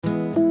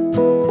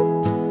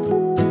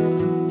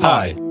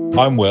Hi,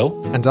 I'm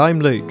Will. And I'm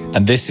Luke.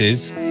 And this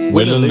is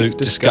Will and Luke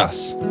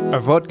Discuss, a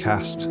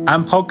vodcast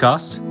and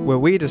podcast where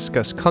we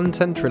discuss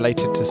content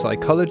related to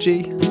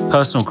psychology,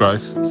 personal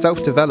growth,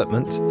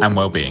 self-development, and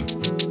well-being.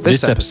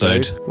 This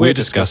episode, we're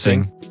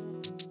discussing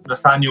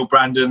Nathaniel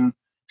Branden,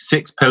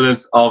 6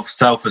 Pillars of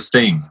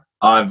Self-Esteem.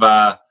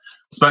 I've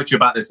spoke to you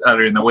about this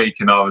earlier in the week,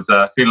 and I was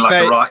feeling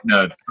like a right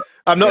nerd.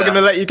 I'm not going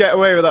to let you get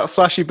away with that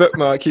flashy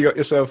bookmark you got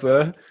yourself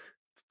there.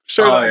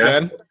 Show that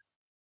again.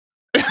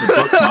 The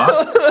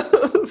bookmark?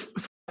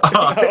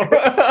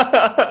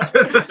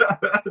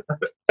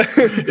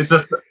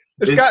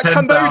 It's got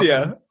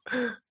Cambodia.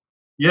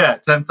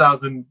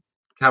 10,000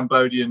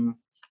 Cambodian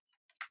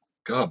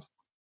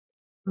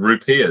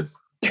rupees,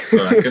 I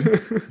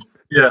reckon.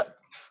 Yeah.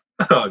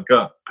 Oh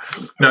god.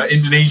 No,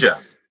 Indonesia.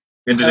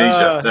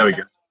 There we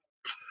go.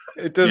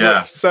 It does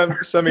look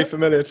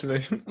semi-familiar to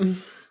me.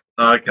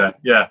 Okay.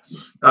 Yeah.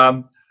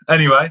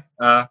 Anyway,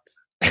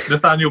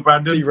 Nathaniel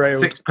Branden, Derailed.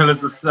 6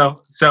 Pillars of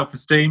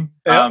Self-Esteem.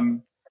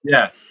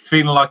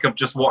 Feeling like I've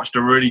just watched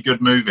a really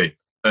good movie,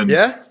 and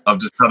I've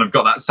just kind of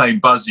got that same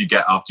buzz you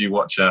get after you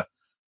watch a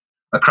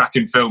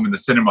cracking film in the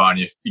cinema, and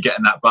you're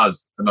getting that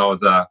buzz. And I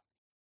was, I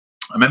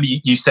remember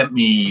you sent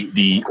me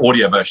the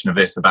audio version of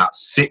this about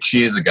 6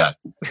 years ago.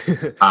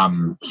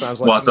 Sounds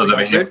like whilst I was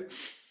over here.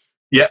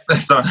 Yeah,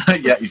 so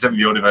you sent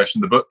me the audio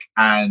version of the book,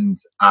 and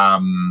I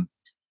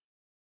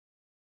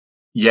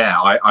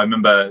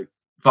remember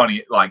finding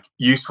it like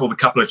useful, the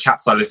couple of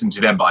chapters I listened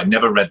to then, but I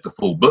never read the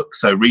full book.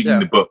 So reading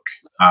the book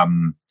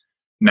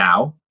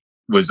now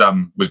was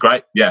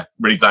great. Yeah,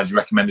 really glad you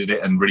recommended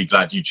it, and really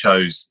glad you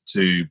chose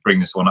to bring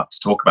this one up to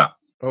talk about.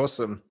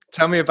 Awesome.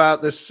 Tell me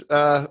about this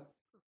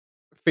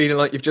feeling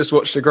like you've just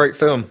watched a great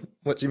film.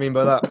 What do you mean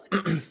by that?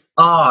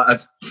 I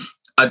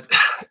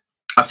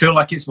feel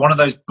like it's one of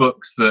those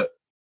books that,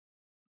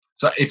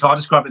 so if I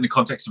describe it in the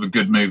context of a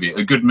good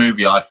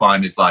movie I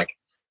find is like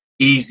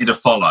easy to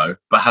follow,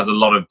 but has a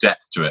lot of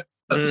depth to it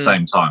at the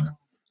same time.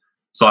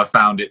 So I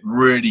found it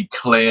really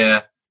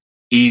clear,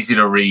 easy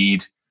to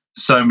read.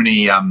 So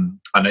many, I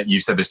know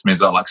you said this to me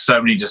as well, like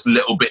so many just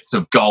little bits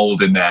of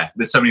gold in there.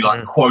 There's so many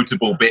like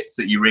quotable bits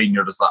that you read and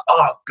you're just like,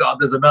 oh God,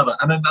 there's another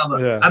and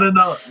another and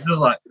another.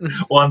 Just like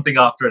one thing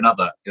after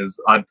another.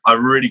 I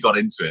really got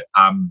into it.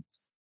 And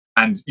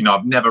you know,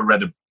 I've never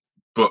read a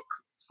book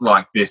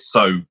like this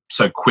so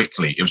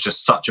quickly. It was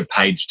just such a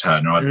page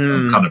turner.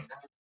 I'm kind of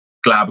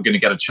glad we're going to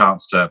get a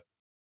chance to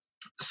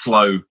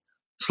slow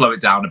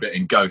it down a bit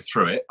and go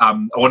through it. I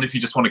wonder if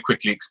you just want to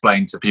quickly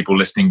explain to people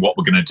listening what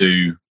we're going to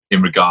do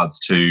in regards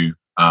to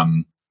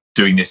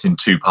doing this in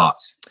 2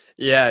 parts.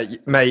 Yeah,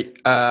 mate,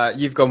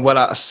 you've gone well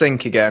out of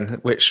sync again,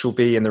 which will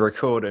be in the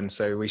recording,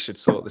 so we should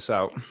sort this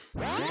out.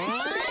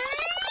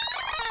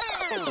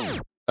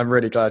 I'm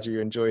really glad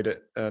you enjoyed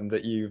it and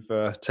that you've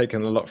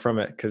taken a lot from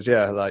it, because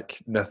like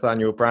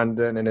Nathaniel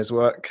Branden and his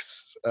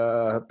work's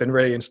been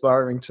really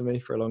inspiring to me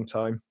for a long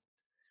time.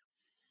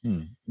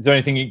 Is there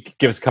anything you could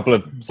give us a couple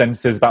of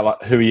sentences about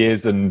like who he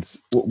is and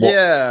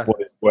what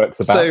his work's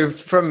about? So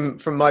from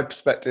my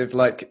perspective,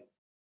 like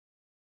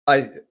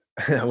I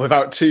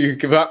without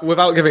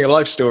giving a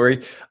life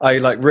story, I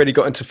like really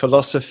got into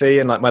philosophy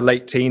in like my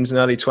late teens and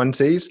early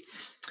 20s.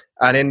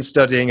 And in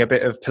studying a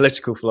bit of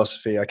political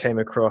philosophy, I came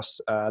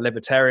across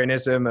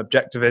libertarianism,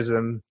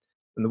 objectivism,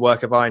 and the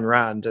work of Ayn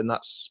Rand. And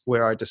that's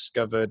where I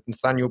discovered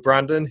Nathaniel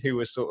Branden, who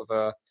was sort of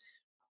a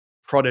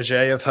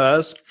protege of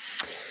hers.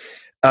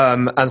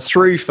 And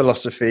through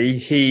philosophy,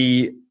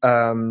 he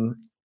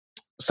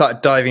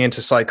started diving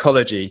into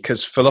psychology,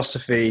 because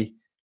philosophy,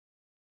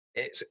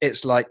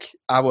 it's like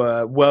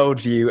our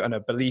worldview and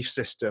our belief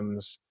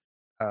systems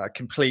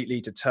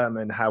completely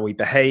determine how we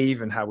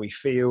behave and how we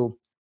feel.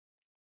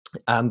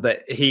 And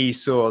that he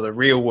saw the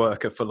real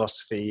work of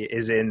philosophy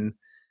is in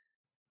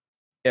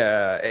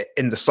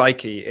the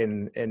psyche.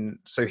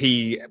 So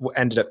he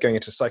ended up going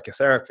into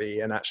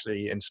psychotherapy and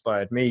actually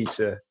inspired me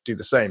to do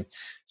the same.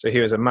 So he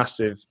was a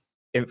massive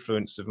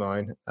influence of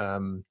mine. I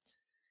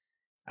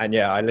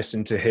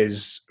listened to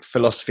his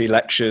philosophy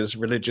lectures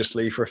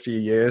religiously for a few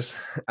years,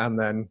 and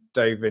then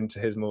dove into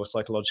his more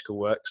psychological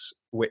works,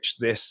 which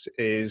this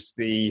is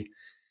the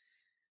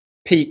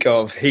peak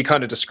of. He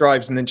kind of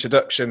describes in the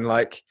introduction,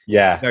 like,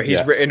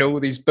 he's written all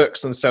these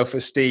books on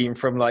self-esteem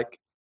from like,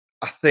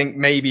 I think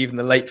maybe even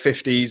the late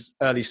 50s,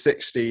 early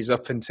 60s,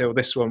 up until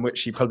this one,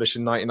 which he published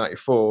in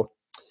 1994.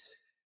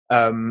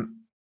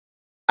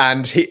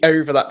 And he,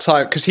 over that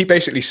time, because he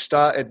basically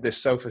started this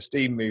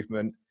self-esteem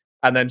movement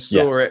and then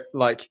saw it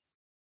like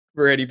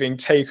really being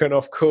taken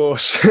off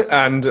course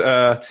and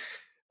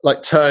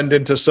like turned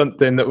into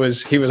something that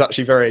he was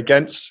actually very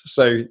against.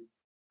 So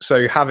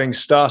having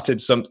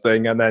started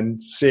something and then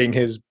seeing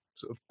his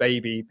sort of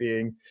baby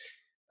being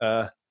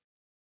I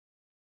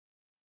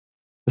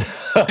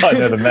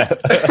know the map.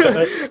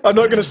 I'm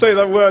not going to say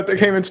that word that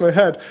came into my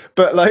head,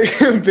 but like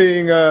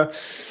being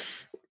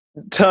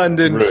turned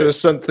into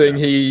something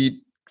he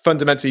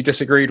fundamentally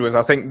disagreed with.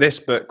 I think this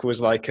book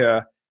was like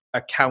a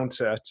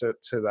counter to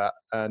that.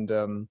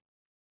 And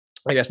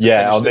I guess to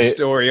finish the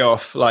story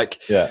off,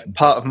 like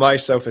part of my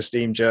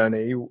self-esteem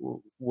journey,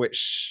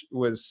 which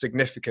was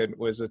significant,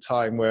 was a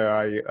time where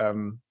I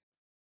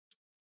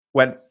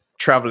went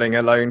traveling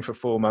alone for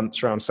 4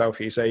 months around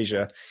Southeast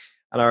Asia.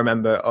 And I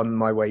remember on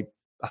my way,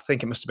 I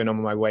think it must have been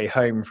on my way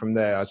home from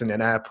there, I was in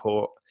an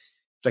airport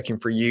looking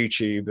for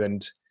YouTube,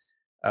 and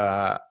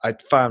I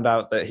found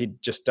out that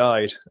he'd just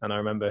died. And I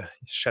remember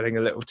shedding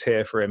a little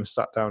tear for him,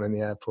 sat down in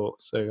the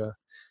airport. So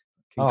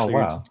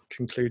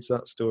concludes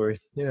that story.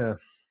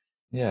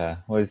 Yeah,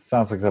 well, it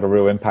sounds like it's had a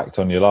real impact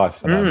on your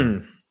life.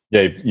 And,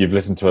 you've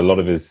listened to a lot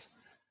of his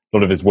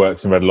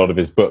works and read a lot of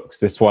his books.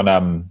 This one,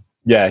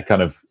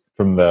 kind of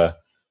from the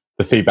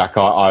feedback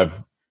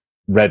I've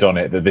read on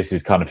it, that this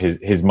is kind of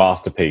his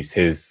masterpiece,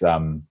 his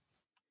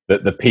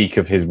the peak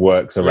of his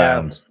works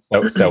around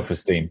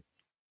self-esteem.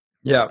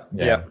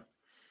 Yeah.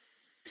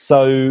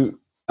 So,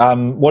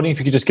 wondering if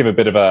you could just give a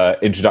bit of an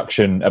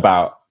introduction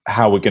about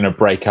how we're going to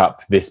break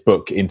up this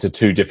book into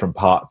 2 different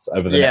parts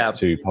over the next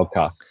 2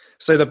 podcasts.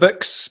 So the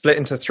book's split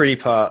into 3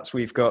 parts.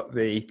 We've got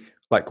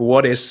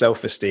what is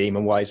self-esteem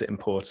and why is it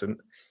important?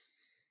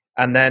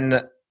 And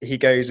then he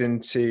goes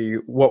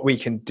into what we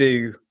can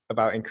do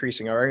about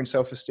increasing our own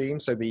self-esteem.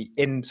 So the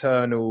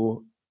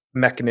internal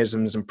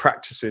mechanisms and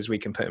practices we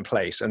can put in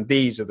place. And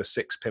these are the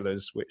 6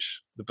 pillars,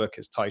 which the book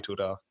is titled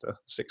after,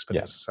 6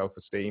 pillars of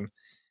self-esteem.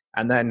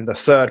 And then the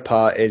third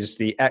part is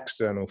the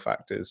external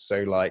factors.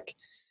 So like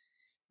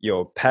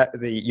your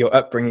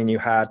upbringing you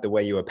had, the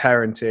way you were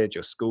parented,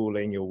 your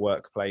schooling, your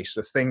workplace,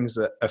 the things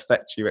that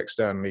affect you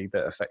externally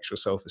that affect your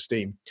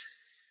self-esteem.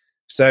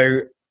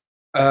 So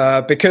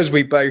because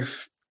we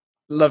both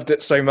loved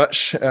it so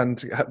much,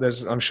 and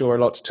there's, I'm sure, a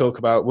lot to talk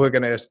about, we're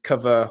going to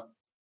cover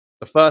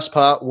the first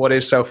part, what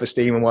is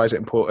self-esteem and why is it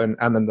important,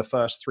 and then the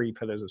first 3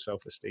 pillars of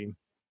self-esteem,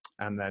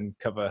 and then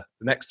cover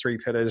the next 3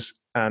 pillars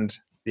and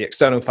the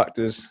external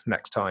factors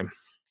next time.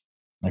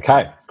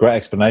 Okay, great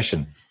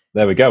explanation.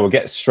 There we go. We'll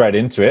get straight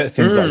into it. It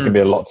seems like there's going to be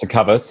a lot to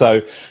cover. So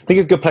I think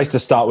a good place to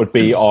start would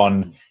be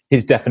on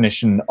his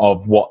definition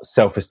of what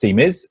self-esteem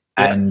is.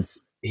 And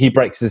he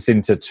breaks this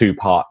into 2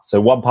 parts. So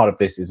one part of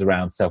this is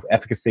around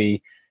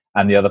self-efficacy,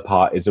 and the other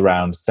part is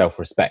around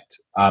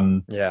self-respect.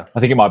 I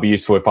think it might be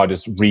useful if I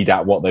just read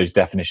out what those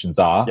definitions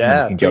are,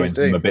 and we can go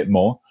into them a bit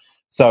more.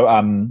 So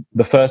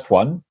the first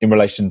one, in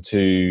relation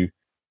to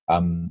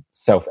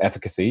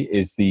self-efficacy,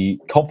 is the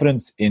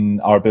confidence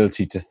in our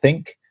ability to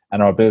think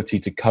and our ability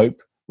to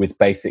cope with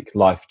basic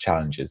life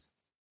challenges.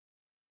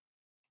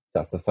 So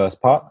that's the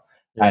first part.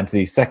 And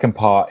the second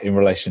part, in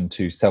relation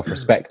to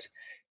self-respect,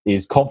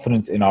 is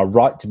confidence in our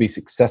right to be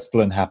successful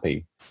and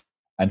happy,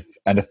 and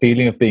a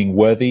feeling of being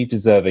worthy,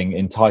 deserving,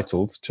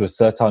 entitled to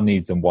assert our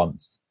needs and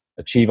wants,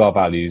 achieve our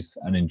values,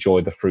 and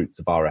enjoy the fruits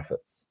of our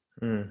efforts.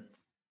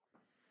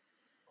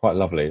 Quite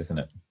lovely, isn't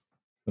it?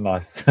 A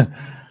nice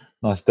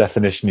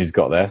definition he's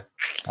got there.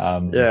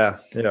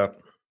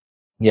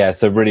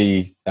 So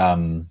really,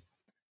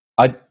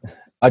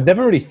 I'd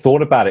never really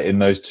thought about it in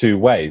those 2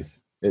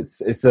 ways.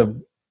 It's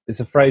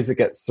a phrase that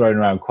gets thrown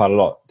around quite a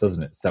lot,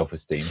 doesn't it?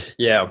 Self-esteem.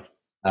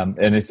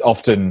 And it's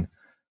often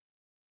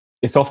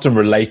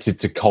related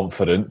to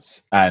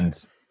confidence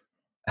and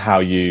how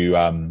you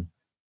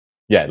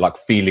like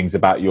feelings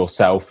about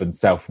yourself and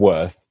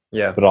self-worth.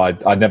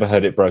 But I'd never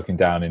heard it broken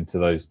down into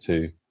those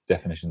 2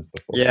 definitions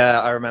before.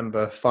 I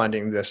remember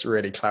finding this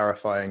really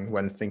clarifying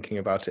when thinking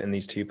about it in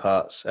these 2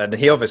 parts. And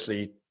he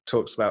obviously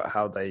talks about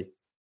how they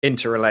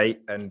interrelate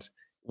and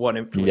one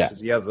influences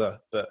the other,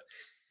 but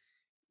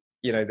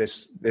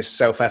this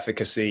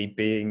self-efficacy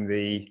being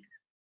the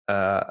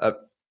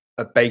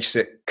a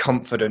basic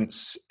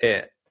confidence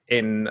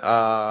in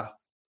our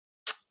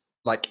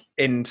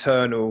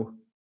internal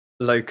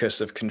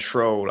locus of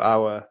control,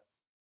 our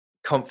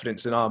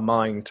confidence in our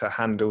mind to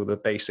handle the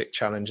basic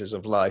challenges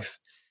of life,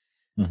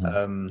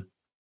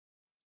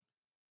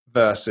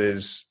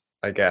 versus,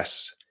 I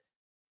guess,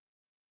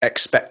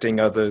 expecting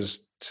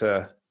others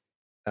to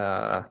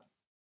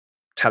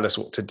tell us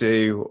what to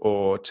do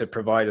or to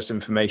provide us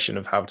information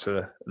of how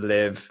to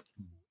live.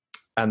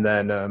 And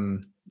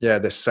then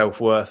this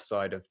self-worth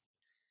side of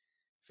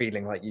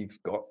feeling like you've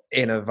got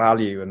inner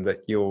value and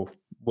that you're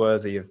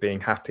worthy of being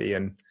happy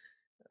and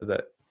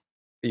that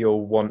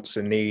your wants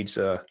and needs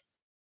are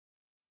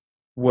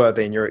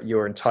worthy and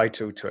you're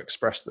entitled to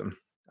express them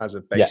as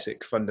a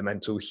basic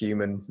fundamental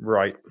human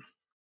right.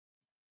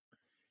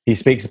 He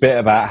speaks a bit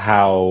about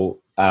how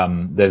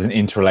there's an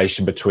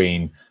interrelation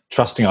between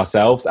trusting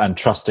ourselves and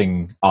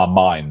trusting our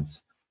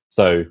minds.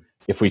 So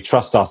if we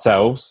trust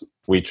ourselves,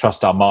 we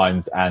trust our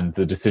minds and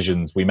the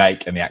decisions we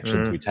make and the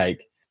actions we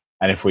take.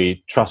 And if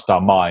we trust our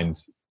mind,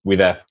 we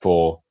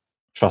therefore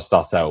trust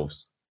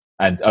ourselves.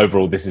 And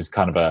overall, this is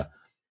kind of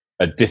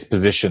a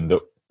disposition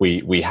that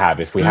we have.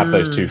 If we have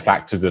those 2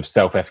 factors of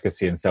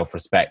self-efficacy and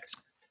self-respect,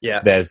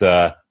 there's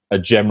a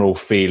general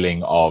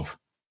feeling of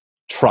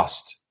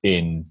trust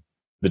in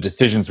the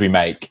decisions we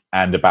make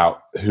and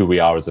about who we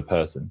are as a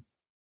person.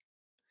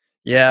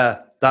 Yeah,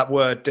 that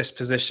word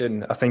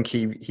disposition, I think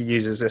he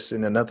uses this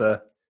in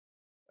another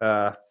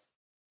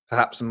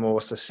perhaps a more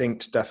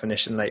succinct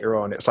definition later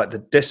on. It's like the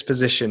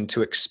disposition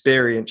to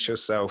experience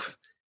yourself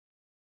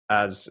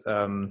as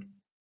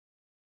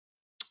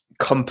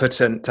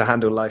competent to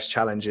handle life's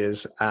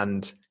challenges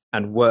and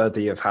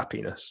worthy of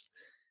happiness.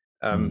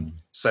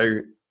 So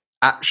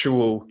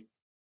actual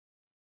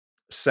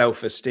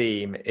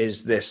self-esteem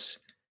is this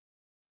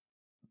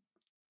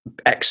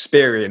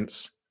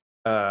experience,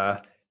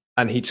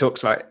 and he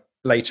talks about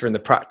later in the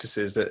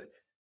practices that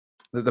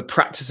the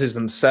practices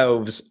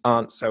themselves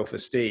aren't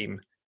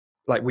self-esteem.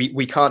 Like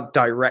we can't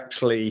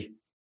directly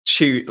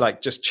choose,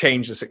 like just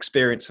change this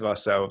experience of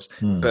ourselves,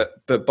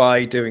 but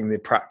by doing the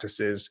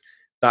practices,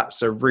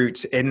 that's a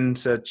route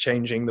into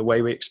changing the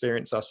way we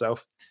experience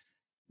ourselves.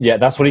 Yeah,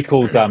 that's what he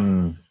calls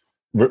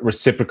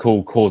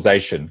reciprocal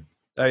causation.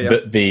 Oh yeah.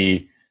 That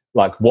the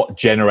like what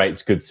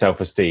generates good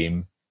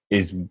self-esteem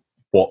is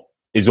what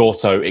is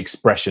also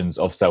expressions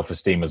of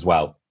self-esteem as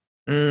well.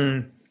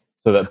 So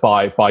that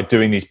by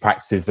doing these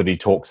practices that he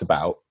talks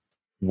about,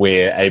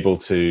 we're able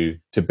to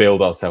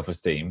build our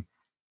self-esteem,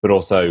 but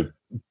also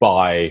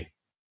by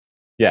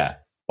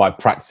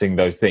practicing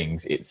those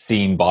things, it's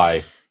seen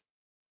by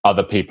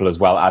other people as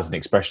well as an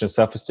expression of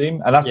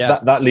self-esteem. And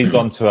that leads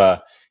on to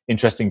a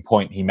interesting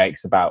point he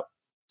makes about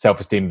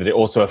self-esteem, that it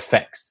also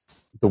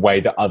affects the way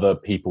that other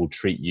people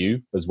treat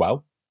you as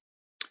well.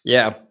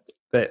 Yeah,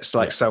 it's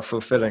like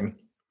self-fulfilling.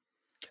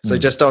 So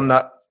just on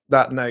that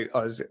note,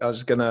 I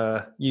was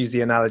gonna use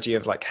the analogy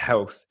of like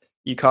health.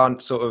 You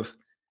can't sort of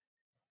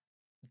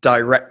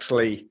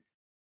directly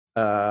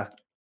like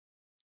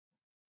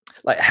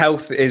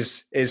health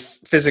is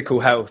physical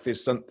health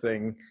is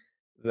something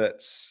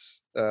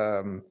that's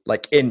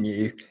like in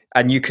you,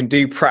 and you can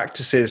do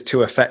practices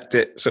to affect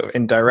it sort of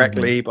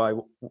indirectly by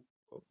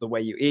the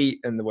way you eat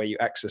and the way you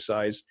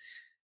exercise,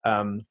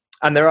 and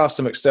there are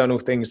some external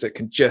things that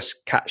can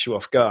just catch you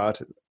off guard,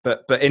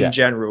 but in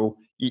general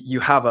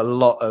you have a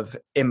lot of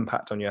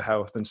impact on your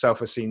health, and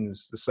self-esteem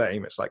is the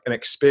same. It's like an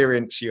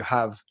experience you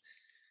have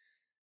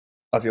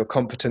of your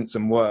competence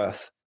and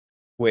worth,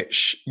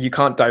 which you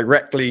can't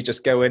directly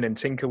just go in and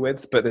tinker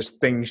with, but there's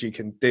things you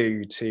can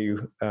do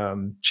to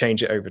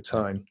change it over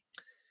time.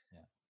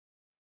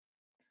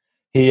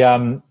 He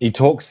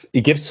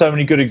gives so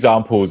many good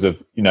examples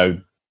of, you know,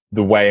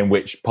 the way in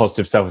which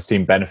positive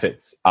self-esteem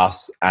benefits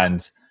us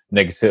and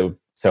negative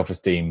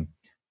self-esteem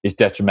is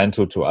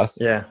detrimental to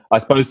us. Yeah. I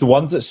suppose the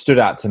ones that stood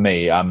out to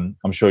me, I'm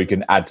sure you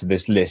can add to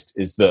this list,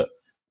 is that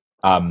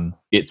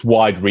it's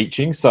wide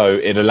reaching. So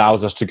it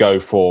allows us to go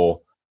for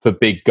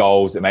big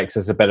goals. It makes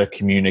us a better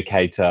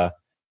communicator.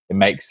 It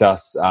makes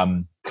us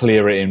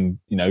clearer in,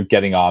 you know,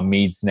 getting our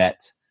needs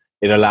met.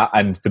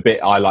 And the bit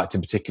I liked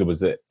in particular was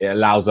that it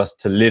allows us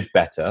to live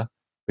better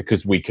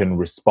because we can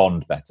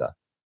respond better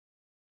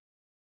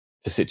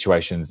to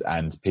situations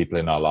and people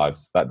in our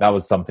lives. That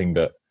was something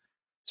that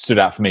stood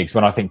out for me, because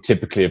when I think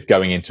typically of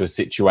going into a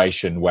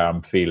situation where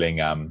I'm feeling,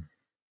 I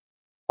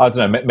don't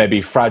know, maybe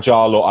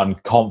fragile or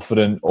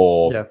unconfident,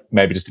 or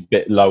maybe just a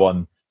bit low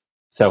on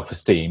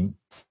self-esteem,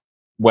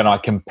 when I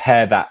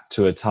compare that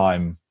to a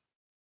time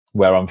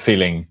where I'm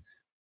feeling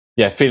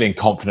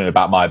confident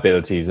about my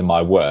abilities and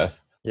my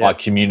worth, I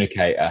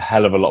communicate a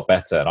hell of a lot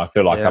better, and I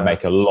feel like I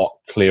make a lot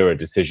clearer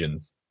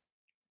decisions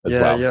as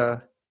well. Yeah,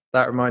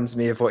 that reminds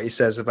me of what he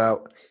says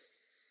about,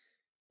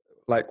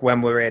 like,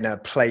 when we're in a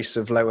place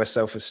of lower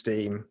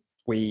self-esteem,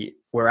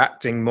 we're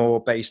acting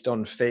more based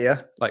on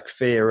fear, like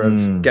fear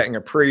of getting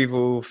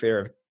approval, fear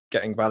of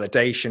getting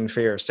validation,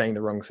 fear of saying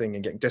the wrong thing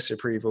and getting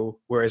disapproval.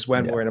 Whereas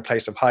when we're in a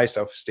place of high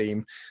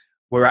self-esteem,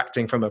 we're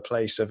acting from a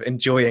place of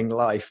enjoying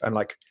life and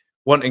like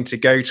wanting to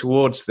go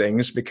towards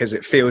things because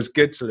it feels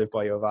good to live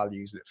by your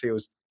values. It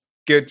feels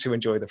good to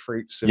enjoy the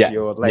fruits of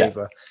your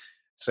labor.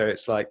 So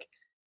it's like,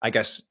 I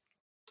guess,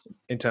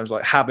 in terms of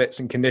like habits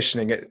and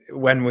conditioning,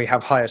 when we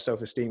have higher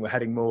self-esteem, we're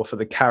heading more for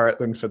the carrot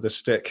than for the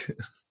stick.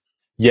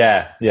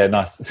 Yeah,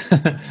 nice.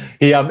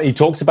 He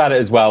talks about it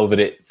as well, that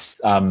it's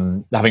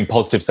having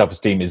positive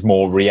self-esteem is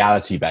more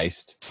reality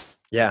based.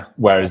 Yeah.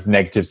 Whereas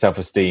negative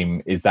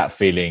self-esteem is that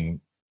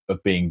feeling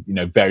of being, you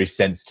know, very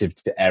sensitive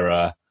to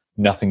error.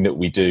 Nothing that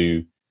we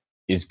do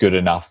is good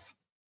enough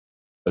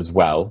as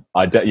well.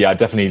 I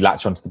definitely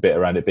latch onto the bit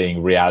around it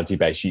being reality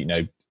based. You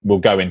know, we'll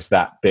go into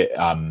that bit.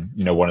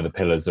 You know, one of the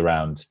pillars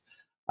around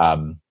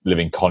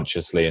living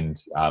consciously, and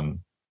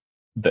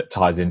that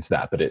ties into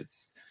that. But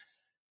it's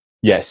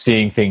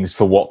seeing things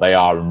for what they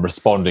are and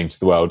responding to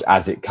the world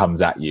as it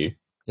comes at you,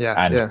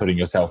 and putting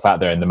yourself out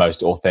there in the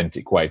most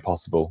authentic way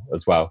possible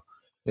as well.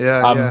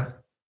 I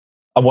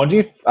wonder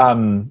if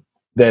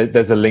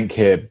there's a link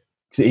here.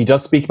 He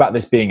does speak about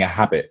this being a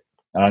habit,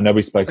 and I know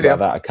we spoke about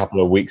that a couple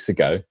of weeks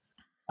ago.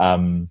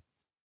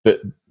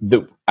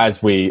 That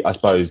as we, I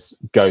suppose,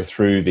 go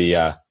through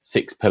the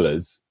 6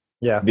 pillars,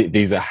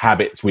 these are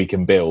habits we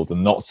can build,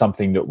 and not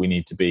something that we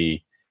need to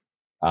be.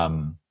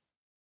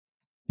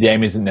 The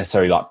aim isn't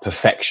necessarily like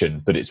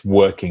perfection, but it's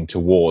working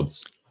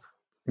towards.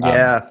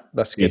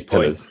 That's a good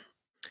point.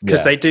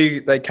 Because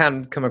they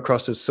can come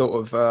across as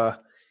sort of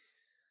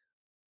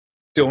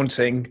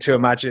daunting to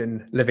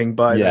imagine living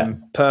by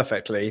them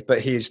perfectly.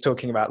 But he's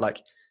talking about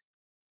like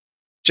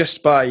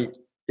just by,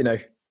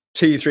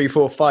 2, 3,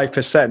 4,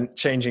 5%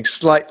 changing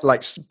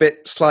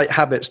slight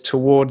habits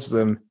towards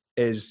them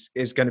is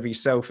going to be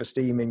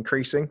self-esteem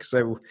increasing.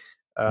 So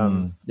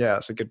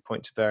that's a good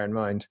point to bear in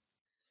mind.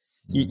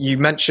 You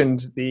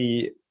mentioned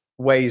the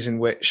ways in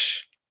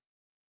which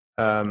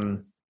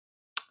you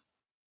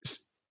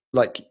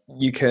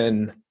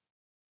can,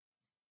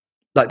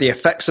 like the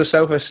effects of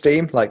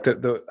self-esteem, like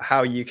the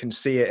how you can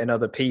see it in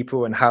other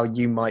people and how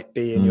you might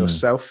be in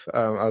yourself.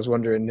 I was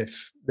wondering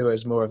if there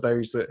was more of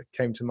those that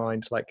came to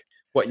mind, like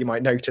what you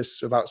might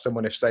notice about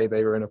someone if, say,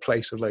 they were in a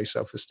place of low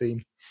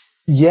self-esteem.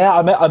 Yeah,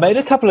 I made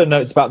a couple of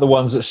notes about the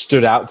ones that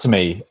stood out to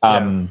me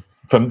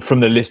from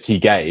the list he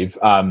gave.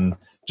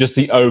 Just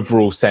the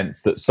overall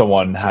sense that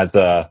someone has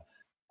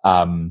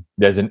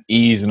there's an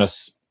ease and a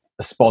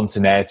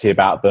spontaneity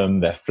about them.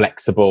 They're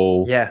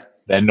flexible. Yeah.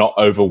 They're not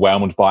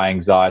overwhelmed by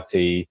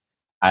anxiety.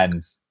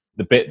 And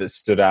the bit that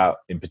stood out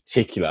in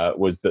particular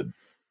was that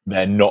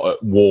they're not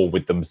at war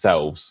with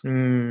themselves.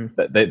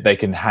 That they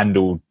can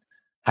handle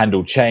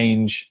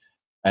change,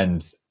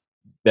 and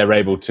they're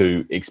able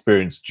to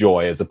experience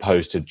joy as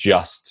opposed to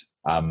just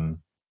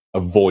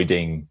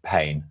avoiding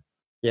pain.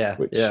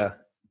 So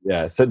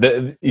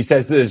he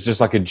says there's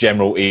just like a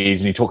general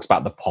ease, and he talks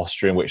about the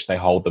posture in which they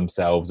hold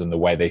themselves and the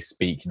way they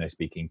speak,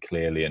 speaking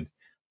clearly, and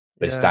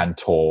they stand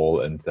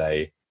tall, and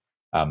they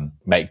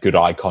make good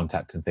eye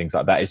contact and things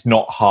like that. It's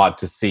not hard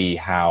to see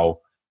how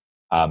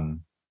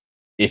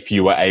if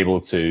you were able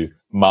to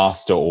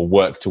master or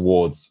work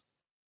towards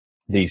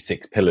these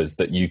 6 pillars,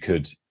 that you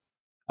could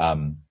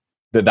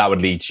that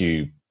would lead to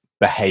you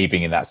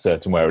behaving in that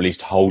certain way, or at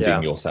least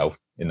holding yourself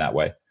in that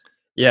way.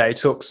 Yeah, he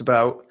talks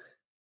about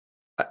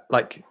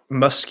like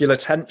muscular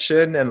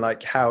tension and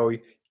like how,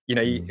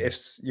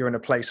 if you're in a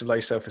place of low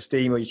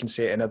self-esteem, or you can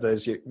see it in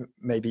others,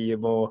 maybe you're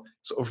more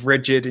sort of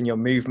rigid in your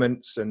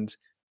movements and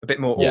a bit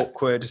more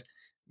awkward.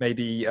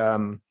 Maybe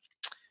you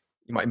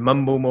might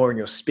mumble more in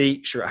your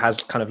speech, or it has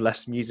kind of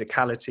less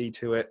musicality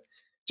to it.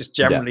 Just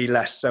generally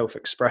less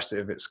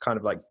self-expressive. It's kind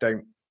of like,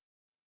 don't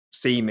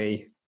see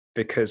me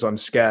because I'm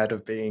scared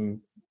of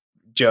being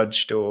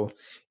judged or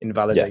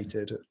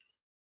invalidated.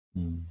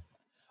 I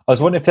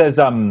was wondering if there's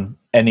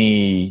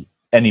any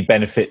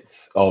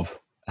benefits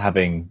of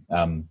having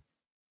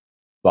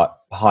like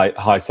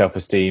high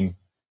self-esteem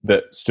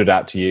that stood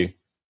out to you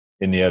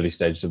in the early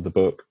stages of the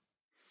book.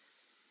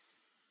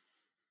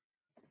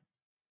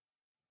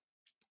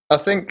 I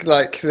think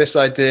like this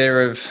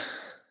idea of,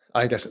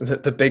 I guess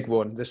the big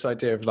one, this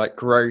idea of like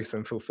growth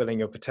and fulfilling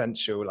your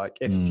potential. Like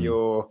if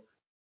you're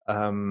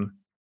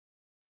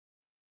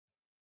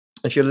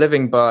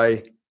living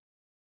by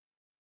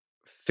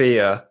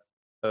fear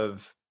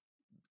of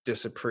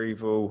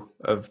disapproval,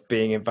 of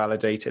being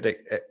invalidated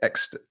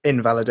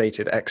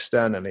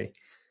externally,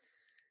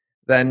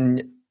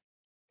 then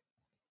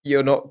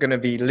you're not going to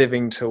be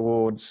living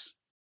towards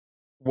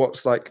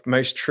what's like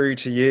most true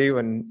to you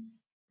and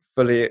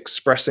fully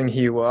expressing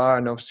who you are.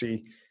 And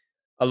obviously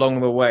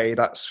along the way,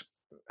 that's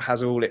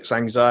has all its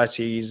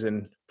anxieties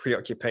and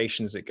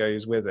preoccupations that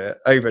goes with it.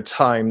 Over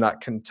time,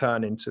 that can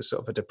turn into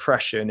sort of a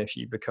depression if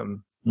you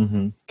become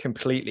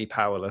completely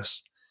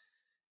powerless.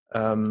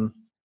 And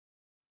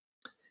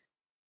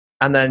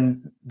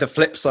then the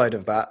flip side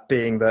of that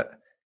being that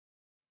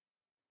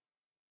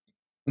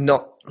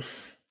not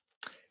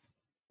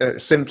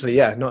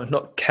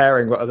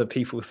caring what other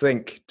people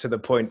think, to the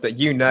point that,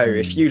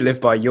 if you live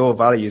by your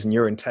values and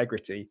your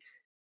integrity,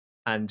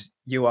 and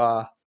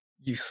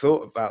you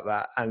thought about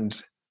that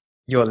and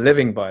you're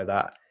living by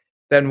that,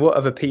 then what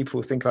other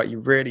people think about you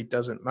really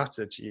doesn't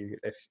matter to you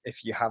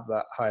if you have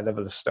that high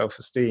level of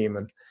self-esteem.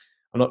 And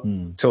I'm not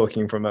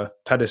talking from a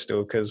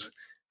pedestal, because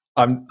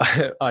I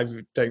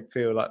don't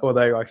feel like,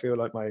 although I feel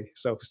like my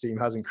self-esteem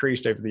has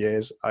increased over the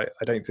years, I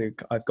don't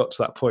think I've got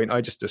to that point I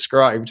just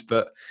described,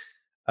 but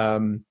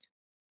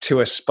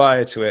to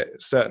aspire to it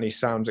certainly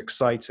sounds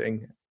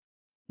exciting.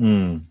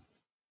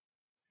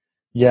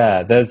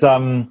 Yeah, there's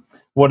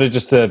wanted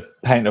just to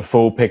paint a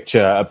full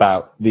picture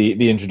about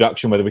the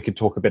introduction, whether we could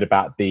talk a bit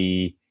about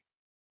the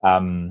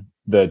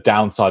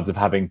downsides of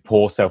having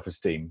poor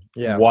self-esteem.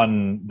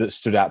 One that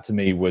stood out to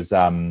me was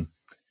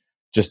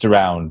just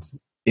around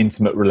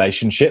intimate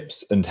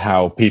relationships, and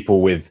how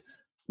people with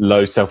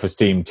low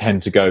self-esteem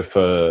tend to go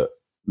for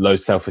low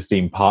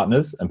self-esteem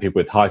partners, and people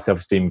with high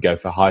self-esteem go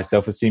for high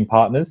self-esteem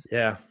partners.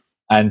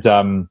 And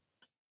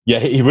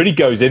he really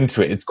goes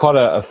into it. It's quite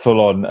a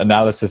full-on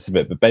analysis of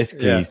it, but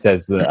basically he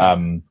says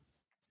that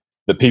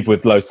that people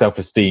with low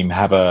self-esteem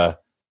have a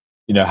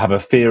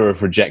fear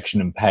of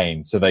rejection and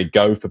pain, so they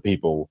go for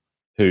people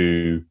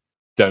who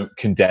don't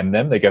condemn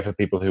them. They go for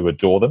people who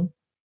adore them,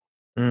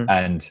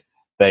 and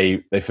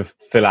they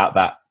fulfill out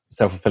that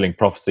self-fulfilling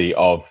prophecy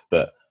of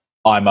that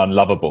I'm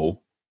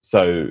unlovable.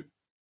 So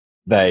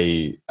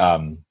they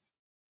they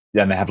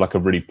have like a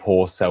really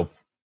poor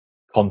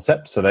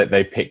self-concept. So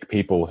they pick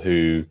people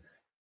who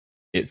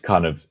it's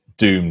kind of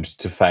doomed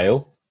to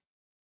fail.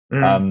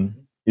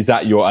 Is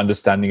that your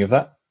understanding of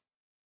that?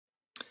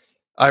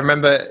 I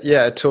remember,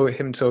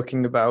 him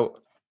talking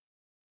about,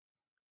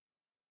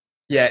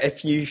 Yeah,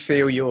 if you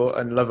feel you're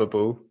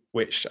unlovable,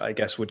 which I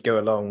guess would go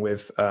along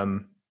with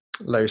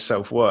low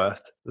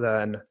self-worth,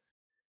 then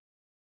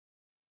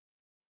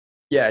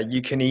yeah,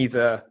 you can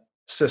either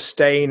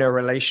sustain a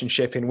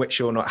relationship in which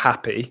you're not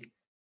happy,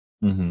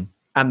 Mm-hmm.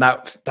 and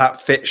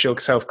that fits your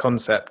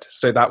self-concept,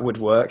 so that would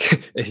work.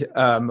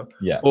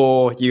 Yeah.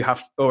 Or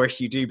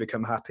if you do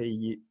become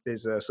happy,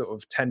 there's a sort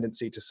of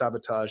tendency to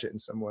sabotage it in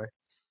some way.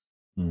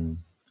 Mm.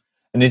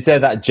 And is there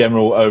that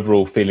general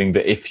overall feeling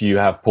that if you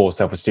have poor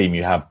self-esteem,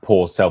 you have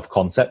poor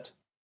self-concept?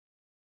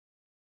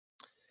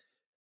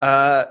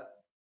 I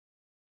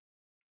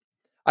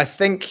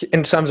think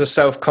in terms of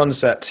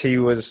self-concept, he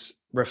was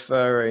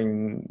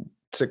referring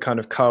to kind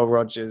of Carl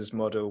Rogers'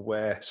 model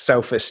where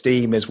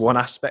self-esteem is one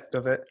aspect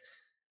of it.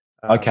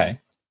 Okay.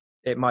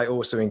 It might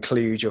also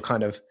include your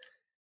kind of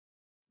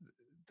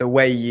the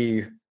way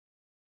you,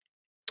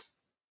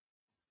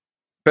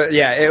 but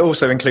yeah, it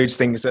also includes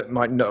things that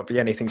might not be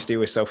anything to do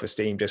with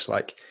self-esteem, just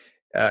like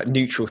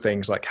neutral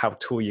things like how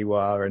tall you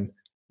are and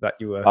that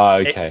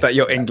that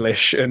you're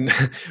English, and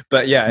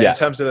but yeah, in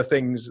terms of the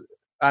things,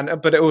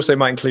 but it also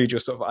might include your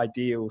sort of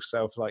ideal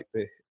self, like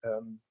the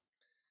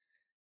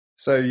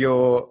so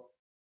your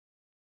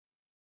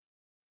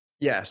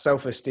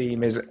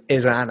self-esteem is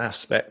an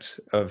aspect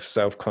of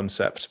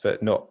self-concept,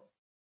 but not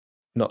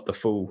the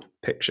full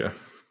picture.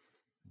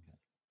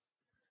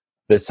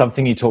 There's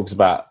something he talks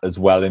about as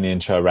well in the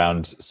intro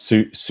around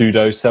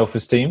pseudo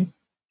self-esteem.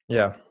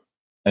 Yeah.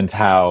 And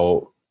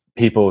how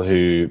people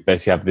who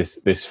basically have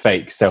this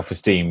fake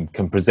self-esteem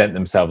can present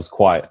themselves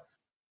quite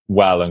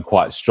well and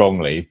quite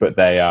strongly, but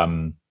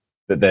that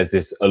there's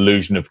this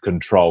illusion of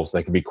control. So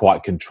they can be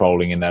quite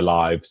controlling in their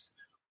lives,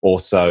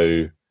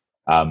 also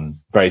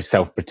very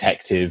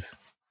self-protective.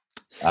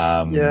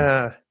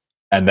 Yeah.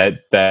 And that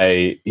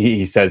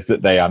he says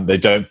that they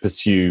don't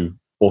pursue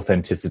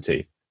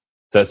authenticity.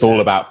 So it's all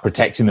about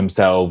protecting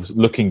themselves,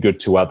 looking good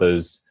to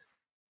others,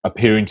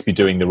 appearing to be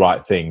doing the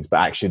right things, but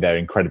actually they're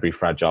incredibly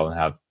fragile and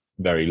have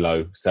very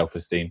low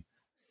self-esteem.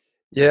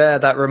 Yeah,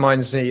 that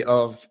reminds me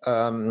of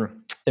in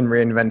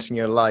Reinventing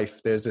Your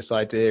Life, there's this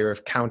idea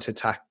of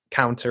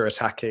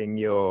counter-attacking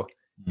your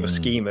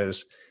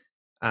schemas.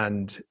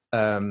 And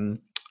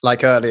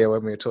like earlier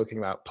when we were talking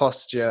about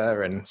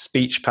posture and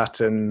speech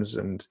patterns,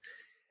 and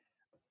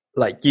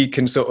like you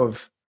can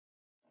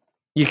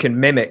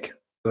mimic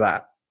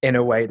that in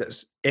a way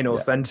that's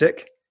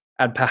inauthentic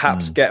and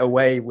perhaps get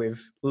away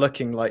with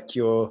looking like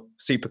you're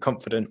super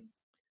confident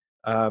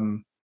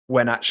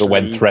when actually, but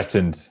when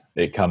threatened,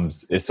 it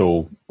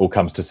all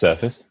comes to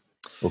surface.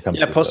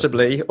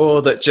 Possibly,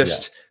 or that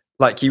just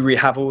like you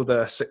have all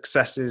the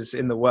successes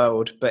in the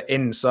world, but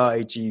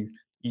inside you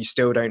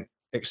still don't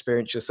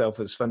experience yourself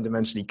as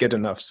fundamentally good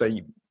enough. So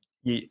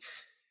it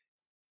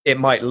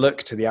might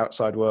look to the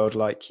outside world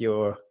like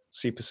you're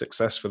super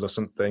successful or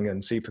something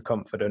and super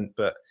confident,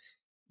 but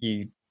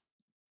you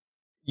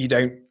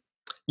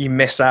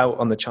miss out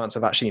on the chance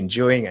of actually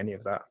enjoying any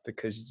of that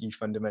because you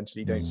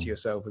fundamentally don't see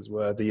yourself as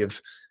worthy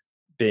of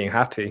being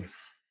happy.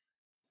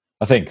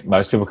 I think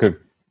most people could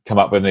come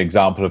up with an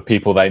example of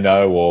people they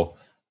know, or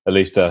at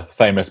least a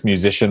famous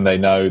musician they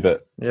know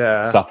that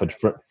suffered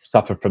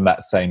from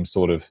that same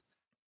sort of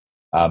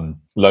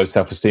low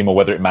self-esteem, or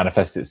whether it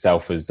manifests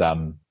itself as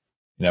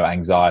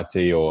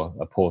anxiety or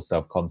a poor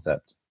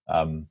self-concept.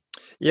 I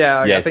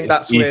think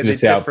that's where the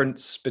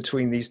difference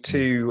between these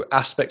two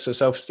aspects of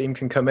self-esteem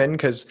can come in,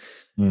 because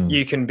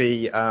you can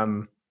be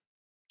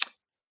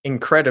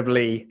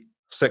incredibly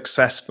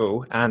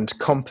successful and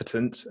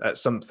competent at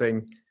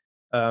something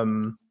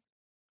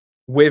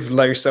with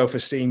low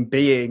self-esteem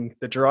being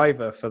the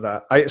driver for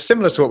that. It's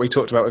similar to what we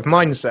talked about with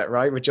mindset,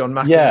 right? With John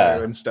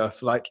McEnroe and stuff.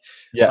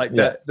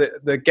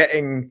 The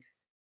getting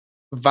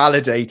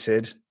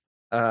validated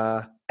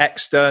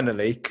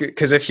externally,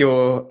 because if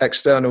your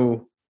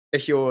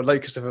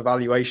locus of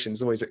evaluation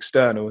is always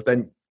external,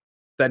 then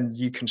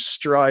you can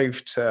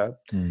strive to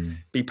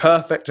be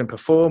perfect and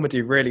perform and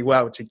do really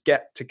well to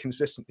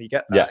consistently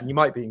get that. And you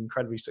might be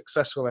incredibly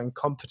successful and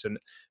competent,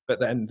 but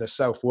then the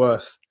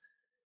self-worth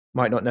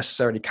might not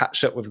necessarily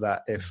catch up with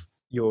that if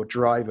your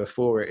driver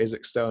for it is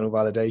external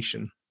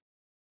validation.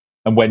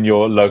 And when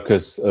your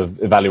locus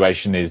of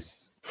evaluation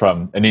is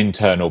from an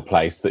internal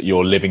place, that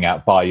you're living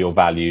out by your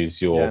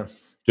values, you're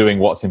doing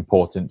what's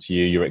important to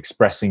you, you're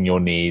expressing your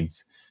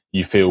needs,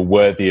 you feel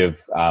worthy of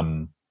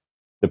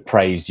the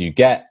praise you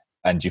get,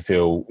 and you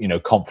feel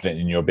confident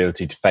in your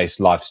ability to face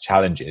life's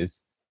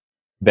challenges,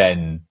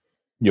 then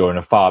you're in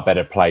a far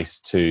better place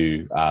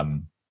to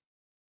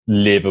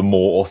live a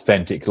more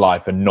authentic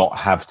life and not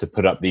have to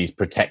put up these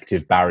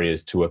protective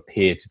barriers to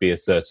appear to be a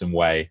certain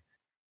way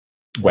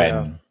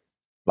when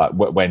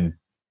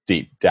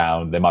deep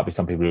down there might be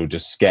some people who are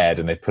just scared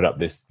and they put up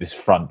this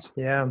front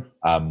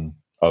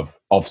of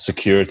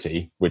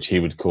security, which he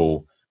would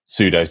call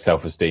pseudo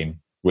self-esteem,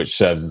 which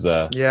serves as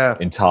a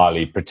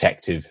entirely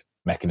protective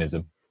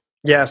mechanism.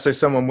 So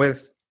someone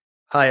with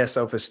higher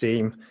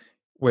self-esteem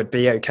would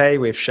be okay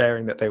with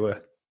sharing that they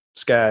were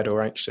scared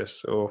or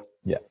anxious or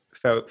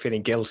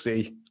feeling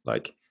guilty.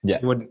 There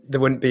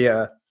wouldn't be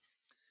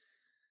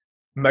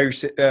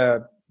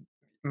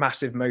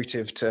massive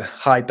motive to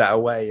hide that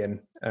away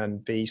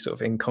and be sort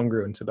of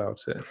incongruent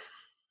about it.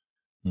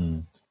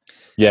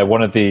 Yeah,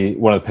 one of the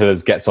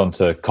pillars gets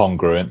onto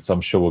congruence.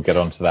 I'm sure we'll get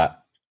onto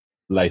that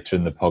later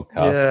in the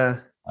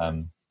podcast.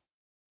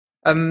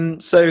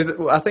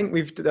 So I think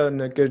we've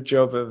done a good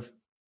job of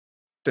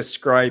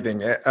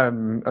describing it.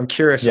 I'm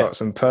curious about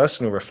some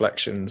personal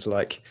reflections.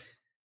 Like,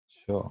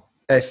 sure,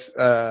 if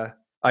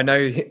I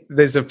know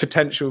there's a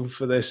potential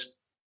for this,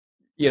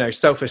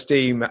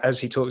 self-esteem, as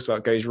he talks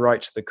about, goes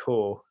right to the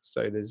core.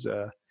 So there's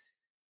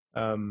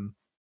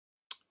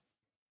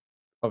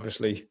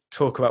obviously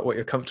talk about what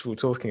you're comfortable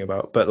talking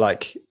about, but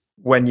like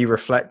when you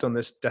reflect on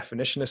this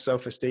definition of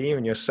self-esteem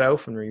and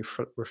yourself and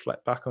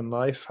reflect back on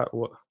life,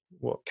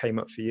 what came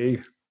up for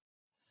you?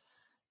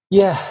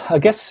 Yeah, I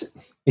guess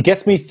it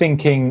gets me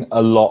thinking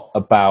a lot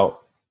about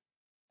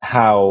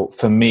how,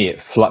 for me,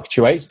 it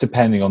fluctuates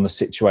depending on the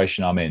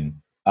situation I'm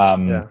in.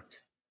 And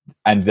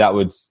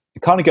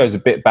it kind of goes a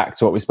bit back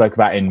to what we spoke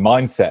about in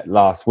mindset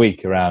last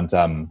week around,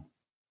 the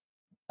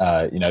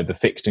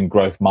fixed and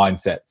growth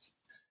mindsets,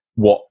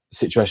 what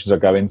situations I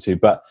go into.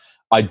 But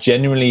I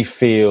genuinely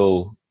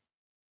feel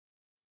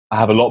I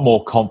have a lot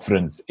more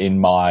confidence in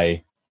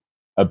my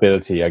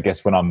ability, I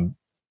guess, when I'm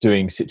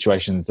being in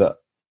situations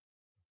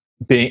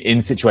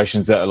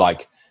that are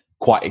like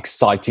quite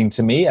exciting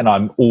to me and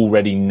I'm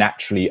already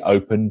naturally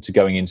open to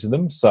going into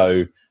them.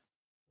 So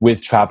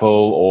with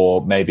travel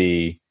or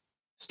maybe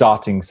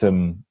starting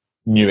some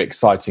new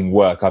exciting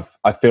work,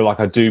 I feel like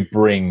I do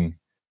bring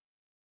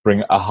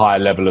a higher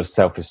level of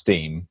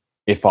self-esteem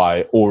if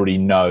I already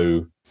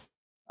know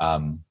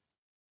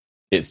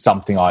it's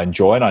something I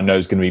enjoy and I know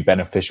is going to be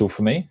beneficial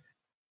for me.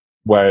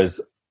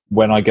 Whereas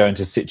when I go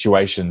into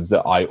situations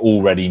that I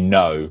already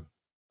know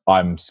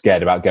I'm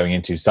scared about going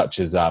into, such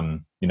as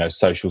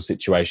social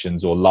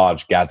situations or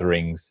large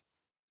gatherings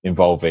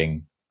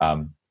involving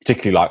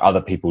particularly like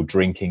other people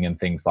drinking and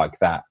things like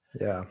that,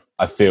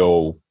 I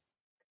feel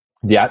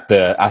the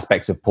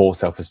aspects of poor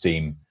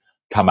self-esteem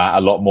come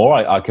out a lot more.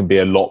 I can be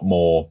a lot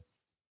more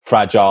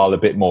fragile, a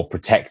bit more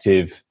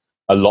protective,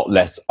 a lot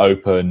less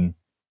open,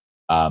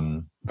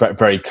 very,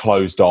 very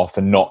closed off,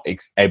 and not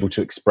able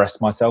to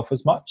express myself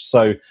as much.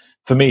 So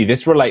for me,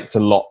 this relates a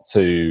lot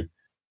to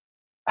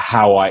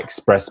how I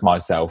express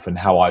myself and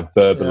how I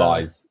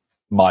verbalize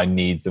my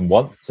needs and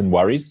wants and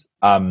worries.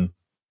 And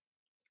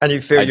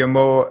you feel you're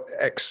more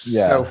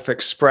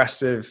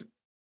self-expressive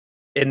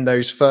in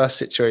those first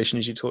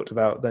situations you talked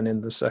about than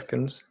in the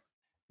second?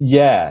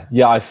 Yeah,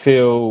 I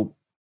feel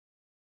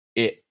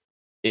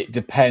it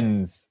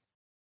depends.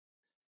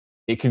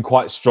 It can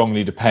quite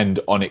strongly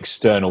depend on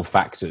external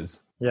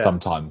factors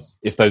sometimes.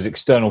 If those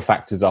external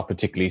factors are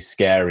particularly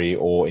scary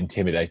or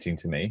intimidating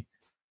to me,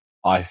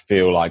 I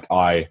feel like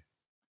I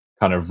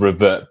kind of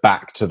revert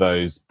back to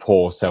those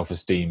poor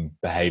self-esteem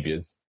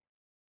behaviors.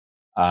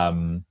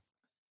 I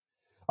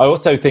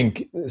also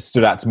think it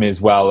stood out to me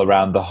as well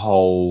around the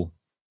whole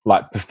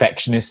like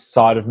perfectionist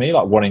side of me,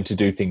 like wanting to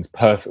do things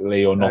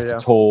perfectly or not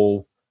at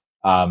all.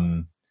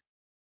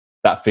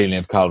 That feeling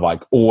of kind of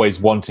like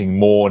always wanting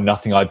more,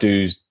 nothing I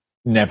do is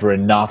never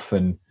enough.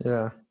 And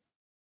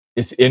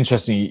it's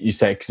interesting you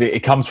say, because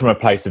it comes from a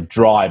place of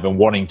drive and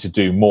wanting to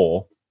do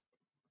more,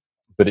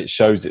 but it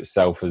shows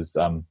itself as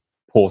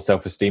poor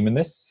self-esteem in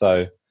this.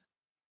 So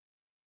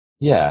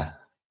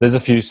there's a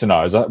few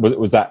scenarios.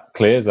 Was that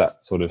clear? Is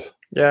that sort of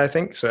I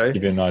think so.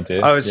 Give you an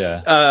idea.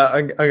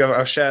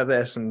 I'll share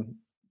this and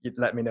you'd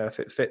let me know if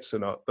it fits or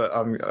not, but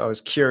I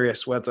was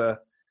curious whether,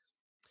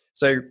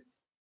 so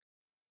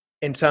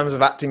in terms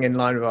of acting in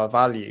line with our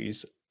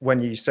values, when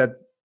you said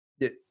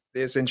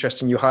it's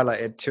interesting, you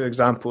highlighted two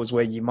examples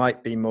where you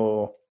might be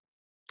more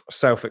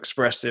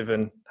self-expressive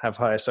and have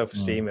higher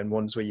self-esteem and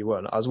ones where you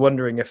weren't. I was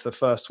wondering if the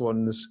first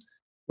ones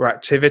were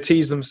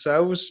activities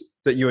themselves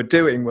that you were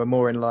doing were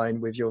more in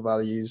line with your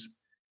values,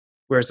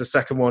 whereas the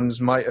second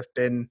ones might have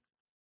been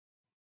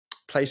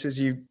places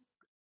you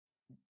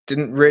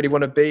didn't really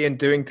want to be and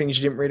doing things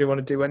you didn't really want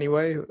to do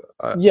anyway.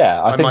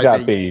 I think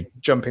that'd be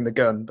jumping the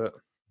gun, but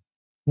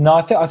no,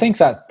 I think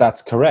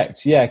that's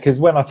correct. Yeah, because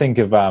when I think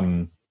of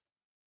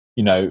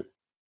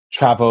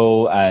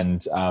travel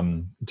and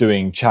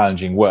doing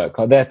challenging work,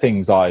 they're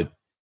things I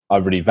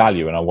really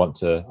value and I want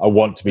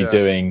to be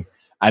doing.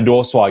 And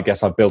also, I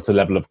guess I've built a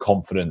level of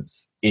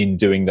confidence in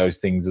doing those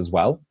things as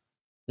well.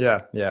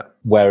 Yeah.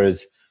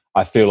 Whereas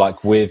I feel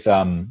like with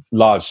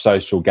large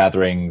social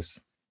gatherings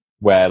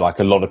where like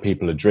a lot of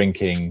people are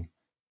drinking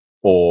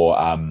or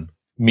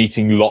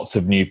meeting lots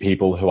of new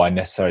people who I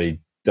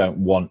necessarily don't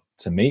want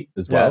to meet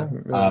as well.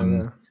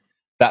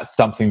 That's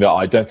something that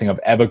I don't think I've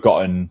ever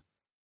gotten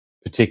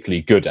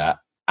particularly good at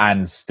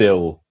and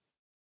still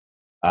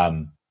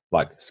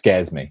like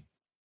scares me.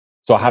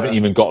 So I haven't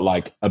even got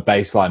like a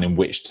baseline in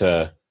which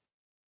to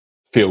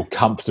feel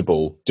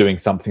comfortable doing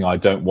something I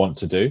don't want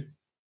to do.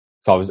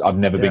 So I've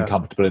never been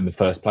comfortable in the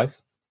first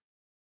place.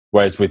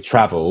 Whereas with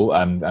travel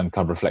and kind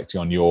of reflecting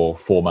on your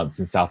 4 months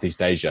in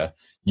Southeast Asia,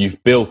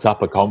 you've built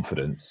up a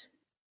confidence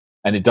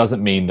And it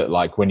doesn't mean that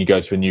like when you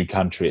go to a new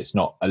country, it's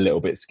not a little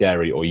bit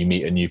scary, or you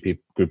meet a new group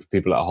of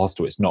people at a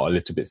hostel, it's not a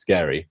little bit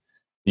scary.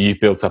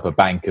 You've built up a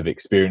bank of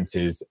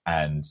experiences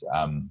and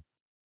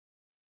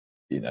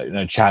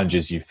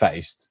challenges you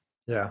faced,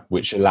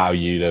 which allow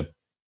you to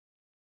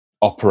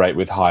operate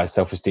with higher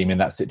self-esteem in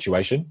that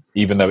situation,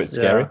 even though it's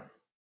scary.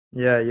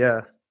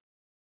 Yeah.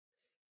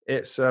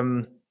 It's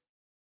so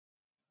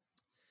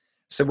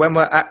when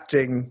we're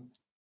acting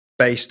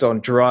based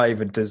on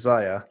drive and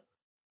desire,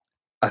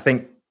 I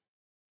think,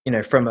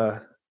 from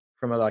a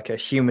like a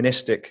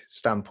humanistic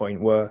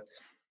standpoint, we're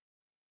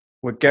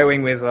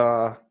going with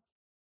our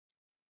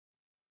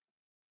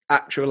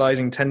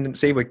actualizing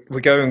tendency. We're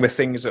going with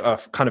things that are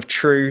kind of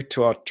true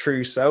to our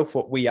true self,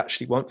 what we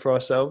actually want for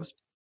ourselves.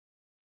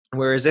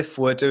 Whereas if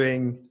we're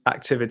doing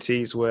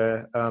activities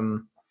where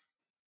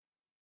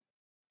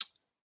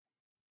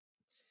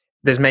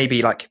there's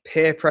maybe like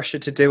peer pressure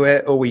to do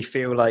it, or we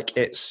feel like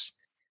it's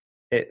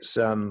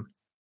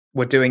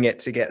we're doing it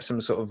to get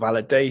some sort of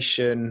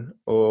validation,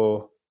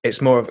 or it's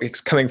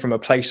coming from a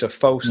place of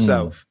false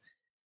self,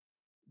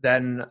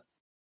 then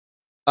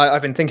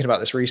I've been thinking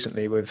about this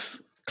recently with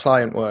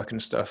client work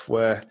and stuff,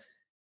 where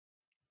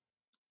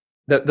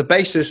the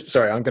basis,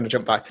 sorry, I'm going to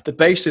jump back. The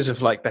basis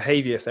of like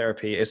behavior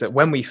therapy is that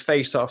when we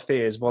face our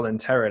fears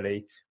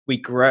voluntarily, we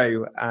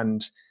grow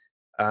and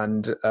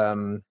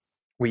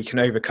we can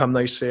overcome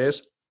those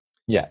fears.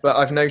 Yeah. But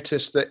I've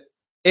noticed that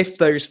if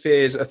those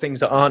fears are things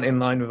that aren't in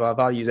line with our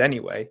values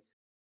anyway,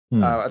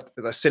 a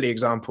silly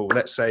example,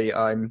 let's say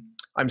I'm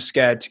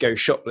scared to go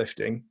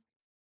shoplifting,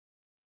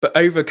 but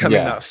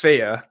overcoming that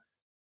fear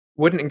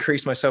wouldn't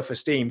increase my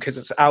self-esteem because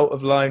it's out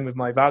of line with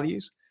my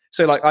values.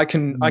 So like I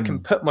can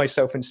put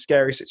myself in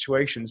scary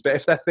situations, but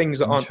if they're things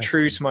that aren't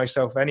true to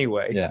myself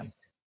anyway,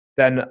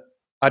 then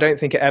I don't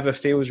think it ever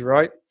feels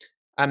right.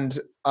 And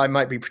I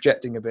might be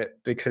projecting a bit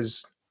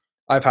because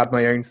I've had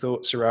my own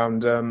thoughts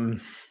around,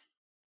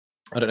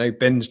 I don't know,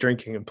 binge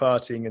drinking and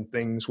partying and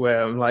things,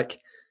 where I'm like,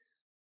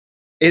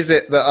 is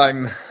it that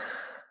I'm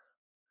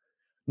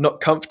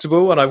not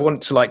comfortable and I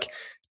want to like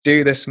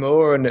do this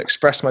more and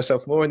express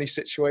myself more in these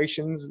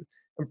situations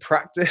and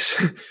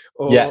practice?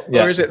 or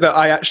is it that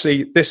I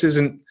actually,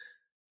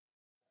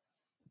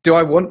 do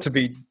I want to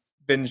be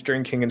binge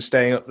drinking and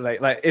staying up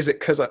late? Like, is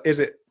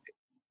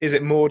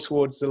it more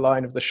towards the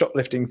line of the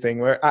shoplifting thing,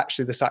 where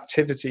actually this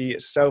activity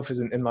itself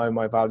isn't in line with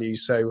my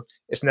values, so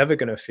it's never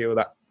going to feel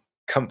that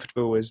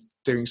comfortable as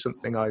doing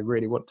something I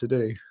really want to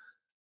do?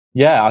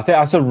 Yeah, I think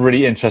that's a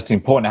really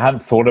interesting point. I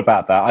hadn't thought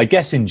about that. I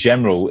guess in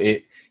general,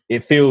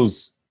 it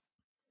feels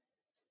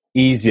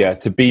easier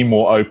to be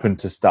more open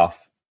to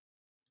stuff,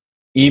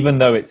 even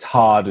though it's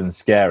hard and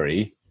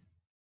scary.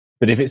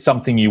 But if it's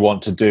something you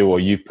want to do or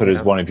you've put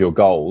as one of your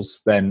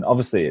goals, then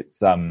obviously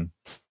it's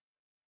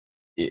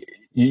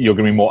you're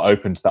going to be more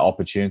open to that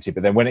opportunity.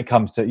 But then when it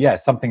comes to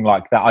something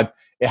like that,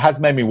 it has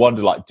made me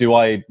wonder, like, do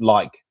I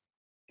like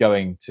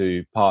going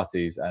to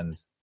parties and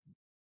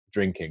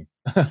drinking?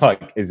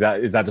 Like, is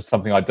that just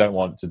something I don't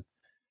want to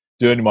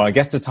do anymore? I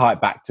guess to tie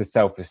it back to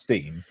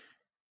self-esteem,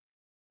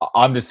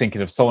 I'm just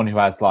thinking of someone who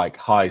has like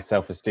high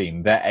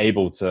self-esteem. They're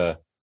able to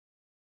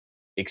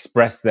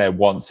express their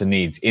wants and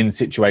needs in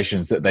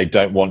situations that they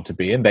don't want to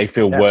be in. They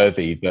feel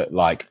worthy, that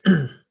like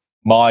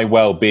my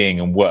well-being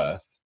and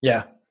worth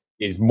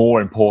is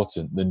more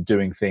important than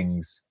doing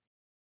things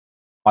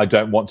I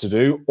don't want to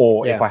do.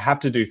 Or if I have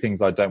to do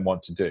things I don't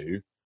want to do,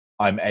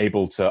 I'm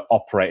able to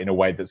operate in a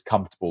way that's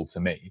comfortable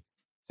to me.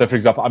 So for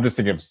example, I'm just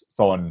thinking of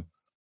someone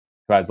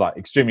who has like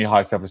extremely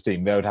high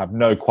self-esteem. They would have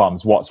no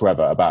qualms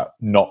whatsoever about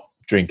not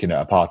drinking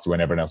at a party when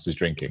everyone else is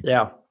drinking.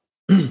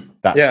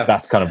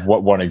 That's kind of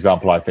what one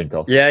example I think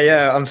of.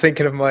 I'm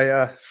thinking of my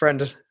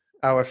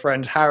our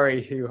friend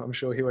Harry, who I'm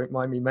sure he won't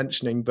mind me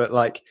mentioning, but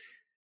like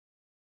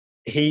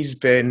he's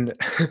been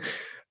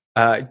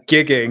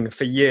gigging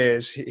for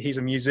years. He's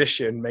a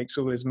musician, makes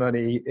all his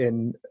money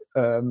in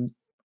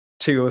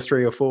 2 or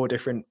 3 or 4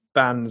 different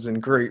bands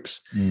and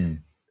groups,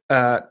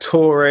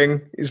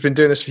 touring. He's been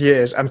doing this for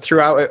years, and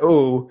throughout it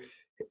all,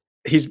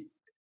 he's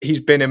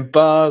been in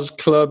bars,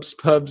 clubs,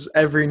 pubs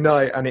every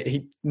night, and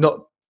he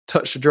not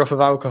touched a drop of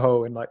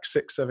alcohol in like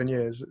 6-7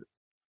 years.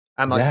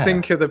 And like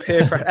think of the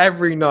peer pressure.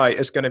 Every night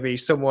is going to be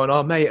someone,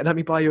 oh mate, let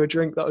me buy you a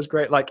drink, that was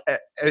great. Like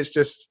it's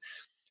just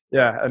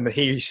and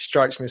he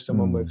strikes me as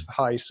someone with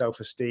high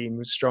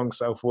self-esteem, strong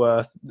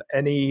self-worth,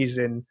 and ease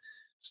in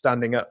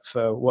standing up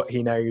for what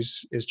he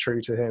knows is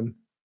true to him.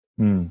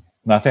 And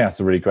I think that's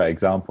a really great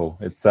example.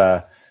 It's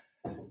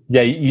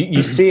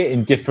you see it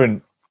in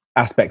different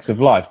aspects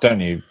of life,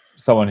 don't you?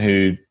 Someone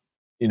who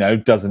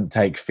doesn't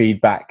take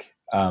feedback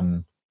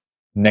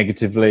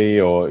negatively,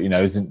 or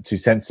isn't too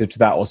sensitive to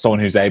that, or someone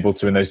who's able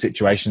to in those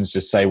situations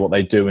just say what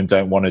they do and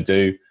don't want to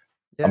do.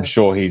 I'm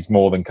sure he's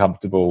more than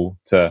comfortable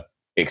to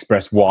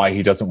express why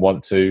he doesn't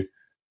want to,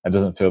 and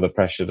doesn't feel the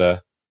pressure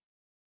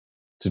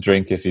to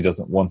drink if he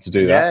doesn't want to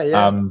do that.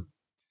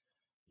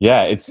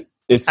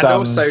 It's and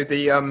also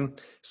the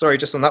sorry,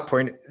 just on that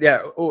point,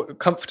 yeah,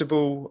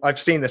 comfortable. I've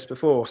seen this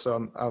before,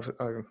 so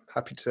I'm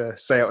happy to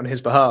say it on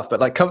his behalf. But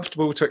like,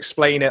 comfortable to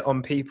explain it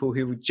on people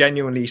who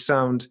genuinely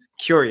sound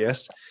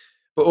curious,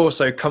 but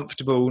also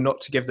comfortable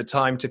not to give the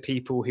time to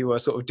people who are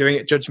sort of doing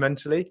it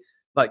judgmentally.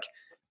 Like,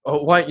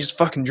 oh, why aren't you just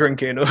fucking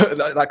drinking? Or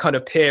that kind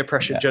of peer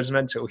pressure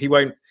judgmental. He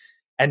won't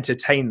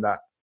entertain that.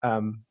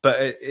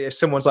 But if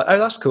someone's like, oh,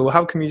 that's cool,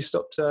 how come you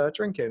stopped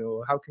drinking,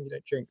 or how come you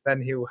don't drink,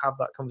 then he'll have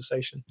that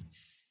conversation.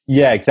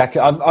 Yeah,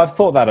 exactly. I've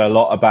thought that a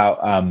lot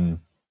about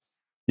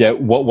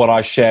what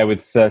I share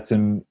with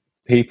certain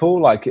people,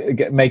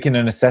 like making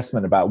an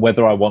assessment about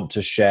whether I want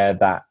to share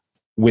that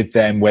with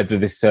them, whether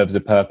this serves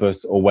a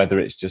purpose, or whether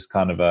it's just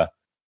kind of a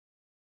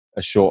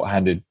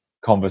shorthanded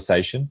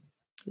conversation.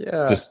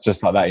 Yeah,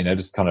 just like that,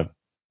 just kind of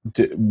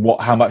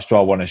how much do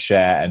I want to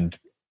share, and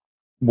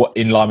what,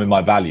 in line with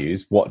my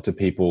values, what do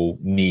people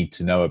need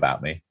to know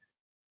about me,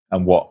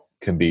 and what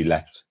can be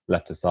left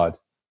aside.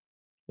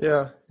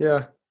 Yeah.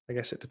 I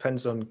guess it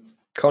depends on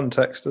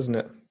context, doesn't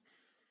it?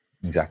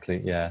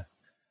 Exactly. Yeah.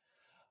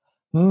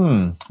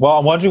 Well,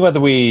 I'm wondering whether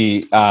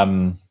we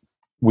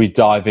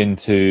dive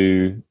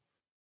into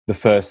the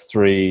first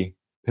 3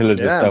 pillars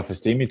of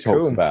self-esteem he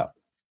talks about.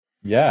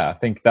 Yeah, I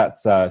think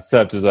that's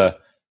served as a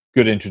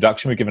good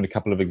introduction. We've given a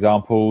couple of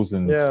examples,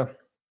 and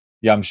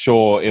I'm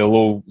sure it'll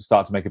all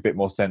start to make a bit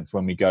more sense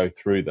when we go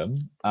through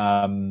them.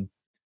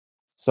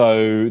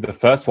 So the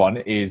first one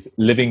is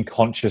living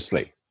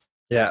consciously.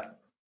 Yeah.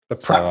 The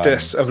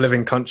practice of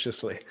living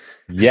consciously.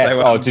 Yes.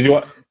 So, do you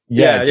want?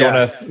 Yeah. Do you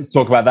want to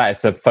talk about that?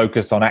 It's a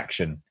focus on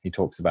action. He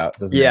talks about,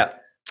 doesn't he? Yeah.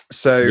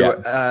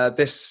 So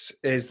this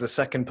is the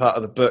second part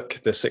of the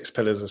book, The 6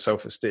 Pillars of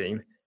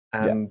Self-Esteem,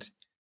 and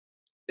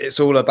it's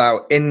all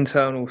about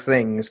internal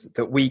things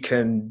that we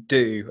can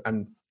do,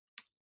 and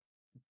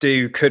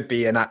do could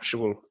be an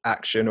actual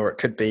action, or it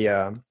could be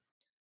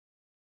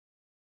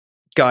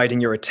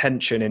guiding your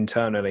attention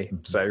internally.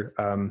 So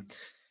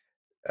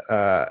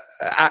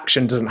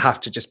action doesn't have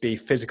to just be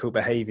physical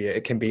behavior.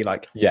 It can be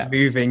like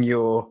moving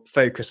your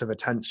focus of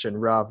attention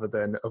rather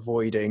than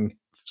avoiding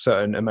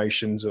certain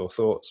emotions or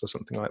thoughts or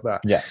something like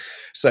that. Yeah.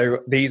 So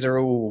these are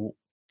all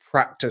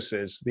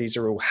practices. These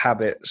are all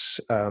habits.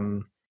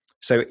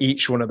 So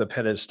each one of the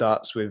pillars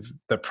starts with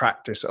the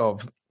practice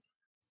of.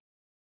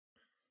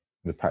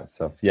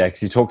 Because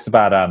he talks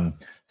about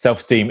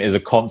self-esteem is a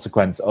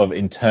consequence of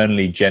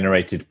internally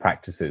generated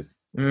practices.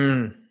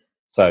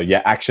 So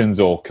actions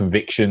or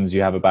convictions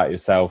you have about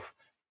yourself.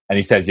 And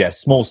he says,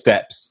 small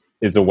steps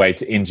is a way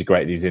to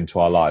integrate these into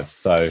our lives.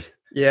 So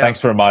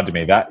thanks for reminding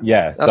me of that.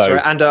 That's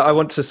right. And I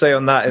want to say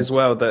on that as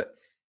well that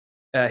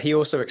he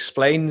also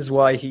explains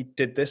why he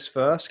did this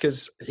first,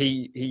 because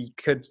he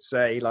could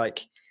say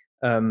like,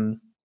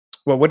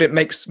 would it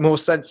make more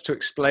sense to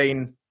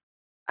explain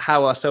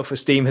how our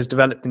self-esteem has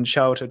developed in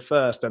childhood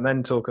first and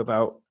then talk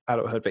about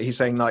adulthood? But he's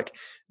saying like,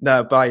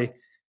 no, by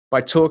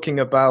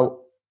talking about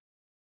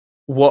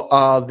what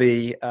are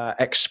the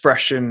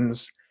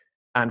expressions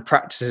and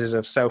practices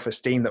of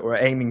self-esteem that we're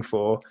aiming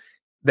for,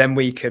 then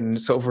we can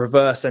sort of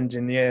reverse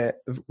engineer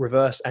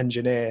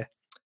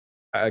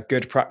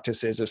good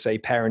practices of, say,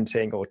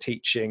 parenting or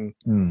teaching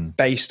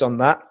based on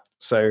that.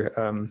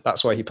 So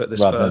that's why he put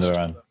this first.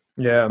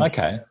 Yeah.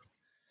 Okay.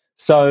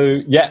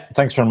 So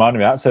thanks for reminding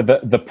me of that. So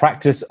the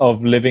practice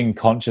of living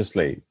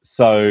consciously.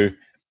 So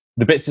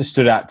the bits that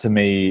stood out to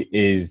me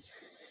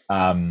is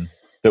that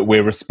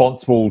we're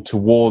responsible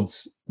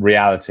towards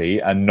reality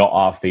and not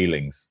our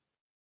feelings.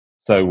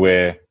 So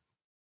we're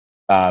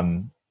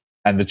and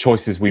the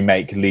choices we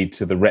make lead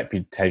to the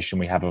reputation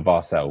we have of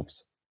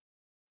ourselves.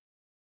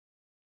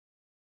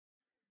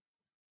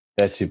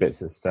 They're 2 bits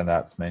that stand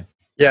out to me.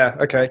 Yeah.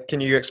 Okay.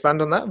 Can you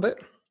expand on that a bit?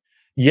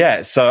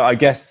 Yeah. So I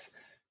guess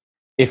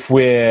if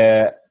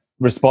we're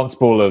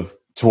responsible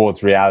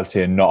towards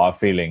reality and not our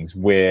feelings,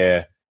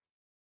 I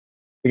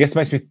guess it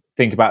makes me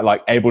think about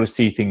like able to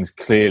see things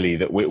clearly,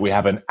 that we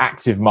have an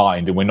active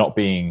mind and we're not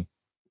being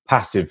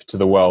passive to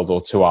the world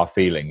or to our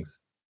feelings.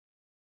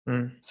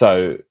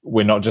 So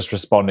we're not just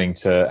responding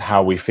to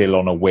how we feel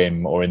on a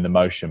whim or in the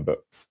motion,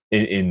 but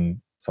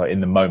in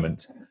the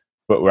moment,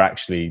 but we're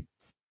actually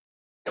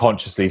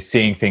consciously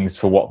seeing things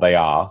for what they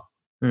are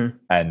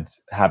and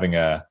having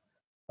I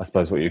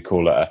suppose what you'd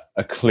call a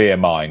clear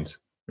mind.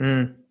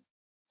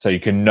 So you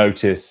can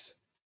notice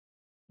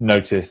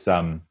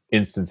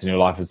instances in your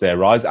life as they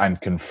arise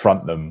and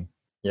confront them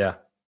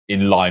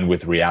in line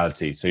with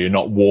reality. So you're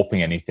not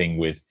warping anything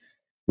with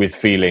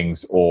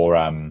feelings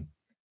or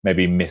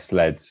maybe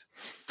misled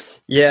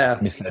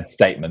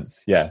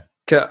statements.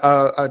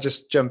 I'll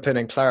just jump in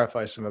and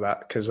clarify some of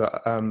that, because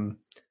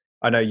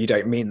I know you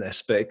don't mean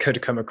this, but it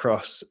could come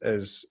across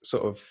as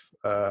sort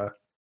of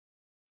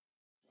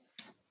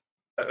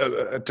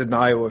a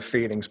denial of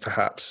feelings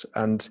perhaps.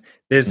 And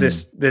there's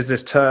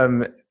this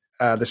term,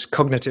 this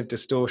cognitive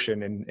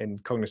distortion in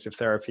cognitive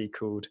therapy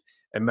called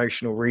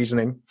emotional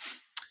reasoning.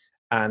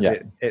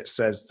 And it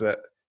says that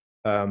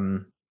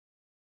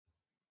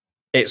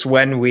it's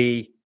when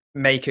we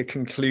make a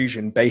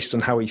conclusion based on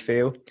how we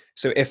feel.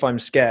 So if I'm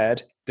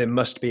scared, there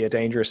must be a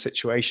dangerous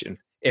situation.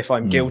 If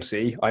I'm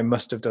guilty, I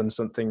must have done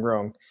something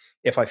wrong.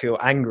 If I feel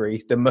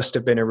angry, there must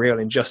have been a real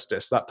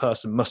injustice. That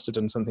person must have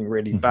done something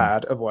really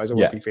bad. Otherwise, I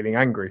wouldn't be feeling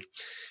angry.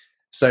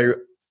 So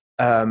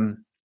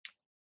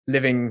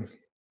living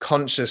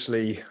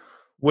consciously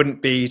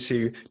wouldn't be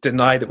to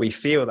deny that we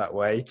feel that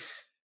way,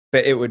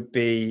 but it would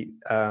be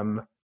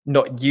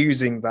not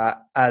using that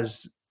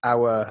as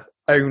our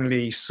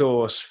only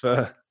source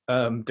for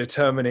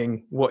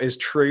determining what is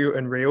true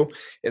and real.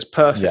 It's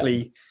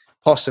perfectly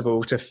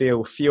possible to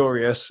feel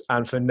furious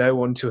and for no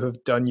one to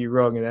have done you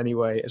wrong in any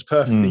way. It's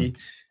perfectly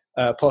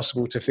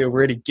possible to feel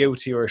really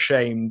guilty or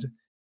ashamed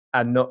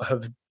and not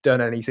have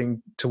done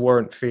anything to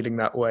warrant feeling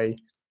that way.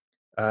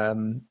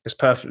 It's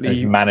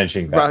perfectly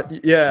managing that.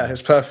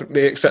 It's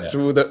perfectly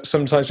acceptable that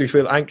sometimes we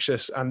feel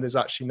anxious and there's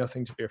actually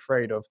nothing to be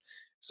afraid of.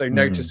 So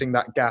noticing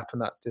that gap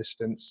and that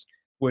distance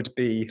would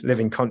be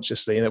living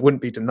consciously, and it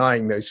wouldn't be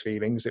denying those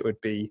feelings. It would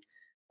be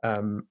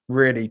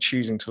really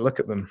choosing to look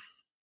at them.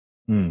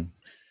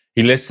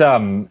 He lists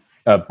a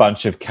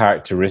bunch of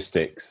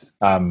characteristics.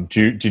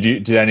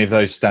 Did any of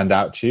those stand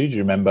out to you? Do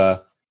you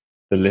remember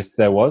the list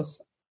there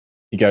was?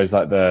 He goes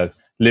like the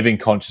living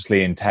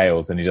consciously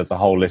entails, and he does a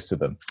whole list of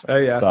them. Oh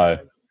yeah. So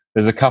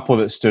there's a couple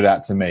that stood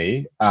out to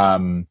me.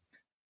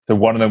 So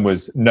one of them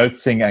was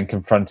noticing and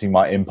confronting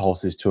my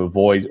impulses to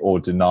avoid or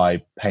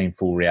deny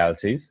painful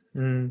realities.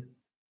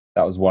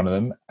 That was one of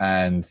them.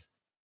 And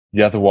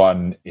the other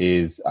one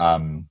is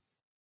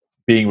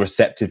being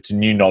receptive to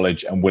new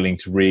knowledge and willing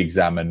to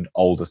re-examine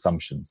old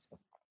assumptions.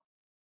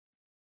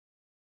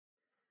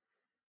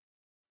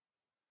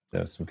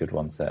 There were some good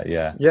ones there,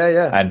 yeah.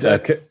 And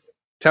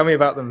tell me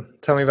about them.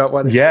 Tell me about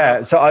why.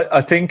 So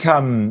I think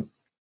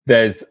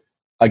there's,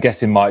 I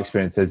guess in my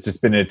experience, there's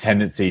just been a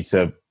tendency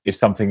to, if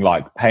something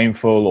like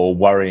painful or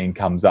worrying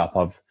comes up,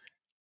 I've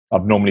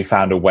normally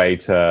found a way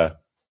to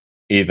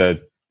either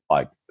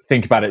like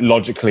think about it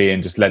logically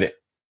and just let it,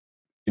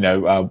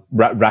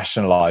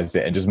 rationalize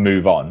it and just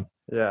move on.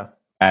 Yeah.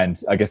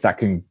 And I guess that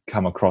can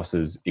come across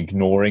as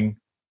ignoring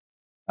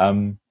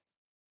the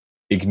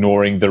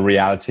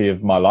reality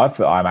of my life,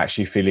 that I'm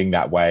actually feeling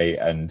that way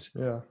and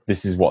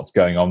this is what's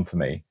going on for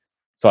me.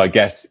 So I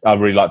guess I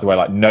really like the way,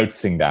 like,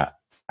 noticing that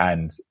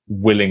and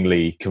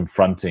willingly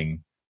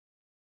confronting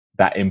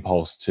that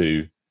impulse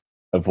to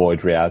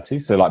avoid reality.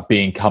 So like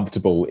being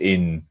comfortable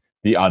in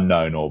the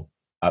unknown, or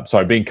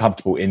being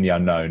comfortable in the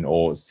unknown,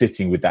 or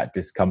sitting with that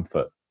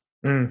discomfort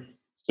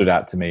stood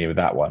out to me with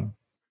that one.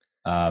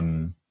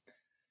 And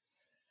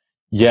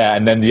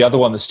then the other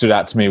one that stood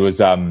out to me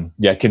was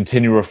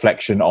continual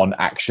reflection on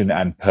action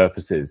and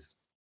purposes.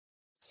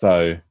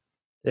 So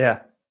I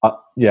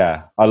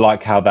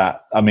like how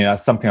that, I mean,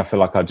 that's something I feel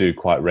like I do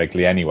quite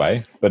regularly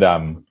anyway, but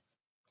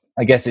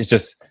I guess it's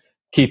just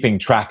keeping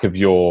track of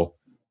your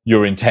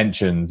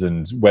intentions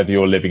and whether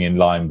you're living in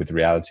line with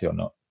reality or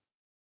not.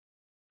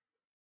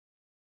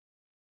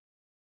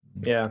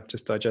 Yeah,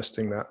 just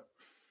digesting that.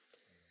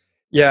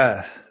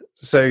 Yeah,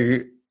 so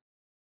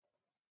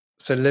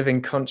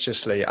living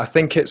consciously, I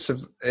think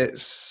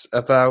it's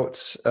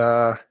about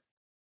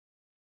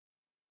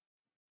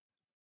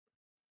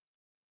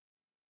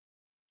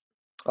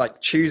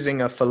like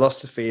choosing a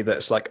philosophy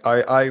that's like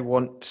I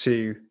want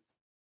to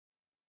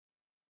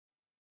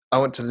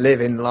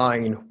live in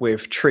line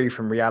with truth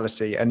and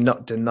reality and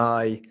not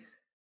deny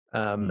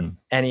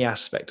any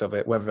aspect of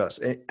it, whether that's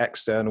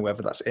external,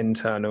 whether that's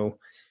internal.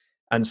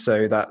 And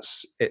so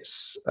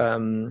it's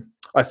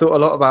I thought a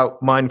lot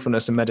about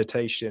mindfulness and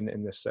meditation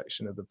in this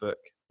section of the book,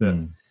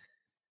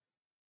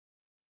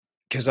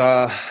 because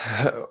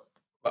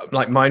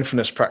like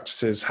mindfulness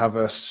practices have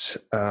us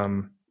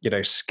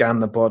scan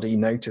the body,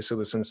 notice all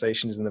the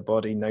sensations in the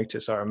body,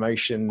 notice our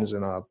emotions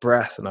and our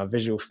breath and our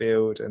visual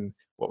field and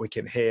what we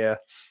can hear.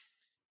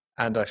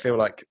 And I feel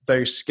like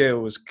those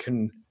skills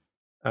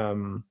are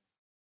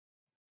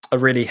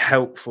really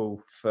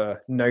helpful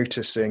for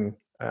noticing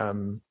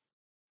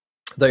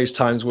those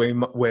times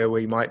where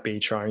we might be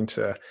trying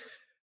to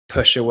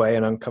push away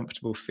an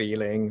uncomfortable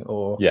feeling,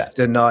 or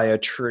deny a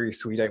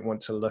truth we don't want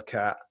to look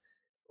at,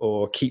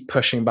 or keep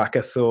pushing back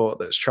a thought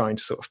that's trying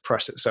to sort of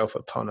press itself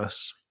upon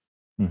us.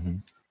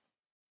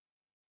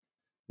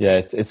 Yeah,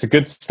 it's a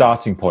good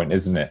starting point,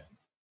 isn't it?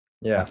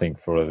 Yeah, I think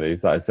for all of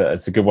these,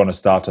 it's a good one to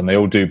start on. They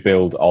all do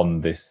build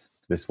on this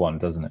one,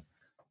 doesn't it?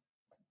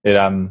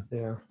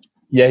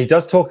 He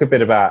does talk a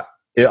bit about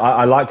it.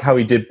 I like how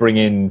he did bring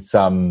in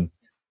some,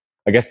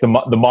 I guess the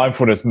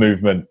mindfulness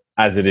movement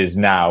as it is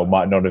now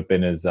might not have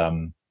been as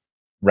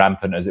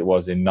rampant as it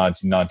was in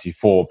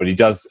 1994, but he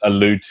does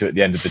allude to at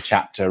the end of the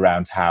chapter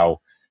around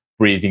how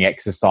breathing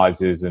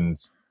exercises and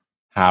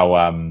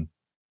how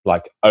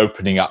like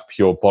opening up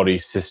your body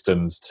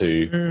systems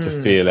to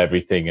feel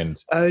everything and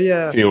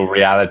feel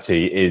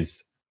reality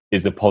is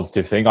a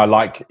positive thing. I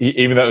like,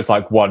 even though it was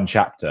like one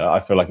chapter, I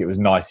feel like it was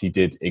nice he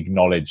did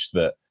acknowledge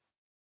that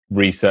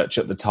research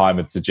at the time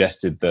had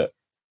suggested that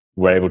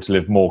we're able to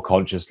live more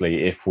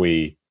consciously if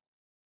we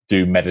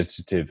do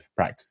meditative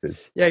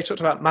practices. Yeah, he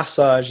talked about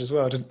massage as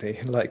well, didn't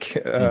he? Like he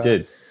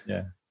did,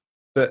 yeah.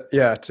 But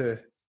to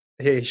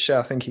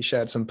I think he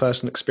shared some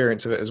personal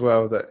experience of it as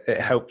well, that it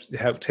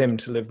helped him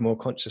to live more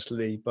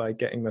consciously by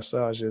getting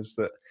massages.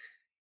 That,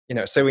 you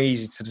know, it's so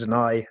easy to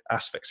deny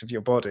aspects of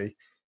your body,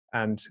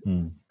 and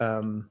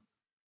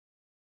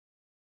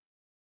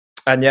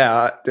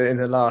yeah, in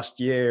the last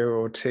year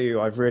or two,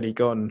 I've really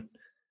gone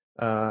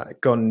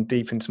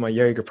deep into my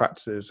yoga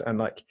practices, and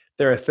like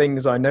there are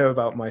things I know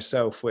about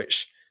myself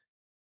which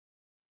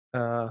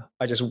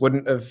I just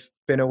wouldn't have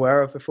been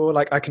aware of before.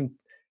 Like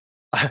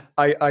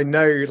I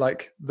know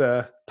like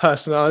the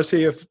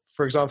personality of,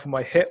 for example,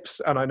 my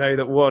hips, and I know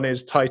that one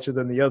is tighter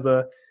than the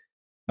other.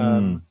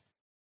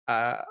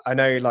 I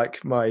know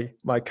like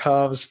my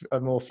calves are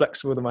more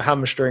flexible than my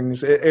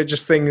hamstrings. It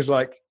just things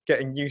like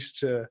getting used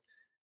to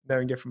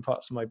knowing different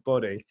parts of my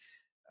body.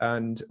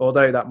 And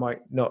although that might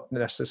not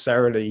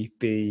necessarily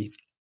be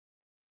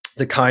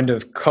the kind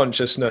of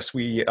consciousness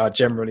we are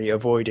generally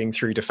avoiding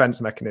through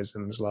defense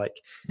mechanisms, like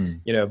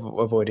you know,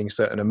 avoiding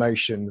certain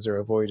emotions or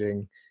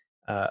avoiding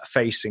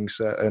facing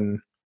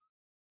certain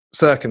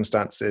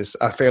circumstances,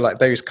 I feel like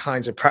those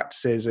kinds of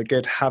practices are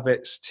good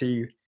habits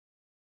to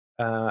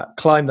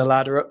climb the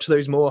ladder up to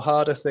those more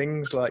harder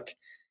things. Like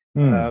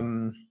I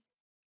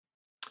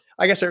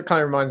guess it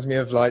kind of reminds me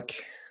of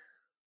like,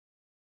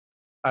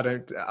 I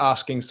don't,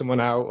 asking someone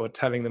out or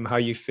telling them how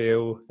you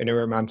feel in a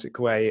romantic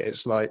way.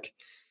 It's like,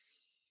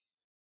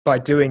 by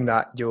doing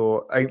that,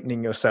 you're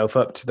opening yourself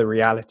up to the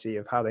reality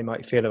of how they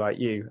might feel about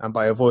you, and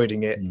by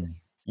avoiding it,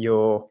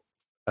 you're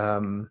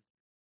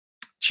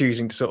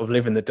choosing to sort of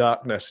live in the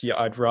darkness. Yeah,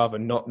 I'd rather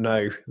not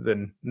know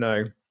than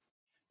know.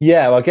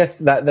 Yeah, well, I guess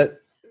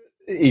that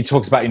he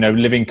talks about, you know,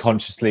 living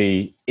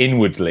consciously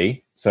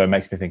inwardly. So it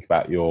makes me think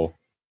about your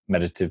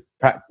meditation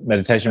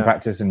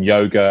practice and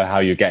yoga, how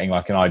you're getting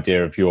like an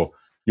idea of your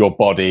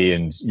body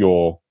and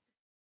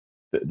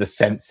the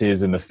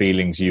senses and the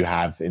feelings you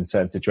have in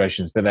certain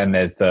situations. But then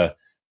there's the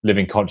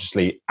living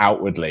consciously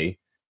outwardly,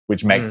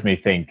 which makes me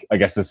think, I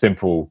guess a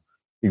simple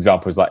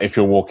example is like if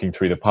you're walking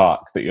through the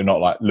park, that you're not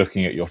like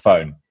looking at your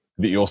phone,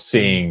 that you're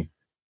seeing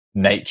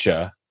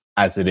nature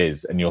as it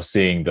is, and you're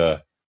seeing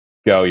the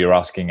girl you're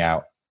asking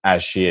out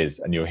as she is,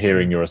 and you're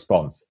hearing your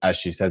response as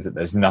she says it.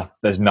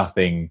 There's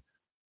nothing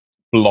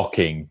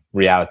blocking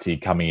reality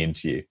coming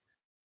into you.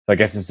 So I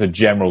guess it's a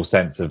general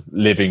sense of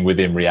living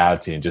within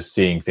reality and just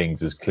seeing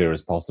things as clear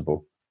as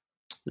possible.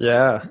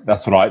 Yeah,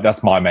 that's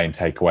my main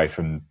takeaway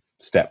from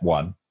step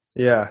one.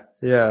 Yeah.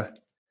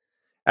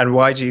 And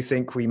why do you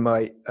think we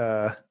might,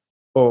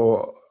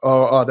 or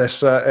are there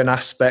certain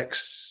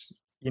aspects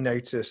you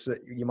notice that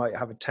you might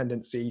have a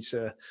tendency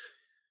to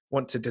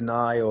want to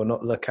deny or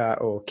not look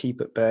at or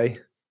keep at bay?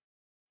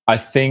 I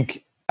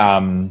think,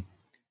 in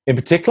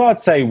particular, I'd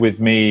say with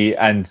me,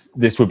 and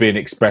this would be an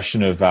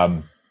expression of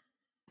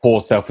poor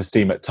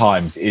self-esteem at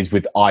times, is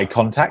with eye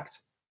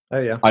contact. Oh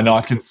yeah. I know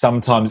I can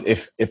sometimes,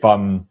 if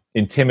I'm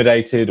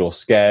intimidated or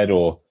scared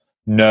or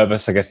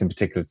nervous, I guess in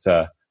particular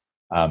to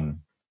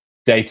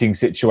dating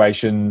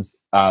situations,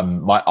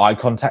 my eye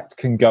contact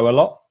can go a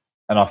lot,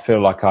 and I feel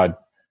like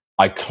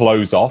I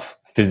close off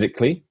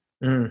physically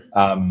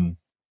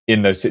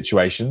in those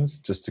situations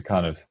just to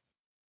kind of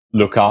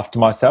look after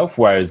myself.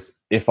 Whereas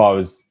if I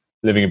was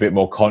living a bit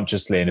more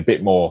consciously and a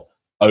bit more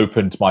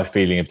open to my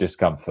feeling of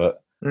discomfort,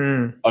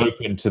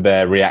 open to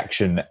their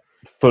reaction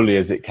fully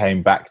as it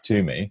came back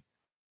to me,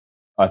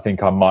 I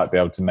think I might be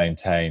able to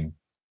maintain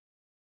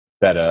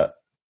better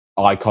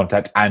eye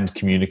contact and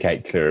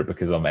communicate clearer,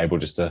 because I'm able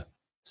just to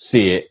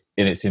see it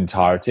in its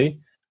entirety.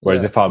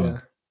 Whereas if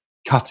I'm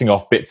cutting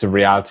off bits of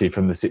reality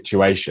from the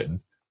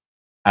situation,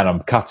 and I'm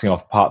cutting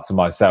off parts of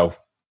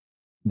myself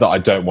that I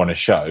don't want to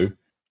show,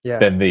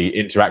 then the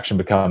interaction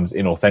becomes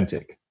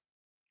inauthentic.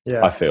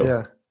 I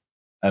feel.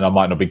 And I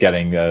might not be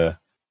getting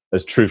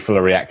as truthful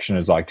a reaction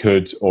as I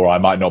could, or I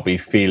might not be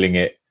feeling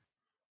it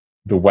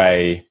the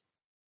way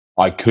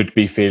I could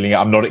be feeling it.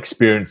 I'm not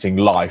experiencing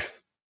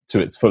life to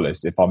its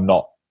fullest if I'm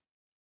not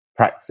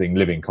practicing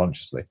living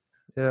consciously.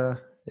 And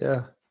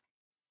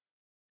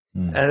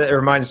it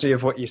reminds me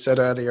of what you said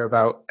earlier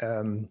about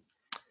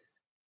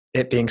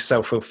it being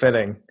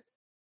self-fulfilling.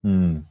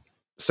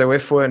 So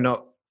if we're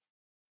not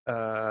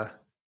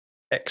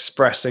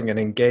expressing and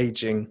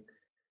engaging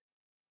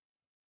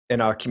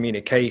in our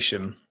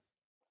communication,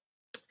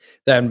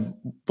 then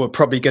we're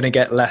probably going to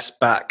get less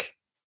back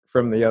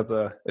from the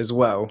other as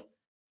well.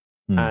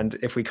 And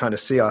if we kind of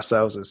see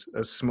ourselves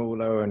as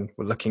smaller and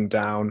we're looking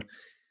down,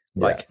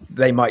 like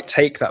they might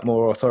take that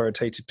more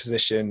authoritative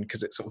position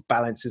because it sort of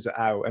balances it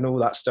out, and all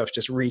that stuff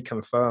just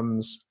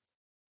reconfirms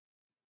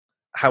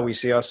how we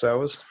see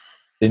ourselves.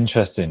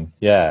 Interesting.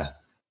 Yeah,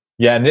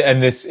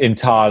 and this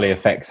entirely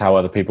affects how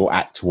other people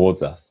act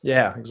towards us.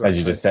 Yeah, exactly. As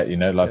you just said,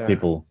 like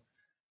people,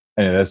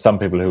 there's some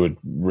people who would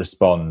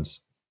respond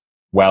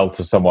well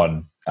to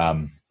someone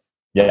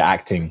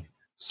acting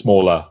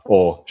smaller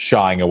or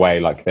shying away,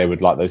 like they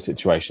would like those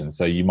situations.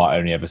 So you might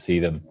only ever see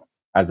them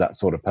as that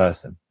sort of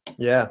person.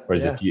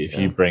 Whereas if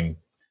you bring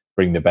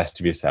the best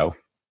of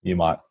yourself, you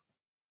might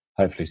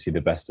hopefully see the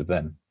best of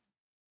them.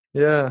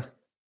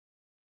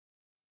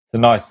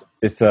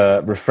 It's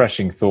a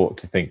refreshing thought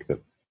to think that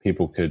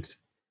people could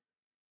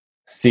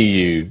see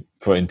you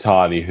for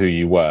entirely who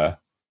you were,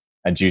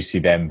 and you see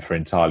them for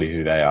entirely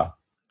who they are.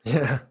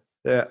 Yeah.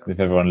 Yeah. If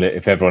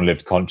everyone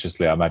lived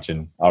consciously, I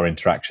imagine our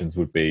interactions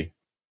would be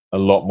a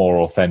lot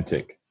more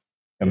authentic,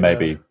 and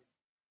maybe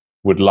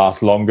would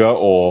last longer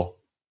or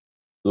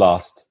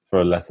last for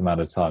a less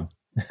amount of time.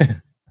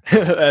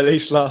 At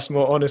least last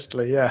more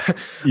honestly. Yeah.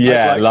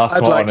 Yeah, I'd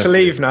like to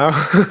leave now.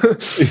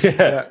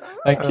 Yeah.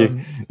 Thank you.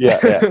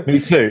 Yeah.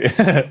 Me too.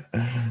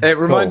 It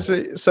reminds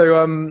me. So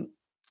I'm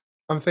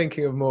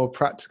thinking of more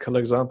practical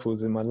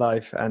examples in my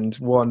life, and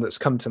one that's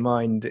come to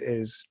mind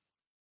is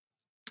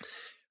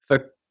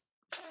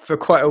for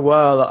quite a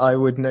while I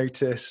would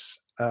notice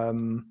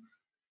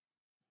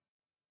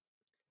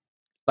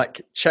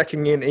like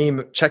checking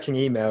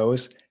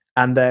emails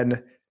and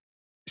then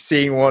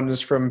seeing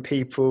ones from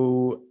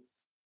people,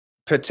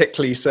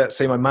 particularly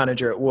say my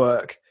manager at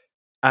work,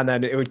 and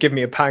then it would give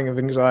me a pang of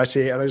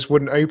anxiety and I just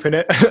wouldn't open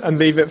it and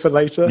leave it for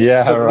later.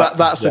 Yeah, so right.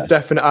 that's a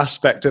definite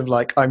aspect of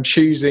like I'm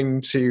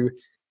choosing to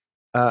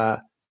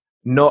not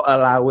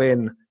allow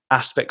in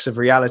aspects of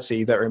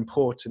reality that are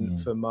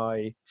important for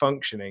my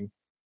functioning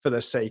for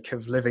the sake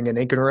of living in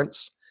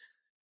ignorance.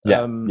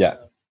 Yeah.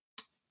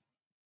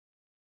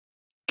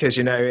 Because,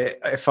 you know,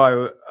 if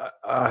I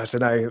don't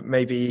know,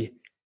 maybe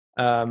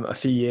a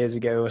few years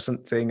ago or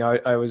something,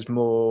 I was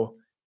more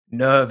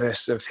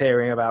nervous of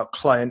hearing about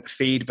client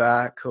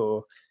feedback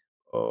or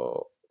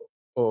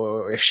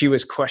if she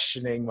was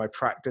questioning my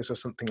practice or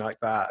something like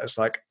that. It's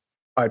like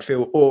I'd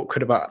feel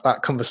awkward about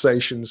that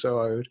conversation, so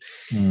I would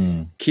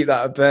keep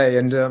that at bay.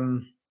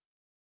 And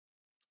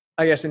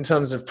I guess in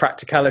terms of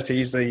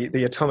practicalities,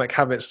 the Atomic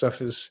Habits stuff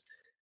has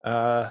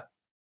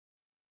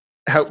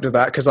helped with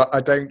that, because I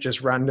don't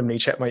just randomly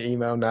check my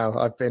email now.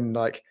 I've been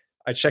like,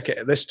 I check it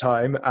at this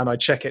time and I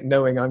check it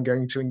knowing I'm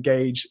going to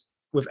engage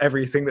with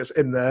everything that's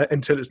in there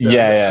until it's done.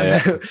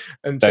 Yeah.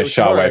 Until don't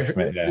shy away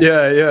from it.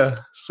 Yeah.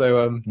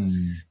 So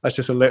that's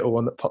just a little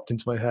one that popped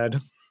into my head.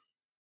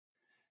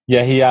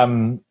 Yeah,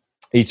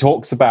 he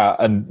talks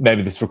about, and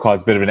maybe this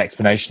requires a bit of an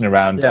explanation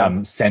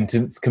around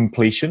sentence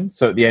completion.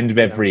 So at the end of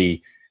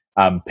every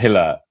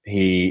pillar,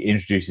 he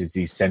introduces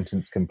these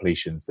sentence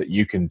completions that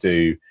you can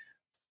do,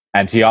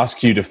 and he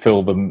asks you to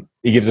fill them.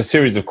 He gives a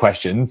series of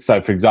questions.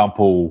 So, for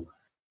example,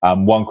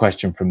 one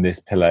question from this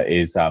pillar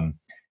is,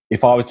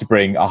 if I was to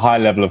bring a high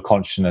level of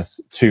consciousness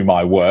to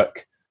my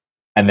work,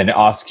 and then it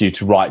asks you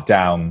to write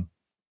down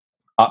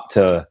up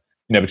to,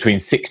 between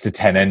 6 to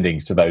 10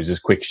 endings to those as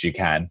quick as you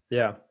can.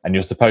 Yeah. And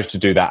you're supposed to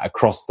do that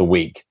across the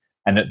week.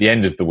 And at the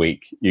end of the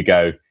week, you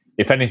go,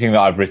 if anything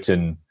that I've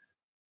written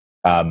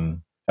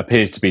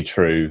appears to be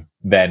true,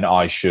 then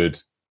I should.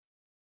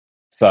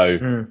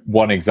 So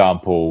one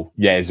example,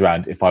 is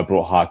around if I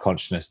brought higher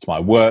consciousness to my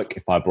work,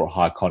 if I brought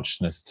higher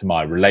consciousness to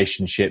my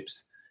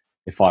relationships,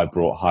 if I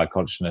brought higher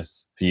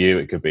consciousness for you,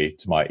 it could be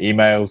to my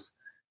emails,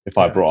 if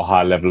I brought a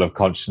higher level of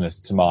consciousness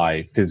to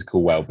my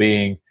physical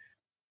well-being.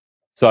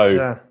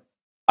 So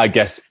I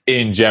guess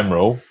in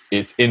general,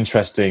 it's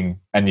interesting,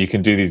 and you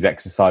can do these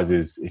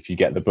exercises if you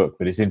get the book,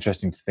 but it's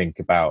interesting to think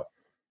about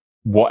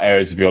what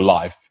areas of your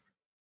life,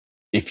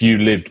 if you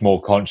lived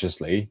more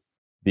consciously,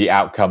 the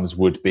outcomes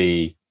would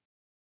be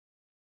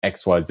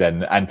X, Y, Z.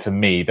 And for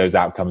me, those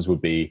outcomes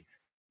would be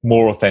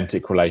more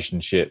authentic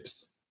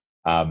relationships.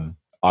 I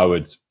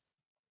would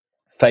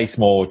face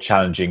more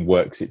challenging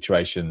work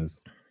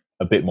situations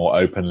a bit more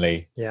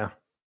openly. Yeah.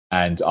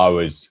 And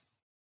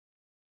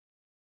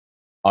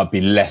I'd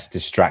be less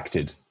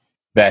distracted.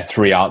 There are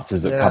 3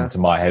 answers that come to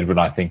my head when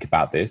I think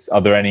about this.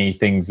 Are there any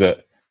things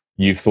that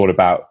you've thought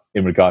about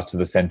in regards to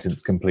the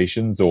sentence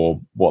completions or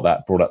what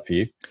that brought up for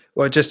you?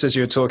 Well, just as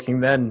you were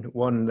talking then,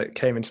 one that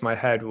came into my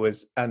head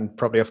was, and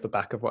probably off the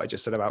back of what I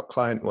just said about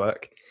client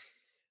work.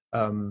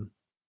 So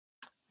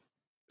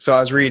I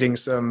was reading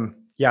some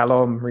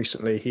Yalom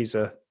recently. He's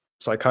a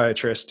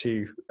psychiatrist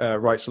who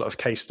writes a lot of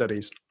case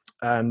studies.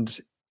 And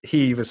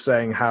he was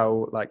saying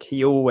how, like,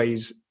 he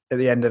always, at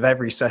the end of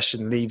every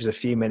session, leaves a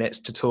few minutes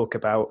to talk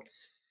about,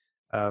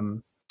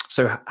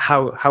 so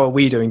how are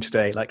we doing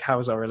today? Like, how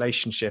is our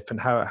relationship,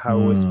 and how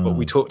was what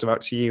we talked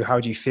about to you? How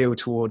do you feel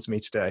towards me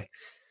today?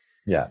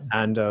 Yeah.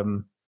 And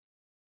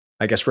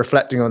I guess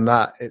reflecting on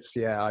that, it's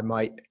I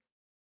might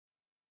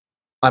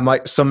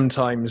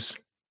sometimes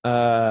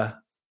not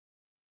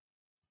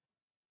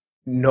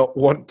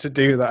want to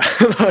do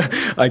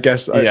that. I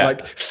guess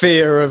like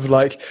fear of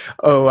like,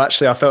 oh,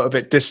 actually I felt a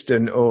bit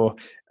distant, or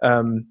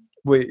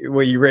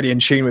were you really in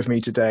tune with me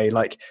today?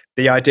 Like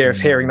the idea of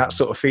hearing that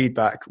sort of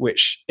feedback,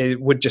 which it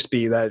would just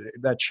be their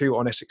true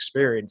honest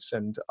experience.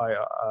 And I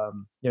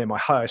my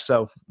higher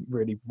self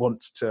really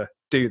wants to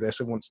do this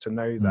and wants to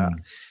know that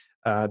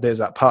there's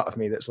that part of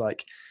me that's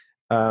like,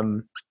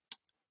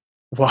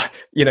 why,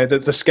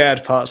 the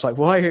scared part's like,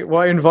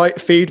 why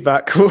invite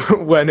feedback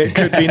when it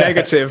could be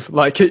negative?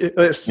 Like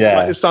it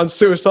sounds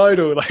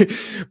suicidal. Like,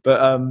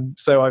 but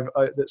so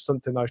that's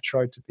something I've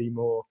tried to be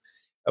more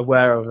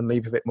aware of and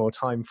leave a bit more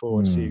time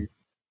for, to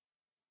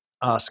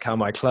ask how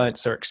my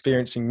clients are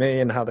experiencing me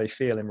and how they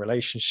feel in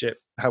relationship,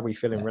 how we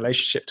feel in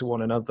relationship to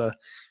one another.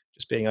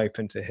 Just being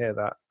open to hear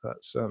that.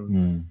 That's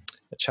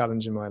a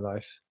challenge in my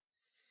life.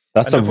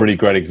 That's a really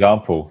great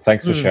example.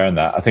 Thanks for sharing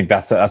that. I think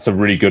that's a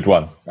really good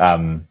one. I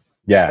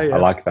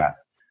like that.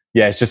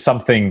 Yeah, it's just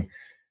something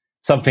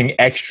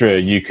extra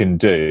you can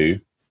do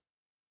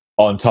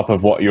on top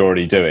of what you're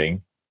already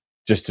doing,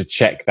 just to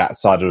check that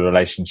side of the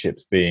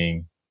relationships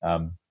being,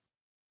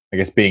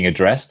 being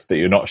addressed, that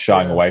you're not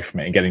shying away from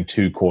it and getting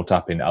too caught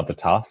up in other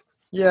tasks.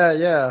 Yeah,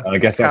 yeah. And I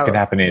guess that can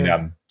happen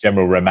in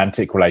general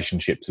romantic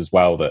relationships as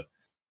well, that,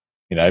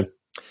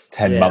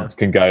 10 months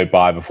can go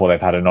by before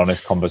they've had an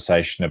honest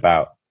conversation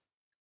about,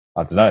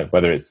 I don't know,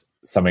 whether it's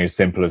something as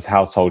simple as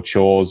household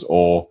chores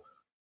or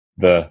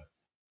the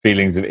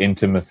feelings of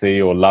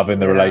intimacy or love in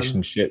the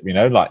relationship,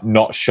 like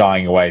not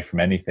shying away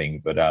from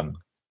anything, but I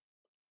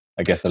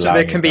guess so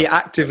they can be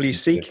actively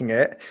seeking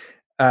it,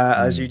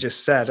 as you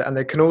just said, and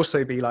there can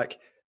also be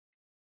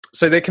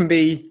so there can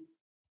be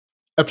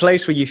a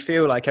place where you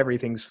feel like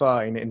everything's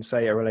fine in,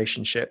 say, a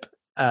relationship,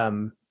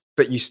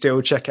 but you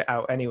still check it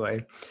out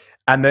anyway.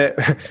 And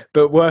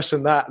but worse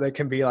than that, there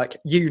can be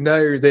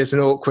there's an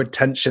awkward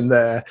tension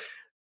there,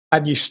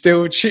 and you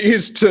still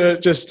choose to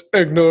just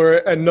ignore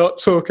it and not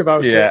talk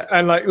about it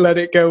and let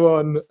it go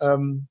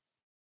on,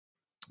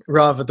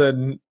 rather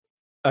than,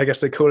 I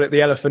guess they call it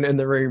the elephant in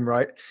the room,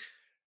 right?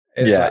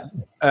 It's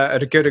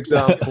a good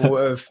example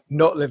of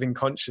not living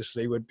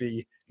consciously would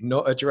be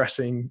not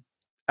addressing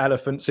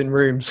elephants in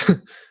rooms.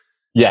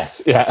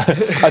 Yes, yeah.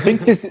 I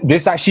think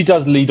this actually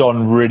does lead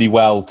on really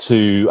well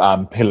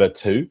to pillar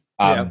 2.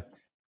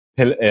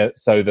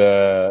 So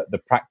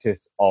the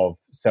practice of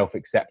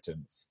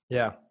self-acceptance.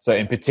 Yeah. So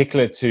in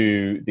particular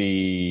to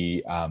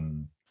the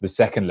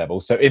second level.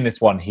 So in this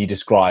one, he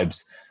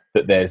describes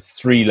that there's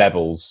 3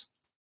 levels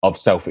of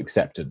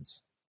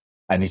self-acceptance,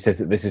 and he says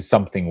that this is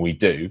something we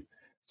do.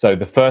 So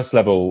the first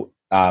level,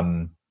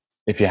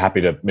 if you're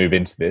happy to move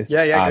into this,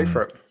 go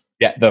for it.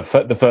 Yeah, the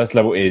first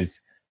level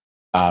is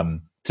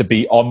to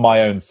be on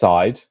my own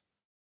side,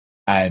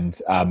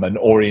 and an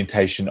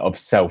orientation of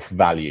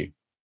self-value.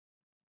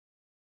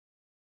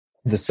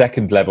 The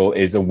second level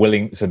is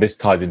so this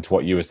ties into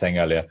what you were saying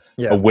earlier,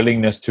 a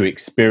willingness to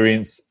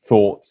experience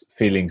thoughts,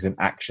 feelings, and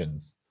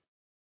actions.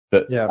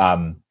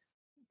 That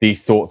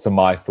these thoughts are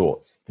my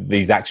thoughts,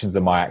 these actions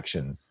are my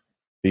actions,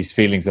 these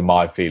feelings are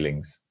my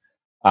feelings.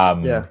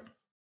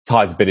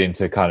 Ties a bit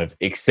into kind of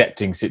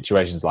accepting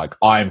situations like,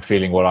 I'm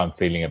feeling what I'm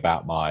feeling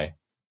about my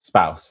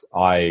spouse.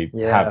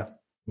 Have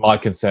my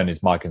concern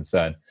is my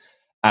concern.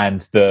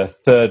 And the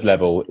third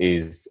level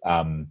is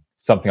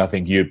something I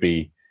think you'd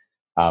be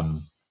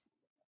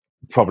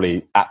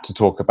probably apt to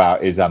talk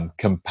about, is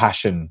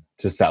compassion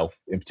to self,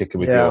 in particular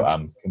with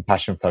your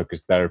compassion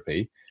focused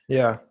therapy.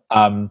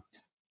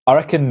 I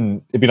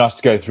reckon it'd be nice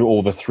to go through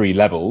all the 3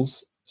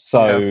 levels.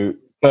 So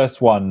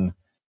first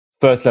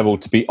level,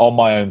 to be on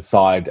my own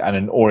side and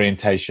an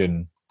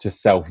orientation to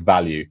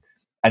self-value.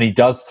 And he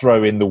does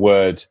throw in the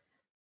word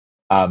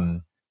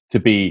to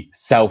be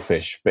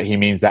selfish, but he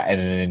means that in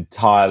an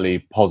entirely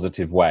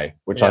positive way,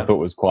 which I thought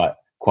was quite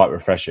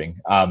refreshing.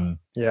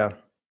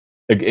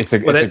 It's a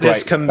great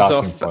this comes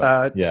off.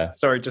 Point.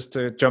 Sorry, just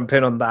to jump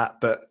in on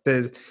that, but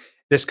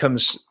this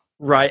comes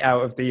right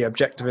out of the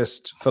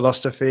objectivist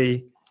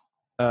philosophy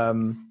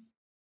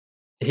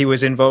he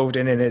was involved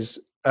in his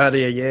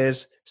earlier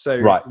years. So,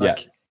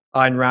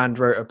 Ayn Rand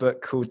wrote a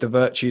book called The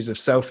Virtues of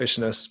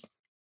Selfishness.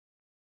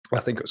 I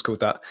think it was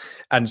called that.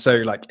 And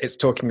so, it's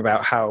talking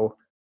about how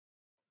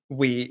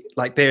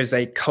there's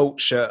a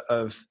culture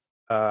of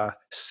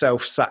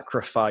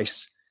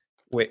self-sacrifice,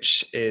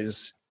 which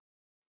is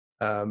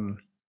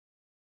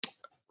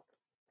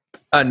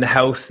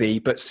unhealthy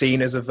but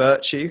seen as a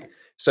virtue.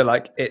 So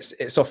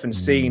it's often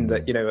seen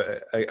that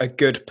a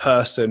good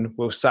person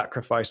will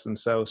sacrifice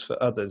themselves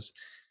for others,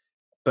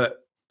 but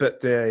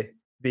the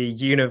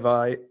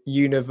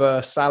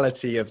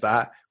universality of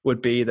that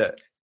would be that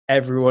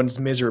everyone's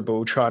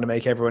miserable trying to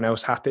make everyone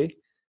else happy.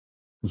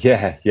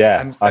 I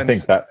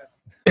think that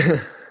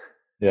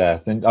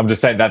I'm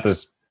just saying that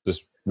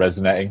just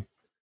resonating.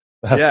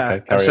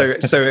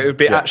 So it would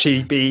be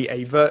actually be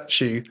a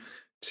virtue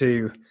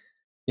to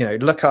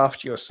look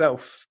after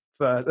yourself,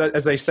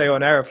 as they say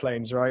on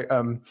airplanes, right?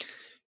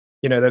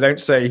 They don't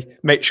say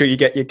make sure you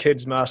get your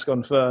kid's mask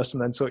on first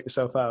and then sort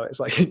yourself out. It's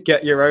like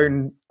get your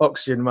own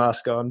oxygen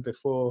mask on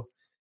before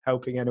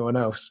helping anyone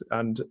else.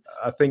 And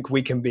I think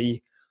we can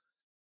be,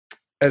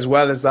 as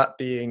well as that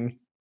being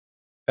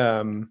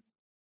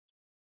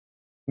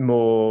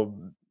more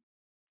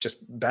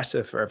just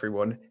better for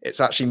everyone, it's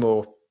actually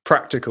more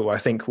practical. I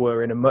think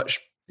we're in a much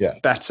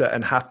better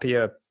and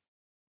happier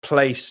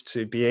place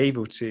to be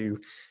able to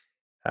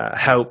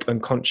help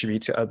and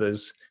contribute to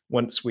others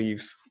once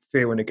we've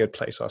feel in a good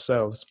place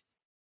ourselves.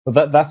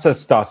 Well, that's a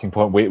starting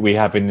point. We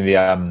have in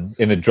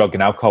the drug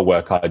and alcohol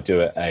work I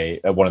do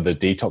at one of the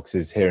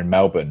detoxes here in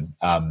Melbourne.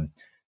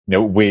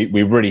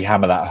 We really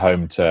hammer that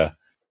home to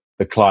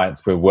the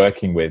clients we're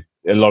working with.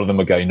 A lot of them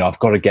are going, I've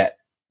got to get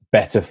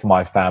better for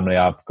my family.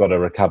 I've got to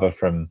recover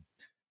from,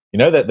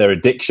 that their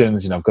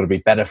addictions. I've got to be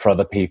better for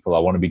other people. I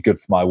want to be good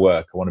for my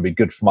work. I want to be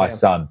good for my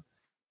son.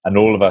 And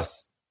all of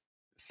us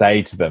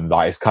say to them,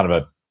 it's kind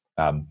of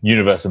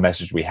universal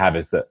message we have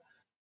is that,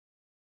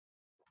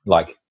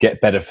 like,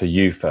 get better for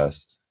you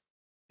first,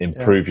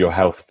 improve your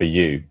health for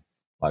you,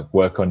 like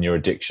work on your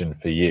addiction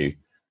for you,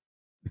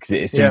 because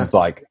it seems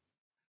like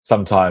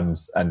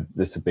sometimes, and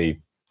this would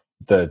be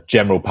the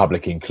general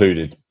public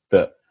included,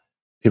 that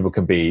people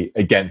can be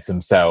against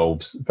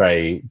themselves,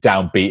 very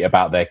downbeat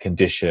about their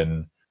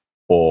condition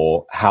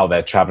or how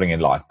they're traveling in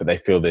life, but they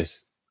feel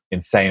this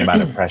insane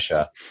amount of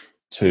pressure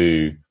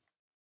to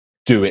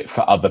do it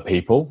for other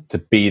people, to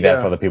be there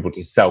for other people,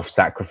 to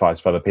self-sacrifice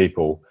for other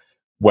people.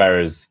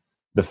 Whereas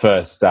the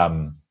first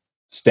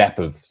step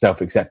of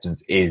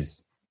self-acceptance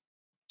is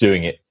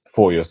doing it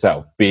for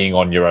yourself, being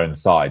on your own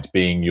side,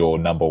 being your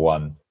number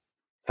one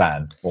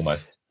fan,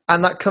 almost.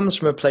 And that comes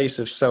from a place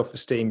of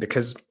self-esteem,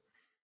 because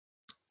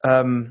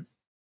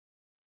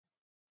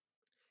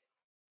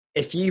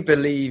if you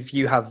believe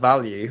you have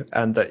value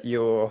and that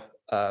you're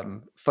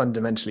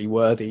fundamentally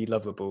worthy,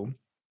 lovable,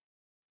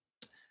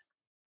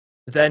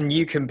 then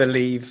you can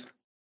believe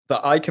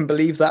that I can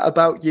believe that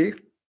about you.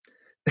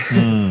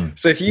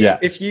 So if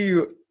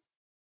you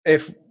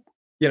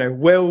know,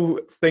 Will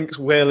thinks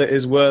Will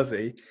is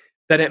worthy,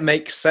 then it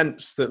makes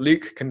sense that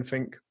Luke can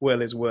think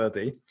Will is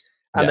worthy.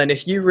 And then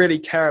if you really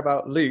care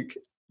about Luke,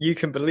 you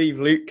can believe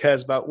Luke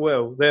cares about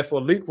Will.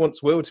 Therefore, Luke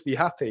wants Will to be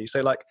happy.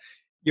 So, like,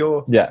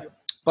 you're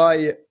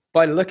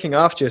by looking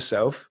after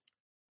yourself,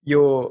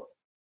 you're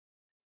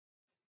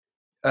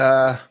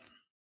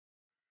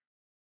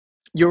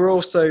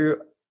also,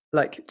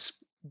 like,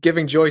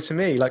 giving joy to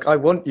me. Like, I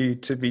want you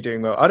to be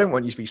doing well. I don't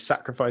want you to be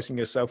sacrificing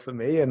yourself for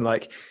me and,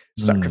 like,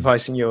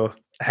 sacrificing your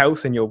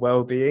health and your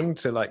well-being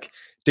to, like,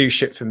 do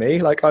shit for me.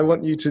 Like, I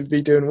want you to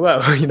be doing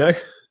well, you know?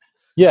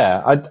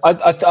 Yeah,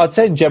 I'd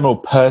say in general,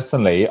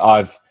 personally,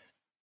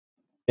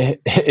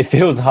 it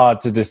feels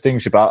hard to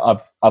distinguish,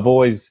 but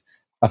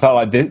I felt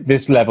like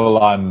this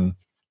level I'm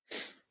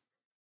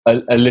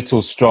a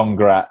little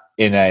stronger at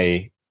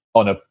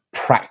on a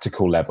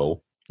practical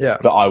level. Yeah,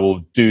 that I will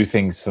do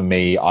things for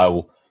me.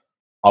 I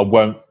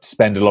won't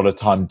spend a lot of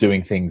time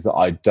doing things that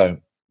I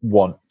don't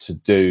want to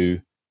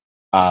do,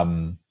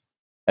 and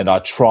I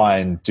try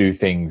and do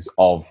things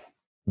of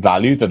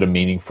value that are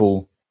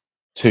meaningful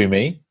to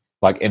me,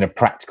 like in a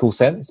practical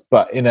sense.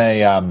 But in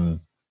I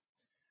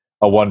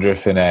wonder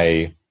if in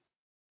I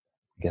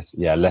guess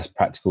less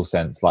practical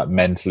sense, like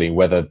mentally,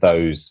 whether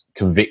those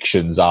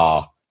convictions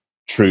are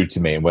true to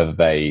me and whether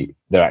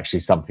they're actually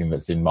something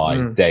that's in my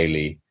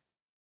daily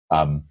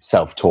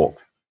self-talk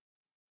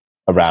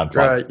around,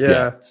 like,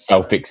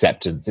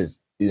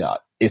 self-acceptance.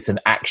 It's an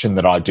action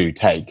that I do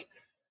take,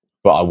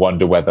 but I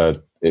wonder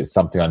whether it's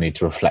something I need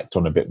to reflect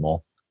on a bit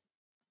more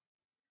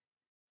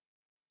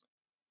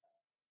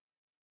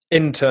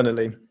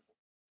internally.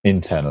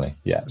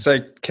 So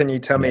can you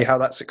tell me how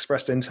that's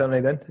expressed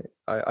internally then?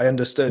 I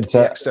understood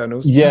the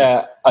externals.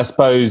 I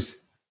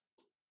suppose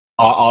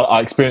I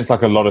experience,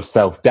 like, a lot of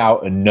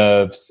self-doubt and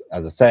nerves,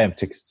 as I say, in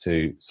particular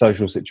to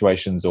social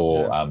situations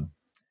or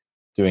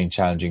doing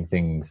challenging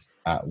things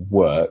at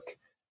work.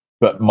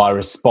 But my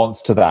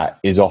response to that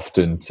is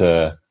often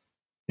to,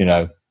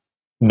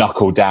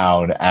 knuckle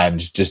down and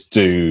just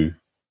do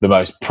the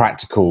most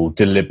practical,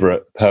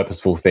 deliberate,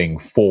 purposeful thing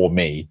for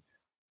me.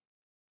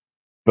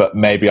 But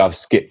maybe I've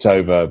skipped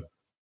over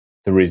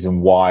the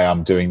reason why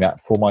I'm doing that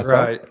for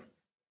myself. Right.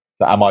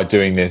 So am I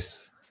doing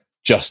this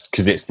just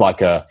because it's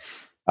like a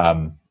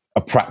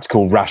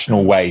practical,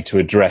 rational way to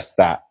address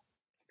that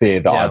fear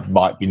that I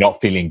might be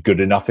not feeling good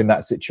enough in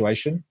that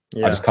situation?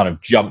 I just kind of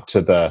jump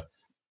to the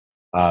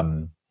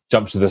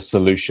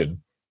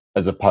solution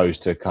as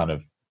opposed to kind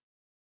of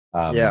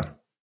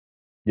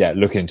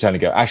look internally,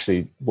 go,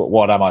 actually,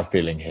 what am I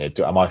feeling here?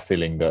 Am I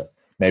feeling that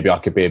maybe I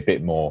could be a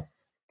bit more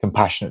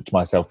compassionate to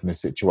myself in this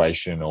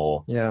situation,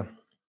 or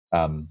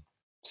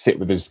sit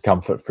with the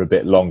discomfort for a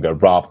bit longer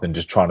rather than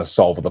just trying to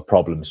solve the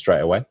problem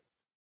straight away?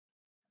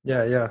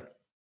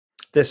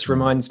 This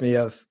reminds me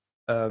of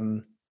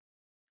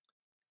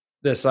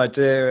this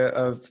idea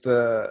of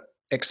the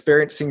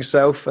experiencing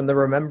self and the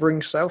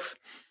remembering self.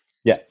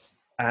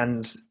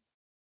 And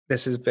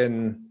this has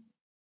been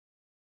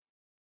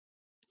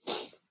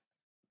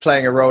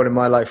playing a role in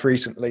my life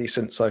recently,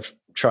 since I've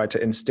tried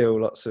to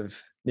instill lots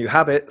of new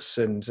habits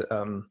and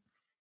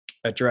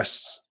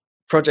address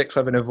projects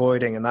I've been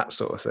avoiding and that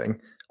sort of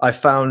thing. I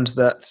found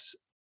that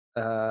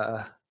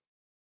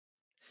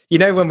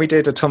when we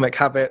did Atomic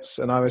Habits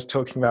and I was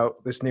talking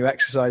about this new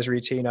exercise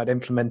routine I'd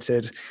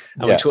implemented,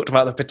 and we talked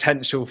about the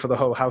potential for the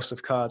whole house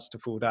of cards to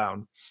fall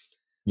down.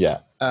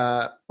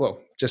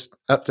 Well, just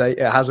update,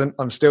 it hasn't.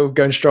 I'm still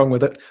going strong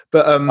with it.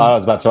 But I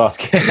was about to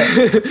ask.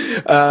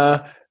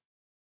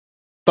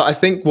 But I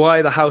think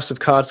why the house of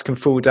cards can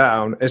fall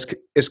down is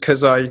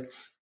because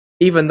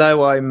even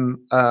though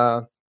I'm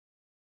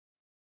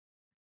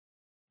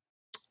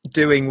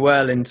doing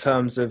well in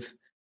terms of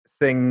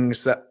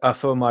things that are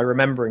for my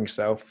remembering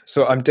self,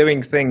 so I'm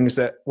doing things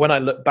that when I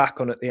look back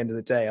on at the end of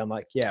the day, I'm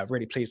like, I'm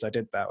really pleased I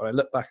did that. When I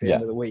look back at the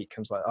end of the week, I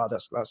was like,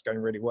 that's going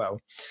really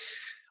well.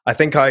 I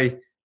think the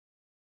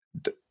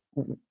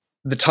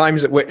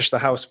times at which the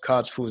house of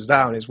cards falls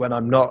down is when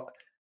I'm not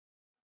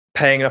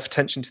paying enough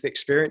attention to the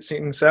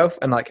experiencing self,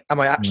 and like, am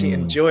I actually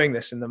enjoying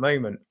this in the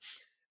moment?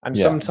 And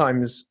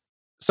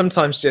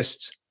sometimes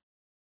just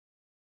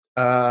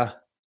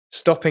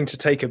stopping to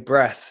take a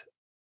breath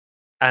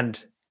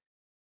and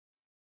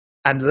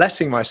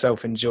letting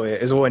myself enjoy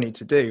it is all I need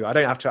to do. I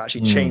don't have to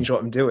actually change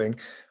what I'm doing.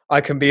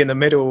 I can be in the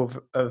middle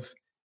of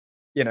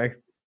you know,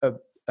 a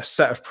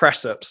set of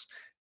press ups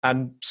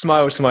and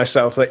smile to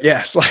myself like,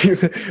 yes, like,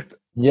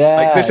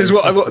 like this is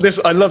what I want.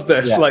 I love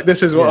this. Like,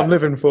 this is what I'm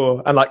living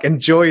for, and like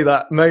enjoy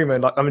that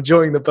moment. Like, I'm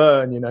enjoying the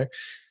burn, you know.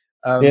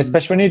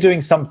 Especially when you're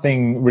doing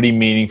something really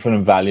meaningful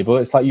and valuable.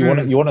 It's like you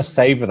want to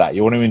savor that.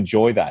 You want to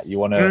enjoy that. You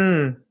want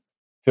to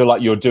feel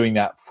like you're doing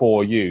that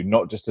for you,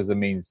 not just as a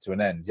means to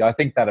an end. Yeah, I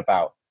think that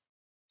about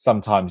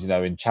sometimes, you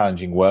know, in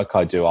challenging work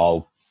I do,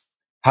 I'll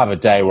have a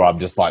day where I'm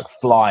just like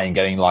flying,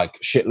 getting like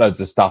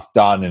shitloads of stuff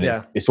done, and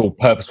it's all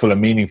purposeful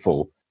and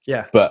meaningful.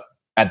 Yeah. But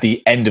at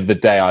the end of the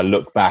day, I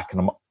look back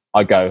and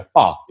I go,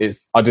 I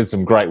did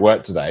some great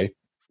work today.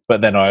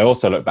 But then I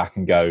also look back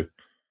and go,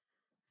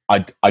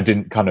 I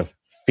didn't kind of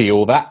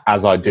feel that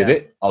as I did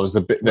it. I was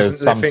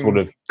there's some sort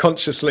of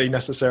consciously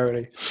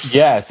necessarily.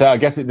 Yeah. So I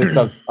guess this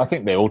does, I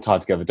think they all tie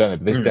together, don't they?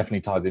 But this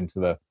definitely ties into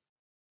the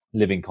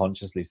living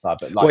consciously side.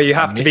 But like, well, you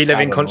have to be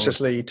living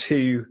consciously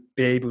to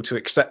be able to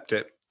accept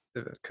it,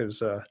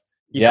 because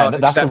you can't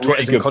accept what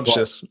isn't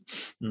conscious.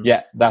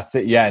 Yeah, that's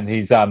it. Yeah. And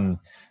he's that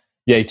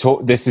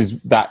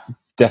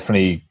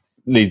definitely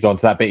leads on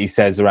to that bit he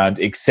says around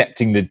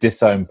accepting the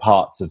disowned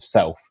parts of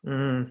self.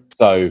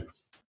 So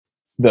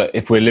that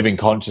if we're living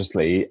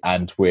consciously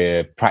and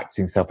we're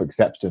practicing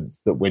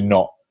self-acceptance, that we're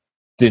not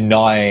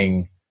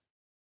denying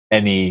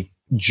any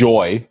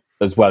joy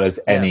as well as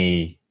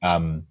any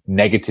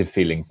negative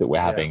feelings that we're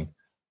having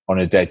on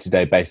a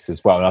day-to-day basis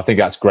as well. And I think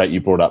that's great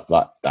you brought up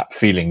that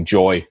feeling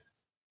joy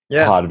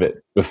part of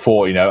it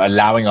before, you know,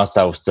 allowing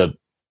ourselves to,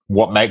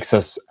 what makes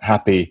us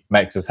happy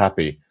makes us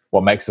happy.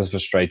 What makes us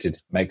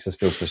frustrated makes us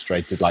feel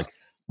frustrated. Like,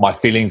 my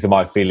feelings are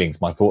my feelings,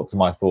 my thoughts are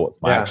my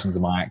thoughts, my actions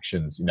are my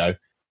actions, you know,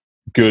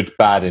 good,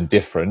 bad, and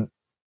different.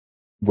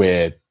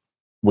 We're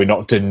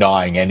not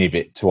denying any of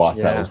it to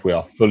ourselves. We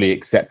are fully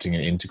accepting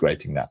and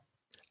integrating that.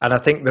 And I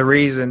think the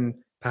reason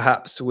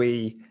perhaps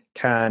we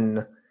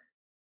can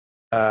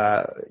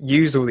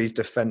use all these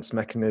defense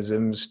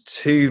mechanisms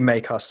to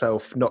make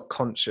ourselves not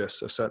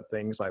conscious of certain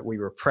things, like we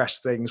repress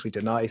things, we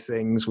deny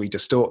things, we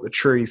distort the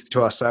truth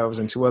to ourselves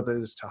and to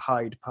others to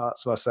hide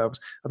parts of ourselves.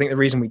 I think the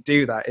reason we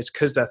do that is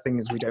because they're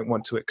things we don't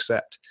want to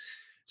accept.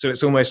 So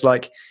it's almost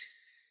like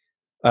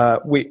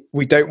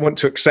we don't want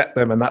to accept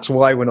them, and that's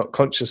why we're not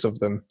conscious of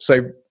them.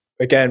 So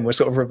again, we're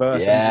sort of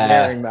reverse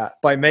engineering that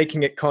by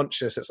making it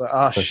conscious. It's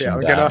like, shit,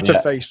 I'm going to have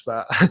to face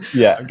that.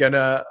 I'm going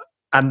to,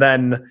 and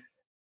then,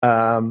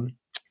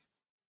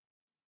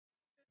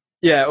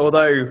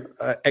 although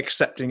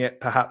accepting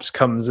it perhaps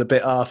comes a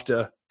bit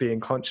after being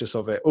conscious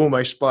of it,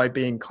 almost by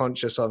being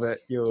conscious of it,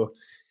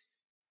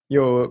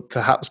 you're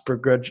perhaps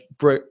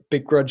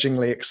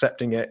begrudgingly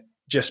accepting it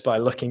just by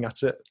looking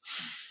at it.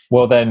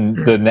 Well, then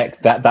the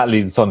next, that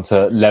leads us on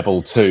to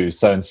level 2.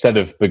 So instead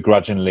of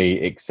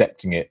begrudgingly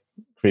accepting it,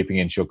 creeping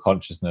into your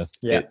consciousness,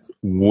 it's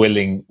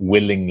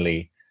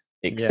willingly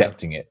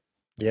accepting it,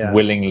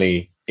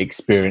 willingly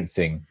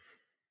experiencing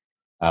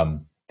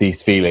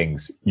these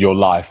feelings, your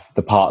life,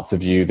 the parts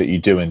of you that you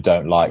do and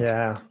don't like.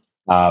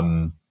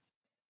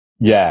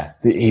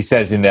 He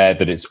says in there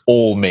that it's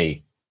all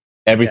me.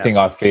 Everything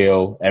I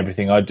feel,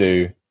 everything I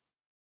do,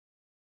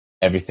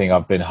 everything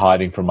I've been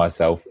hiding from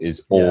myself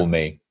is all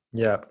me.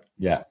 And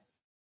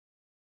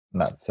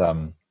that's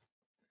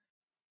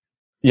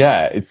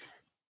it's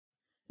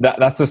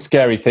that's a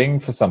scary thing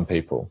for some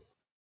people.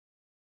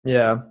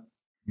 You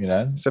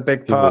know, it's a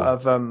big part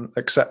of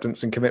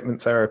acceptance and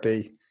commitment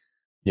therapy.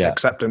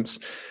 Acceptance,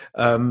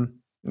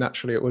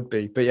 naturally it would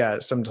be,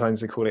 but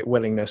sometimes they call it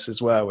willingness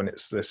as well, and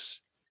it's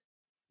this,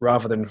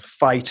 rather than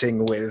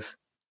fighting with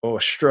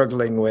or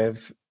struggling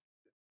with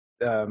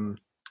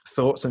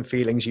thoughts and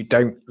feelings you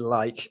don't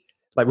like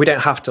we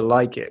don't have to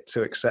like it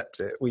to accept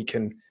it. We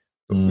can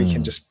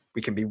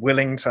be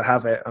willing to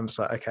have it. I'm just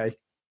like, okay,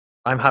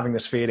 I'm having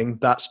this feeling,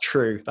 that's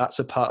true, that's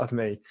a part of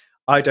me.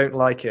 I don't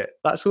like it,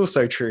 that's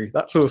also true,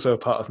 that's also a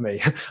part of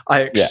me. I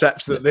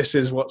accept that this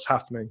is what's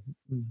happening.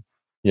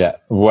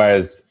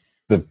 Whereas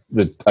the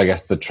I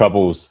guess the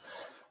troubles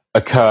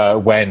occur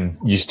when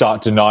you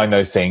start denying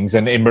those things,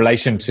 and in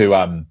relation to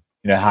how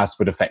this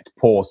would affect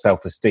poor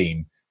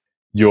self-esteem,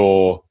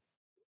 you're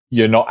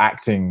not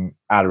acting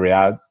out of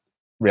reality,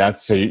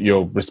 so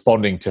you're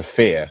responding to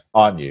fear,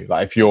 aren't you?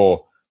 Like, if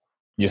you're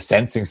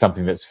sensing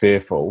something that's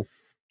fearful,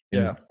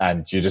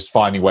 and you're just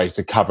finding ways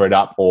to cover it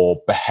up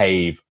or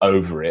behave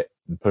over it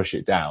and push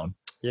it down,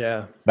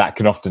 that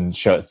can often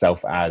show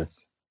itself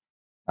as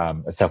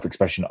a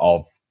self-expression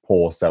of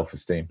poor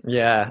self-esteem.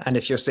 And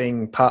if you're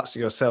seeing parts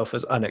of yourself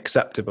as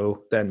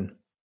unacceptable, then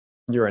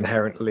you're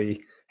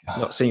inherently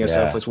not seeing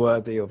yourself as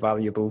worthy or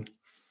valuable.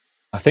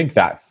 I think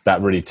that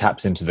really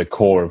taps into the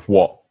core of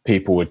what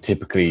people would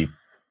typically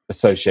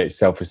associate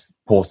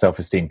poor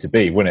self-esteem to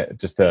be, wouldn't it?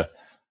 Just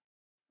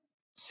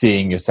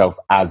seeing yourself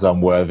as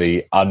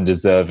unworthy,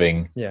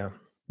 undeserving, Yeah.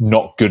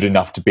 not good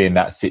enough to be in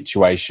that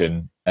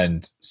situation,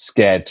 and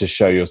scared to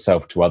show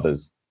yourself to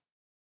others.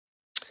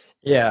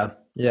 Yeah.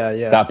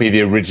 That'd be the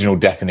original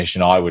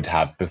definition I would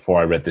have before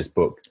I read this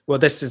book. Well,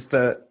 this is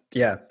the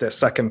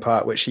second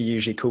part, which he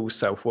usually calls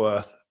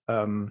self-worth.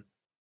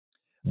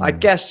 I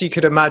guess you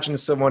could imagine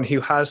someone who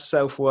has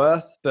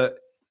self-worth, but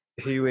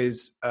who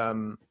is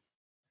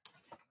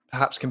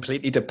perhaps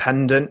completely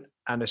dependent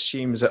and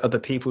assumes that other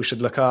people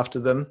should look after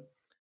them.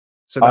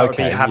 So that would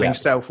be having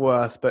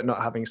self-worth, but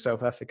not having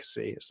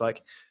self-efficacy. It's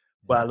like,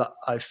 well,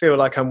 I feel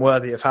like I'm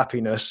worthy of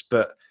happiness,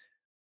 but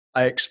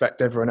I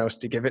expect everyone else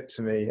to give it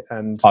to me,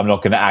 and I'm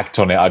not going to act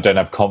on it. I don't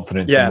have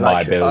confidence in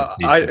my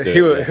ability to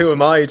do it. Who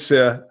am I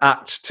to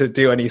act to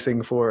do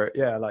anything for it?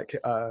 Yeah, like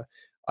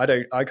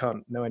I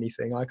can't know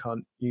anything. I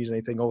can't use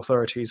anything.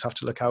 Authorities have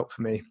to look out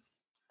for me.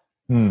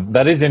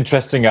 That is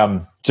interesting.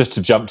 Just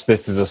to jump to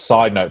this as a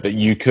side note, that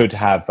you could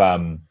have,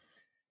 a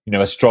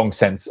strong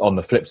sense, on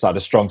the flip side, a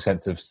strong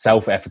sense of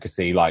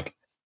self-efficacy, like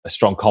a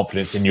strong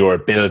confidence in your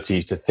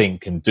ability to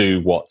think and do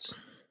what's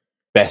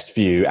best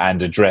for you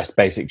and address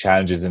basic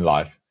challenges in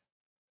life,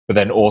 but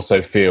then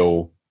also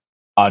feel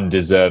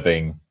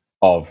undeserving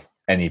of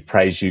any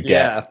praise you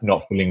get,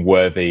 not feeling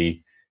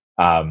worthy,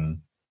 and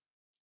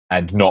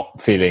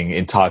not feeling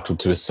entitled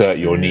to assert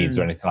your needs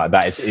or anything like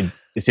that.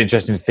 It's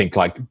interesting to think,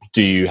 like,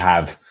 do you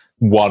have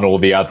one or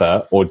the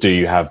other, or do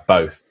you have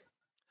both?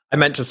 I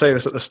meant to say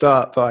this at the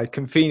start, but I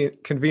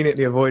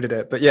conveniently avoided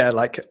it. But yeah,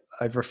 like,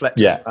 I've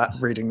reflected on that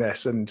reading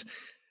this, and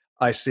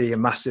I see a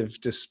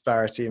massive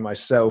disparity in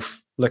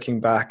myself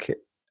looking back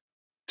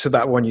to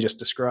that one you just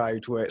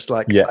described, where it's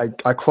like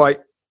I quite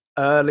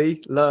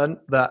early learned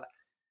that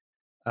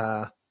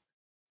I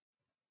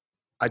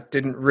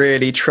didn't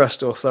really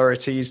trust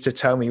authorities to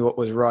tell me what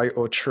was right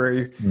or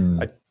true.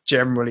 I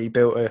generally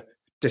built a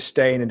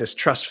disdain and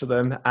distrust for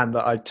them, and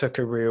that I took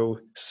a real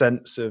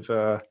sense of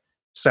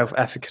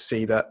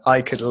self-efficacy, that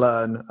I could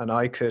learn and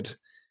I could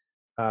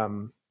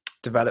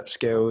develop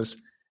skills,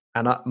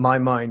 and my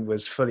mind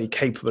was fully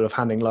capable of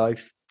handling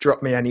life.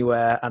 Drop me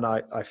anywhere and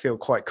I feel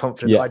quite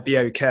confident I'd be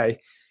okay.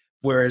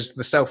 Whereas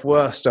the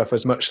self-worth stuff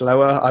was much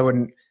lower. I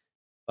wouldn't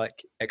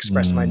like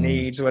express my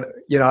needs. When,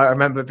 I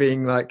remember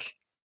being like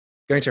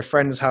going to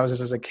friends' houses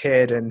as a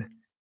kid, and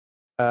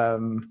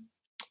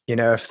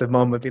if the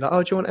mom would be like,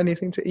 "Oh, do you want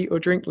anything to eat or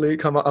drink,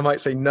 Luke?" I might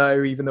say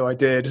no, even though I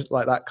did,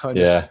 like that kind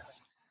of stuff.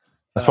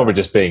 That's probably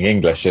just being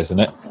English, isn't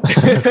it?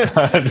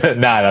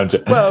 No,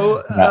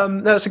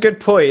 that's a good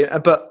point.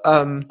 But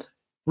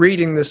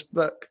reading this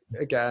book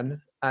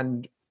again,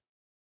 and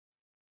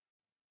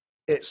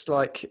it's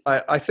like,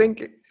 I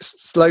think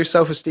low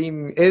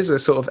self-esteem is a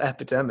sort of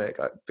epidemic,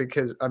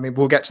 because,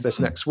 we'll get to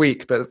this next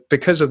week, but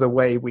because of the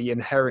way we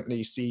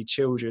inherently see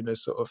children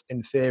as sort of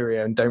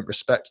inferior and don't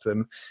respect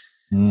them,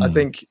 I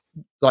think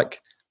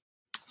like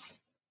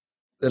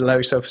the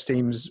low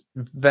self-esteem is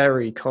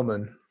very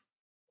common.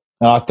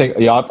 And I think,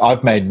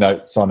 I've made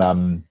notes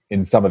on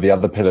in some of the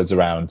other pillars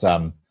around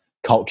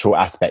cultural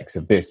aspects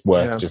of this,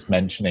 worth just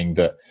mentioning,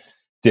 that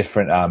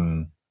different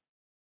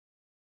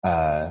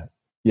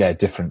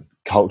different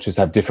cultures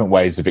have different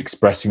ways of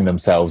expressing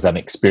themselves and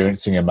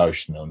experiencing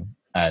emotion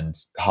and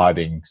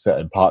hiding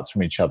certain parts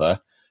from each other.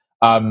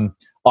 I know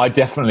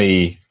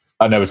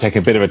we're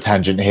taking a bit of a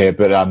tangent here,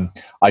 but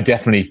I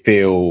definitely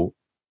feel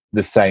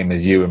the same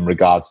as you in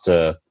regards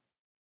to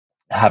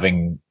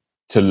having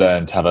to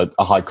learn to have a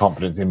high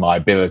confidence in my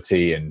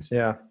ability, and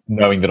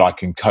knowing that I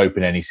can cope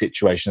in any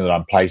situation that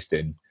I'm placed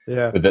in.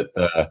 But that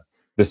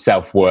the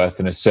self-worth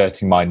and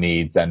asserting my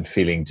needs and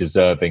feeling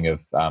deserving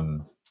of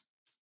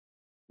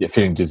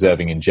feeling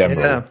deserving in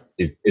general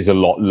is a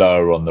lot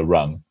lower on the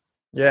rung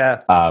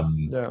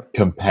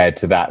compared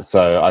to that.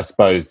 So I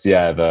suppose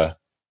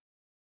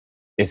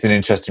it's an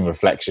interesting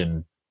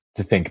reflection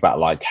to think about,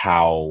 like,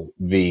 how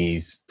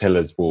these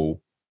pillars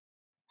will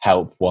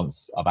help,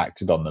 once I've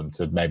acted on them,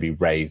 to maybe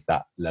raise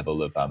that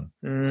level of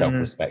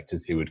self-respect,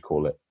 as he would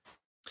call it.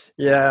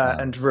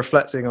 And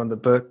reflecting on the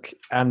book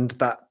and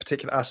that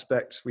particular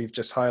aspect we've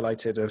just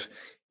highlighted of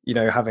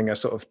having a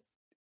sort of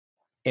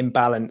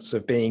imbalance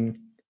of being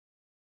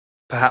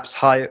perhaps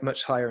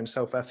much higher in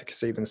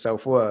self-efficacy than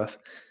self-worth.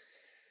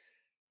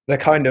 They're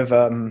kind of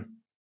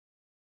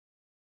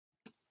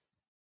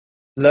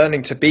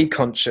learning to be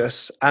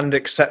conscious and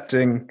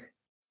accepting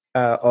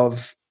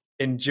of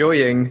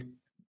enjoying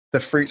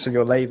the fruits of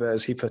your labor,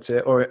 as he put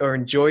it, or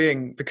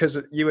enjoying, because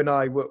you and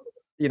I were,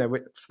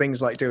 with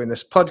things like doing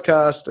this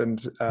podcast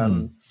and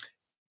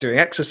doing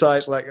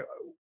exercise, like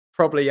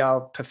probably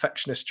our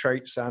perfectionist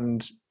traits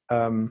and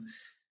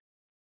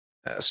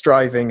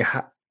striving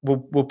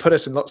will put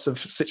us in lots of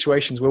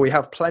situations where we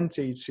have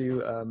plenty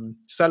to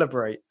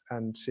celebrate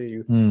and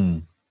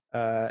to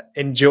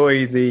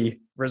enjoy the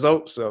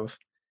results of.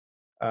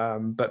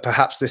 But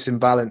perhaps this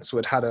imbalance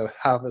would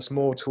have us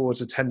more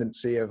towards a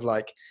tendency of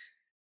like,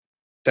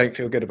 don't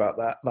feel good about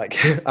that. Like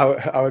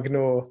I'll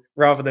ignore,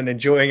 rather than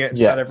enjoying it and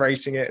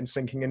celebrating it and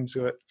sinking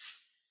into it.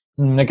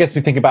 I guess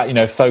we think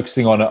about,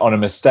 focusing on a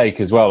mistake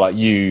as well. Like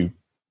you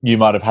you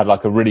might have had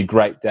like a really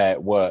great day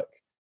at work.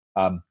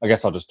 I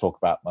guess I'll just talk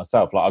about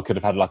myself. Like I could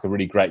have had like a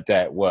really great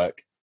day at work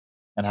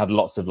and had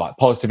lots of like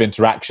positive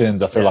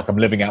interactions. I feel like I'm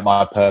living out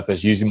my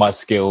purpose, using my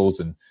skills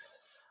and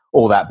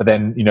all that. But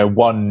then, you know,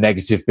 one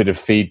negative bit of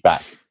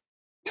feedback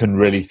can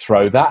really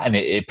throw that, and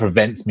it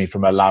prevents me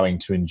from allowing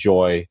to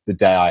enjoy the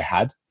day I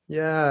had.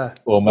 Yeah.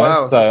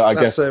 Almost. Wow, so I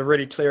that's guess a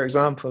really clear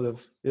example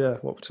of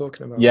what we're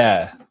talking about.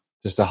 Yeah.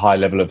 Just a high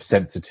level of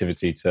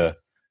sensitivity to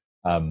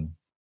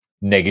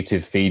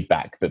negative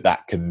feedback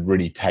that can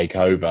really take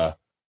over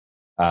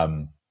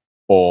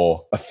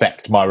or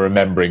affect my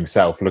remembering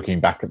self looking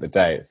back at the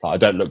day. It's like I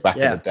don't look back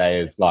at the day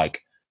as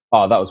like,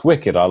 oh, that was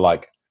wicked. I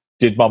like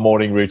did my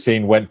morning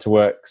routine, went to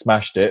work,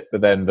 smashed it,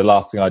 but then the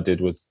last thing I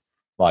did was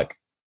like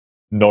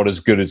not as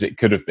good as it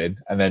could have been,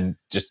 and then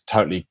just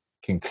totally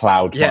can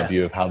cloud my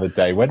view of how the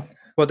day went.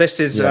 Well, this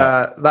is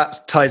that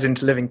ties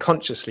into living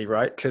consciously,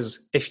 right?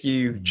 Because if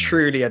you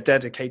truly are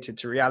dedicated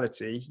to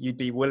reality, you'd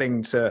be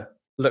willing to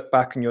look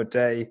back on your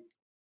day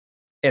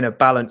in a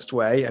balanced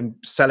way and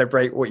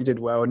celebrate what you did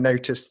well, and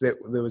notice that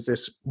there was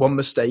this one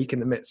mistake in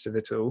the midst of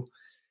it all,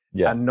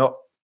 and not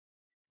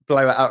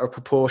blow it out of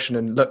proportion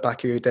and look back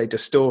at your day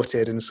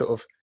distorted and sort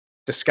of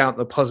discount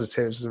the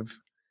positives of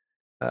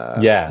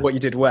what you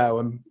did well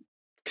and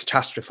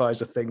catastrophize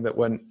the thing that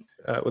went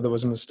where there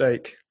was a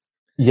mistake.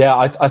 Yeah,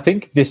 I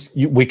think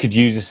we could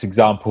use this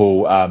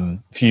example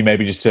for you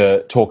maybe just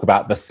to talk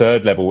about the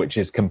third level, which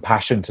is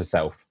compassion to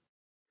self.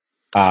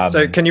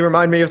 So can you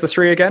remind me of the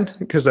three again?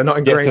 Because they're not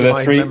ingrained in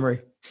my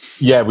memory.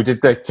 Yeah, we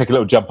did take a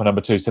little jump on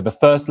number 2. So the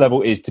first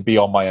level is to be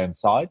on my own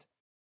side.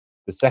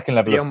 The second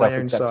level of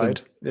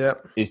self-acceptance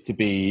is to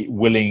be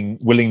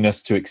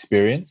willingness to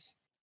experience.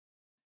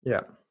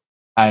 Yeah.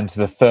 And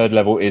the third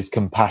level is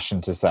compassion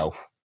to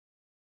self.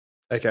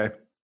 Okay.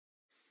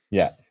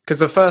 Yeah. Because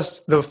the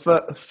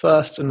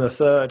first and the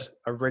third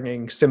are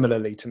ringing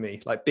similarly to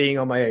me. Like being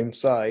on my own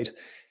side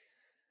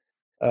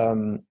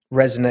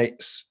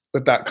resonates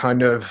with that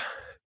kind of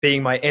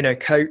being my inner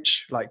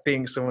coach, like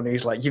being someone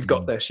who's like, you've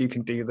got this, you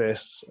can do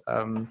this.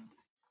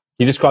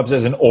 He describes it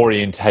as an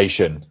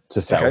orientation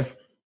to self. Okay.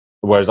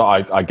 Whereas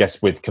I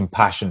guess with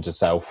compassion to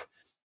self,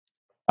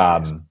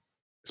 it's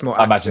more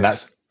active. I imagine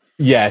that's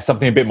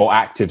something a bit more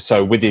active.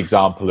 So with the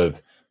example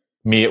of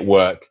me at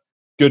work,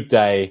 good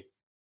day,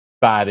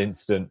 bad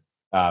incident.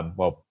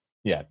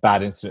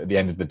 Bad incident at the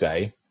end of the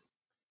day.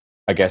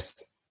 I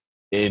guess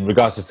in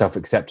regards to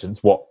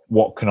self-acceptance,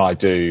 what can I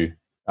do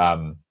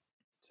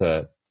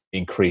to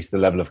increase the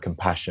level of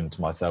compassion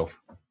to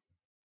myself?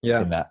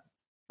 Yeah, in that,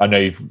 I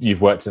know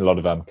you've worked in a lot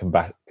of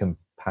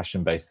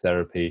compassion-based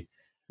therapy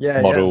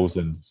models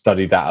and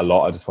studied that a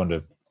lot. I just wonder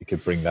if you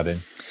could bring that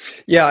in.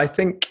 Yeah, I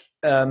think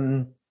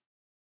the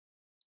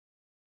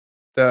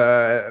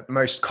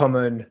most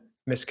common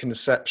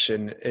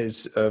misconception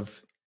is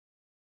of,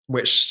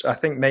 which I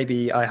think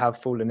maybe I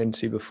have fallen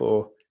into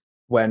before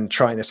when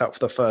trying this out for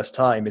the first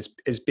time,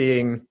 is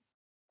being,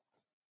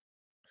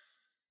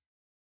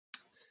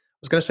 I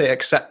was going to say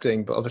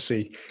accepting, but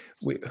obviously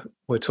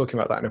we're talking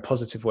about that in a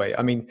positive way.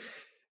 I mean,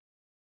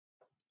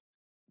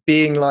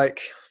 being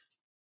like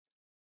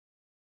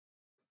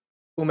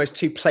almost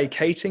too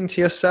placating to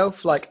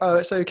yourself, like, oh,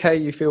 it's okay,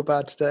 you feel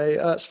bad today,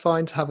 it's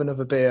fine to have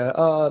another beer,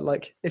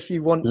 like if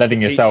you want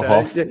letting yourself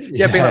off, being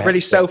like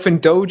really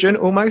self-indulgent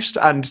almost,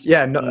 and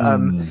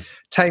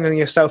telling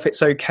yourself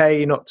it's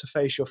okay not to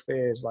face your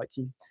fears, like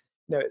you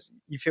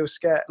feel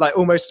scared, like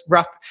almost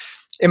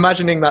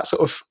imagining that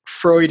sort of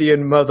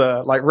Freudian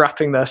mother like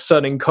wrapping their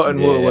son in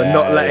cotton wool and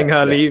not letting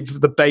her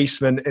leave the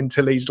basement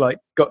until he's like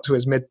got to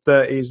his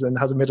mid-30s and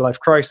has a midlife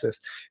crisis.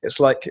 It's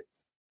like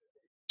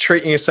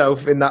treating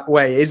yourself in that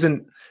way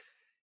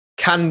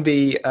can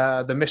be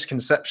the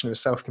misconception of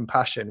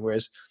self-compassion,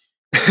 whereas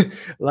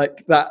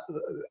like that,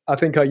 I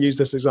think I used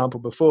this example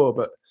before,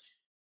 but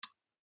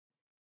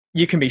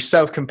you can be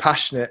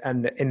self-compassionate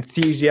and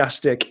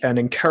enthusiastic and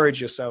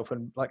encourage yourself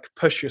and like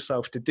push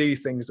yourself to do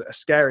things that are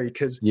scary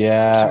because you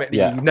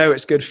know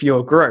it's good for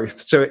your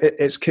growth. So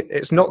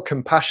it's not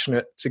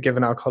compassionate to give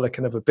an alcoholic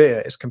another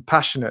beer. It's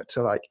compassionate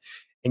to like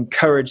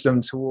encourage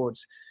them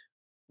towards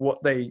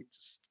what they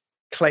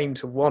claim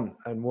to want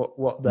and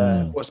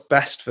what's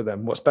best for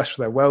them, what's best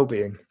for their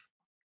well-being.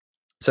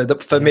 So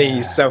that for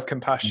me,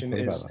 self-compassion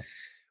is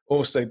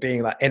also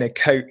being that inner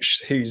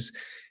coach who's,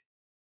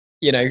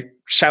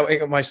 shouting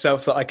at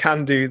myself that I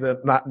can do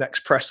that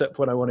next press up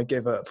when I want to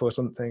give up or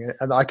something,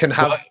 and I can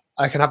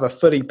have a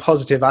fully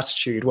positive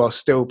attitude while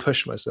still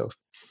push myself.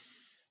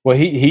 Well,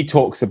 he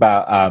talks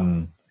about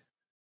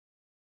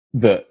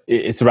that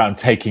it's around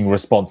taking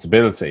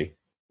responsibility,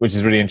 which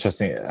is really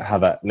interesting how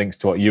that links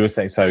to what you were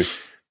saying. So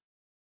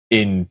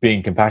in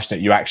being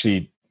compassionate, you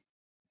actually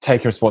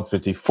take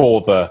responsibility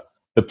for the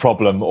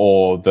problem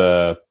or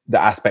the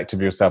aspect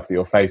of yourself that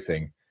you're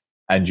facing,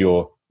 and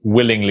you're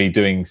willingly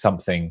doing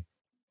something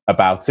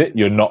about it.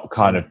 You're not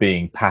kind of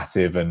being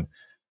passive. And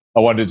I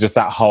wonder, just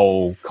that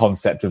whole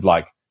concept of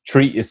like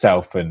treat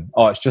yourself and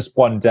it's just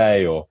one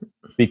day, or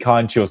be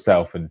kind to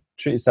yourself and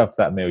treat yourself to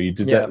that meal. You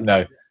deserve,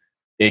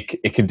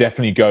 it can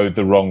definitely go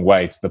the wrong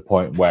way to the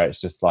point where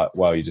it's just like,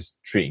 well, you're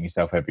just treating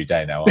yourself every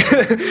day now,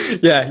 aren't you?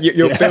 Yeah,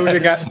 you're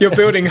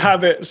building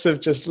habits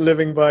of just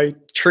living by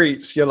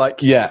treats. You're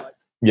like, yeah,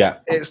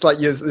 it's like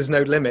there's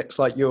no limits.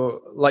 Like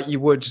you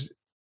would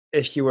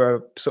if you were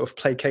a sort of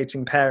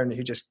placating parent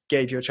who just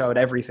gave your child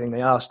everything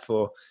they asked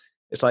for.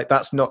 It's like,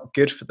 that's not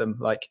good for them.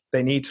 Like,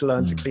 they need to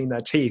learn to clean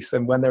their teeth,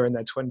 and when they're in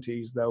their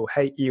 20s, they'll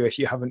hate you if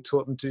you haven't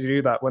taught them to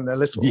do that when they're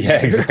little.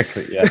 Yeah,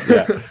 exactly.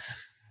 Yeah.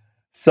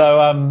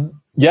 So,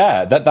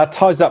 that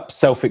ties up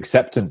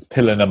self-acceptance,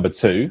 pillar number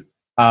 2.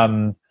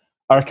 I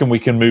reckon we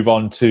can move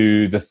on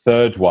to the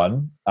third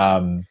one.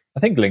 I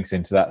think links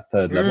into that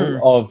third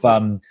level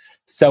of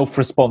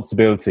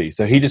self-responsibility.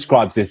 So he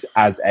describes this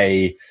as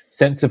a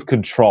sense of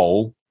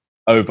control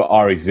over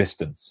our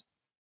existence.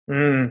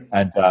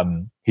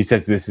 And he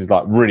says this is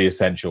like really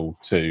essential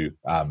to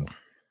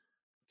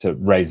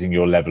raising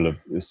your level of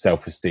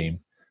self-esteem.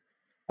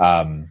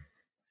 And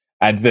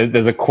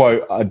there's a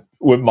quote I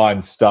wouldn't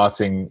mind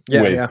starting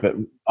with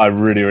that I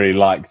really, really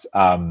liked.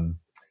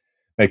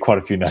 Made quite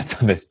a few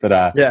notes on this,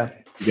 but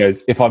he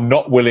goes, if I'm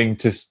not willing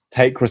to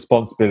take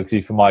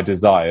responsibility for my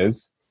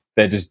desires,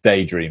 they're just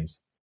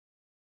daydreams.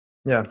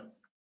 Yeah.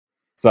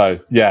 So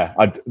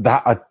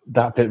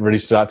that bit really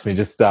stood out to me.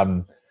 Just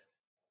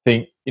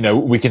think,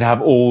 we can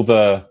have all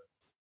the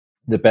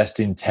best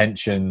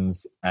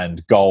intentions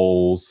and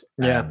goals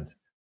and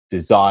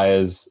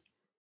desires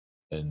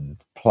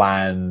and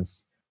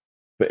plans,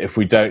 but if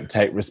we don't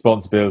take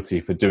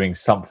responsibility for doing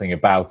something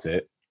about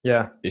it,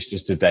 it's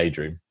just a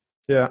daydream.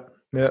 Yeah,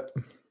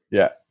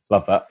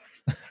 love that.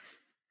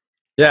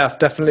 Yeah,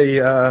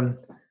 definitely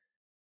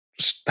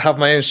just have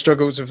my own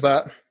struggles with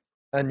that.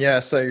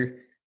 And so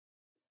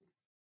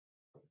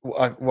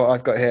what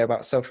I've got here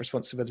about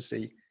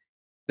self-responsibility,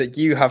 that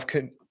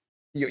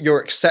you're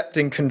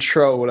accepting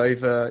control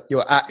over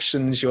your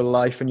actions, your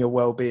life, and your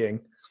well-being.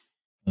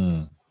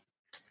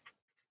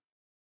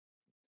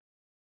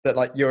 That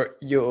like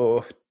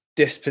your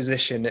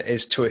disposition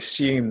is to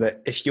assume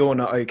that if you're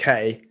not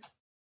okay,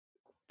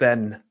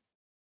 then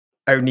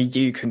only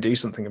you can do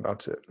something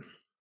about it.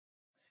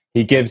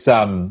 He gives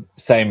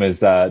same as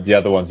the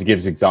other ones, he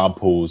gives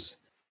examples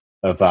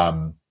of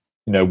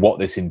what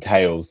this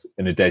entails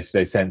in a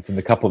day-to-day sense, and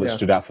the couple that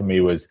stood out for me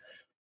was,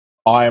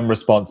 I am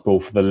responsible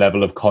for the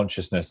level of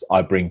consciousness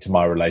I bring to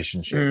my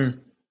relationships.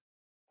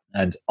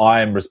 And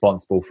I am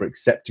responsible for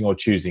accepting or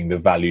choosing the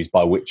values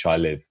by which I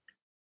live.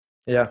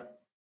 Yeah.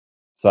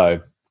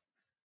 So,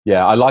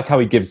 I like how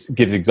he gives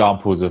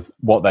examples of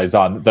what those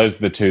are. Those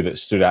are the two that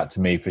stood out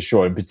to me for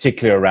sure, in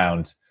particular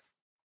around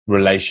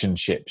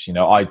relationships.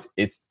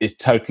 It's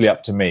totally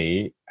up to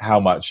me how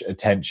much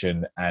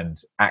attention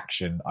and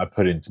action I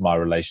put into my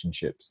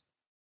relationships.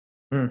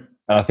 And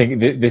I think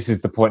this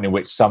is the point in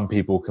which some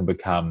people can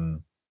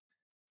become,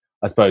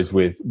 I suppose,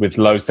 with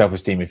low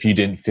self-esteem. If you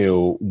didn't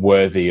feel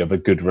worthy of a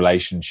good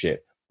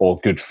relationship or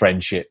good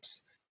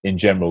friendships in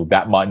general,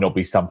 that might not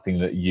be something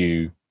that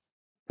you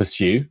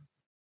pursue.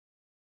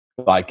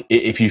 Like,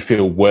 if you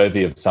feel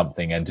worthy of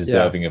something and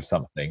deserving of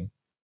something,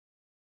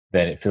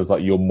 then it feels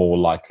like you're more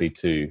likely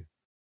to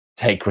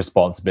take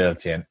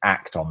responsibility and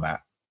act on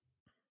that,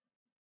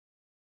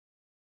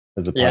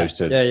 as opposed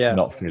to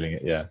not feeling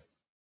it. Yeah.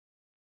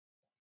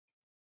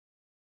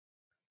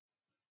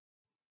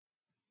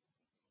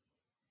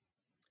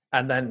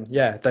 And then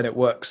it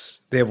works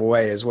the other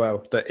way as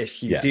well, that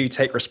if you do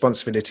take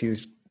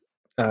responsibilities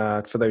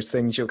for those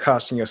things, you're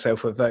casting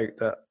yourself a vote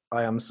that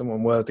I am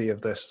someone worthy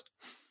of this.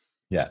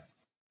 Yeah.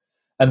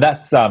 And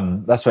that's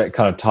where it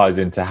kind of ties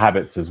into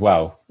habits as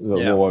well, what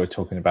we were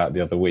talking about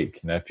the other week.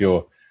 If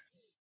you're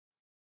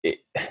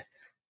it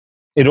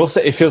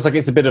feels like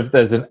it's a bit of,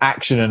 there's an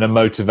action and a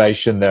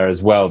motivation there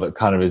as well, that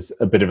kind of is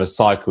a bit of a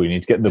cycle. You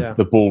need to get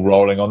the ball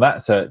rolling on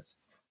that. So it's,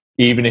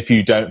 even if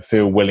you don't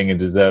feel willing and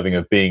deserving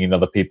of being in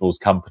other people's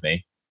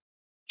company,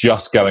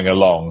 just going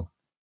along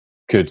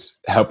could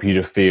help you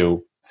to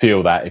feel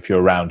that if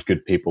you're around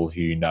good people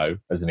who you know,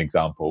 as an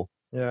example,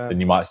 then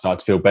you might start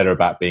to feel better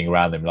about being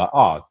around them. Like,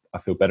 I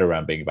feel better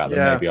around being about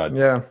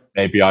them.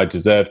 Maybe I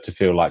deserve to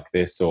feel like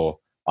this, or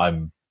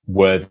I'm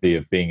worthy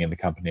of being in the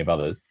company of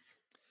others.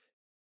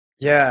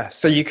 Yeah,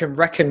 so you can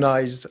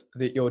recognize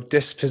that your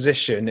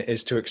disposition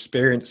is to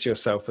experience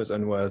yourself as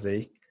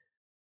unworthy,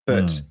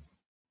 but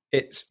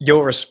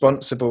you're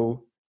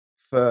responsible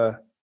for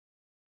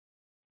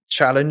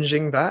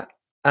challenging that.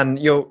 And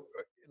you're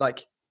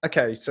like,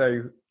 okay,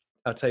 so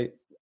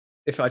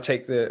if I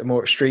take the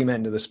more extreme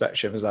end of the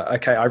spectrum, is like,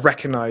 okay, I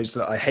recognize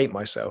that I hate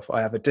myself.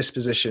 I have a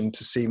disposition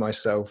to see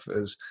myself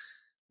as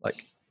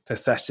like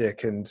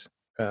pathetic and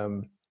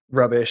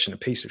rubbish and a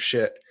piece of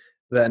shit.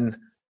 Then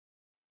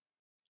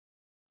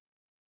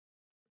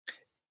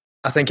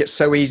I think it's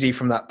so easy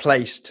from that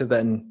place to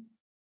then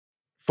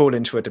fall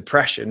into a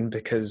depression,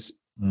 because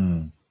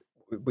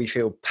we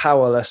feel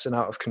powerless and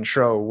out of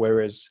control.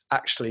 Whereas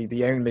actually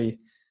the only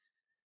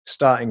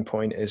starting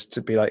point is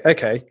to be like,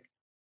 okay,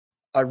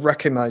 I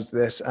recognize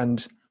this,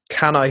 and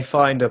can I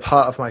find a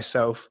part of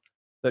myself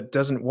that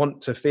doesn't want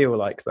to feel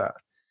like that?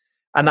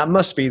 and that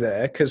must be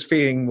there because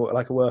feeling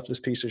like a worthless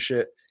piece of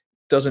shit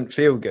doesn't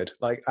feel good.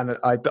 Like, and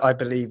I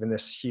believe in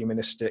this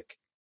humanistic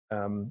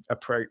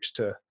approach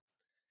to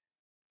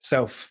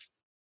self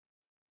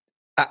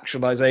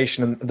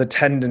actualization and the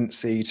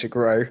tendency to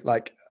grow.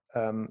 Like,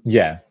 and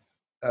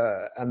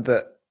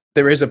that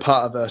there is a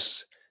part of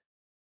us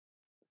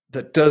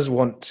that does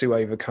want to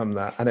overcome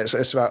that, and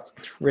it's about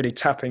really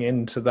tapping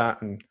into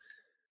that and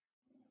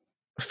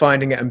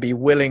finding it and be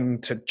willing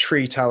to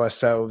treat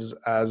ourselves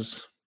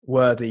as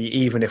worthy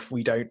even if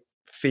we don't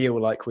feel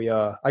like we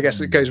are. I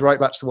guess it goes right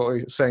back to what we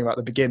were saying about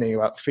the beginning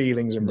about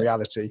feelings and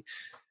reality.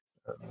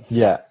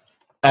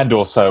 And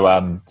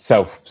also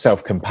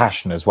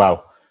self-compassion as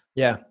well,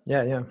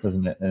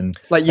 doesn't it? And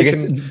like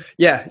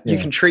you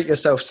can treat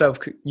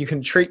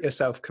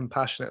yourself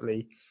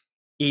compassionately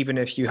even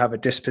if you have a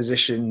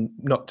disposition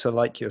not to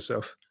like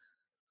yourself.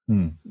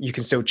 You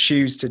can still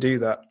choose to do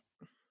that.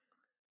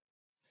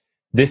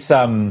 This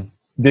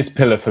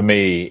pillar for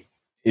me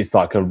is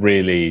like a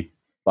really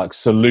like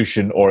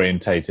solution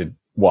orientated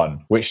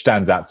one, which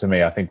stands out to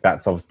me. I think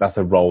that's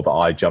a role that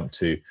I jump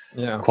to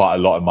quite a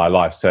lot in my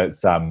life. So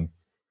it's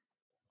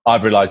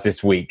I've realized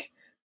this week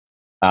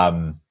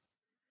that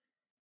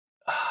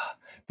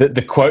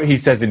the quote he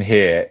says in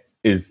here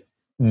is,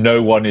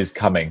 no one is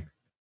coming.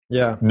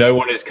 No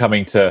one is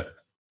coming to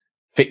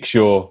fix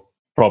your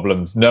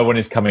problems. No one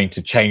is coming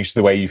to change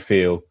the way you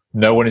feel.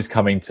 No one is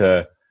coming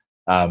to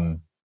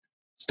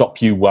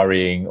stop you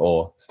worrying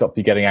or stop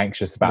you getting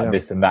anxious about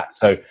this and that.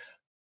 So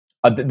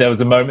there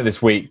was a moment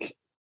this week.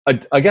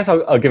 I guess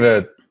I'll give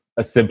a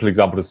simple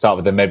example to start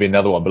with, then maybe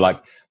another one. But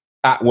like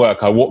at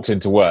work, I walked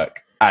into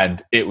work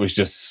and it was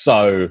just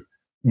so.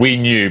 We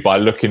knew by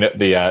looking at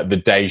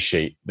the day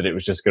sheet that it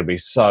was just going to be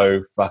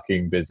so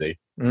fucking busy.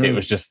 It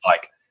was just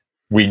like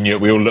we knew.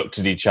 We all looked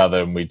at each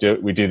other and we do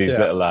these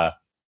little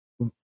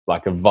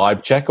like a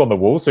vibe check on the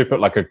wall. So we put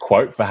like a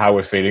quote for how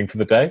we're feeling for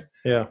the day.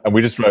 And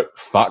we just wrote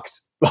 "fucked"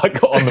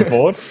 like on the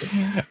board.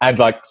 And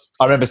like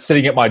I remember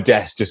sitting at my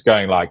desk just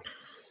going like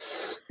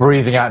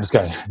breathing out and just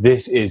going,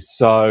 this is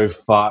so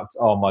fucked.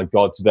 Oh my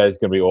God, today's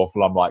going to be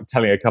awful. I'm like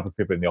telling a couple of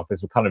people in the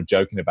office, we're kind of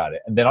joking about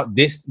it. And then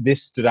this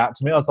stood out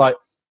to me. I was like,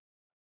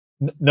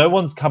 no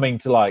one's coming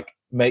to like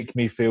make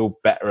me feel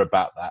better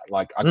about that.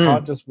 Like I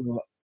can't just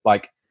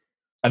like,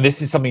 and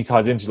this is something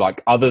ties into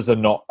like others are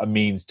not a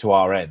means to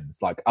our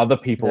ends. Like other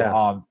people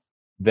aren't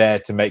there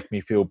to make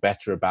me feel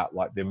better about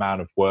like the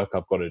amount of work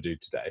I've got to do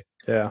today.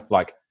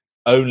 Like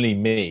only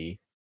me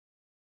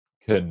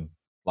can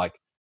like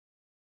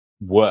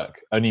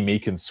work. Only me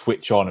can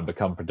switch on and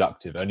become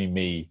productive. Only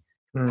me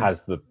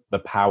has the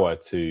power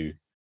to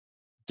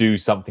do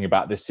something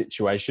about this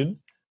situation.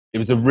 It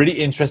was a really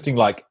interesting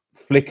like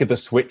flick of the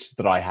switch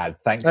that I had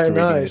thanks to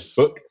reading this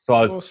book. So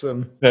I was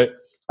awesome.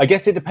 I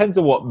guess it depends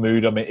on what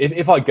mood I'm in.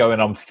 If I go and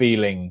I'm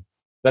feeling,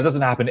 that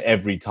doesn't happen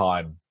every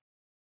time,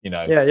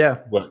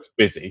 work's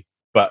busy.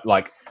 But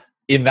like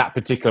in that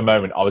particular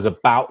moment, I was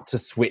about to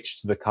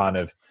switch to the kind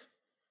of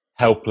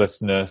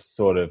helplessness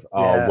sort of,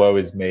 woe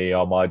is me,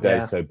 my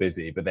day's so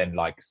busy. But then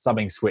like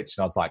something switched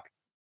and I was like,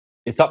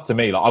 it's up to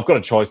me. Like I've got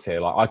a choice here.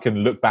 Like I can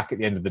look back at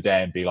the end of the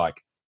day and be like,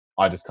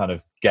 I just kind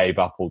of gave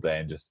up all day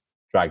and just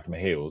dragged my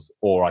heels.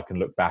 Or I can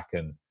look back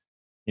and,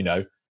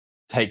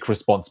 take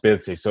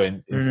responsibility. So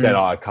instead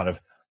I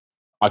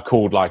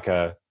called like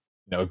a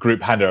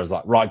group handler. I was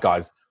like, right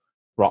guys,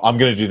 right, I'm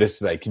going to do this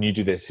today. Can you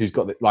do this? Who's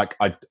got it? Like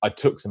I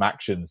took some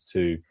actions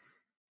to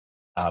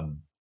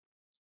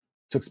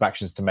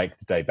make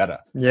the day better.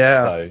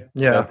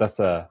 That's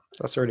a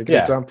really good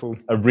example.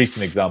 A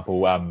recent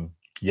example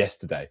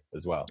yesterday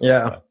as well.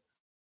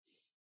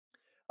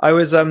 I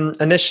was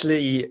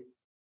initially,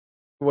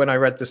 when I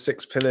read the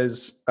 6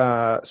 pillars,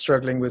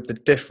 struggling with the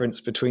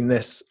difference between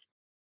this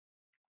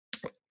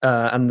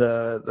and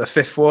the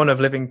 5th one of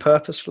living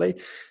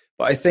purposefully.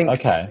 But I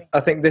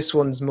think this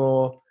one's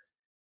more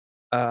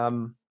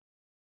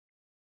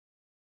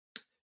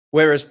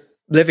whereas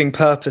living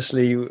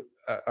purposely,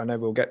 I know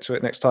we'll get to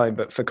it next time,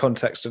 but for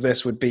context of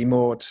this would be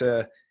more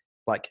to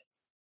like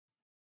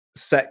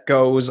set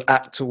goals,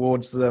 act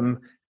towards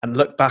them and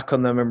look back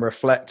on them and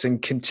reflect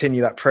and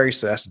continue that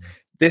process.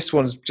 This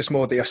one's just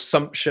more the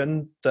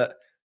assumption that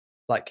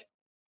like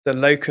the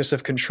locus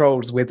of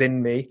controls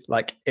within me,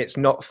 like it's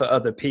not for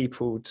other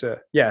people to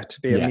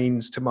be a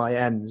means to my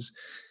ends.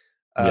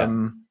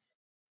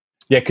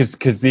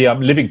 Because the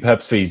living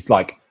purposefully is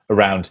like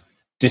around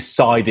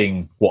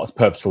deciding what's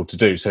purposeful to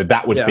do. So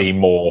that would be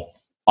more,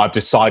 I've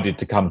decided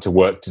to come to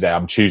work today.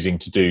 I'm choosing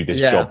to do this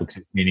job because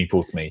it's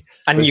meaningful to me.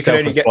 And but you can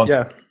only get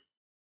to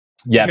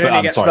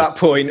that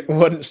point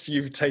once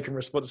you've taken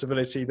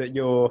responsibility that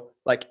you're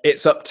like,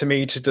 it's up to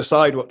me to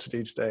decide what to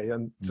do today,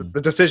 and the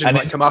decision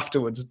might come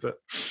afterwards. But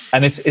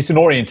it's an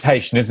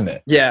orientation, isn't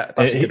it? Yeah,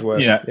 that's a good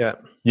word.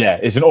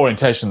 It's an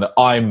orientation that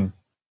I'm,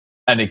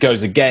 and it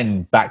goes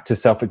again back to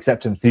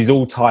self-acceptance. These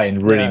all tie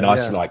in really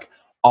nicely. Like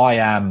I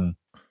am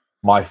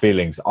my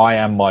feelings, I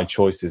am my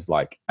choices.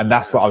 Like, and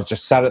that's what I was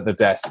just sat at the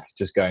desk,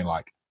 just going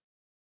like,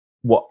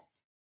 what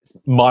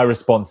my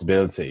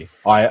responsibility.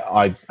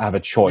 I have a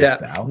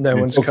choice now. No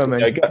one's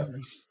coming.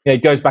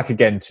 It goes back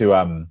again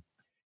to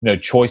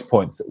choice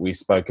points that we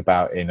spoke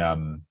about in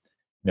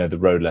the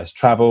road less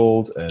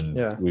traveled,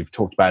 and we've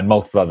talked about in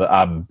multiple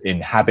other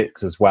in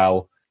habits as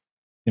well.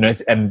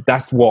 And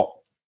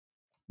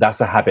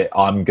that's a habit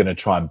I'm going to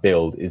try and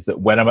build, is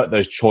that when I'm at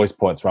those choice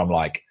points where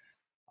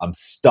I'm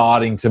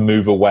starting to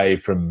move away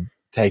from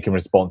taking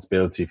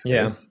responsibility for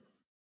this,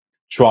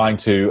 trying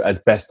to, as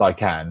best I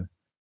can,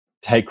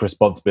 take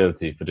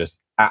responsibility for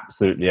just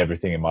absolutely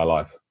everything in my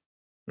life.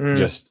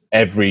 Just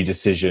every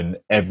decision,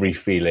 every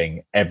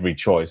feeling, every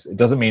choice. It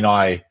doesn't mean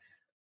I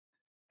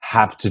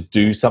have to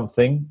do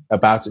something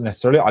about it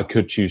necessarily. I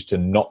could choose to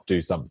not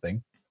do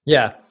something.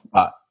 Yeah.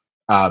 But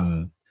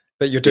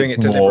you're doing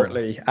it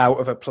deliberately out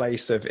of a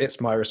place of,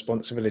 it's my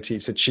responsibility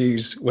to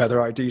choose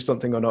whether I do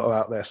something or not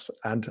about this.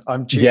 And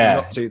I'm choosing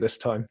not to this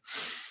time.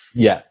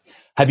 Yeah.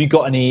 Have you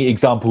got any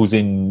examples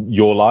in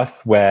your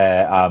life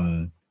where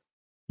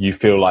you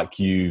feel like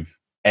you've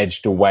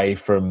edged away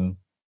from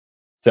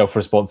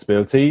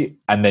self-responsibility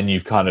and then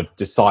you've kind of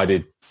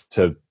decided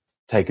to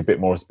take a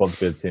bit more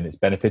responsibility and it's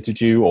benefited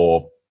you,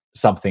 or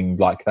something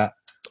like that?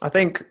 I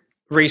think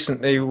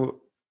recently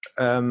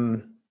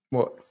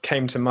what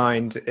came to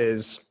mind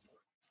is,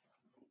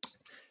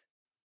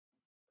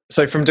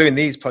 so from doing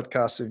these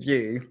podcasts with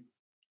you,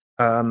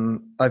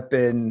 I've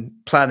been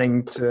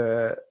planning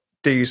to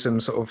do some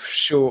sort of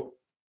short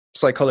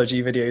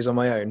psychology videos on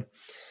my own.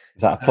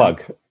 Is that a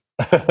plug?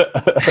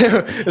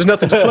 There's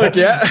nothing to plug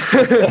yet.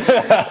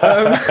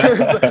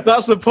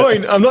 That's the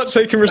point. I'm not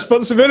taking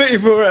responsibility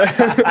for it.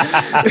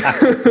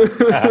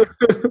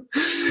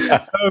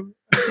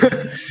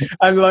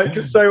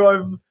 And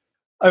so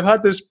I've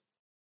had this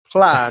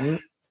plan,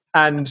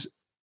 and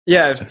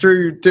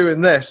through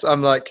doing this,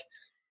 I'm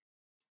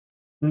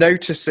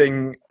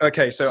noticing,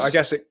 okay, so I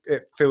guess it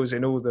fills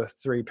in all the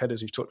three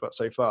pillars we've talked about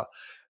so far.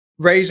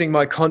 Raising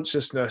my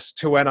consciousness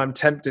to when I'm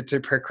tempted to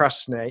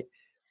procrastinate,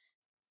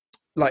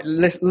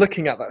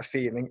 looking at that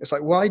feeling. It's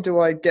why do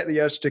I get the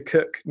urge to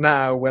cook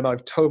now when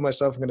I've told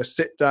myself I'm going to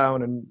sit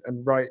down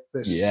and write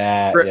this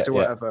script or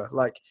whatever,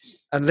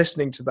 and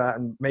listening to that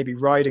and maybe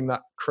riding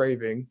that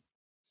craving.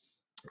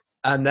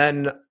 And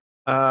then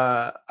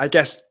I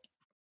guess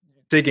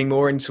digging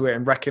more into it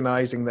and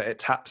recognizing that it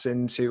taps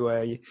into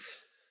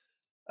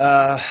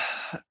a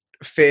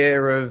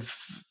fear of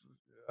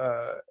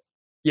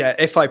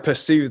if I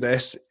pursue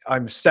this,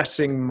 I'm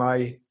setting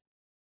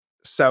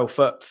myself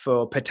up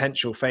for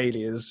potential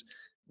failures,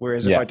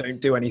 whereas if I don't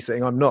do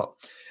anything, I'm not.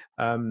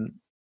 And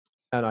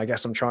I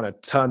guess I'm trying to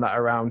turn that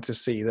around to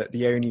see that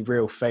the only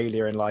real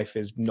failure in life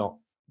is not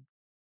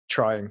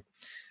trying.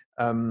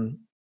 I've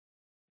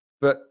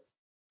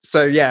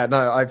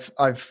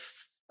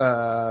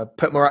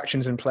put more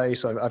actions in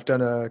place. I've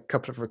done a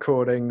couple of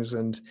recordings,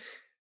 and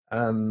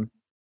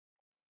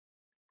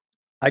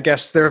I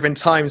guess there have been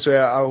times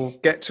where I'll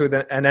get to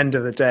an end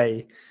of the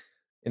day,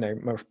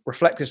 my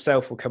reflective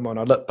self will come on.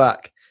 I'll look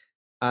back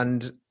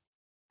and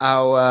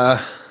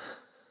I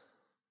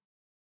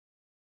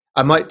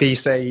might be,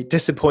 say,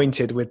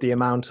 disappointed with the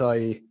amount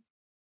I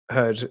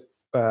had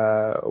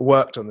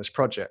worked on this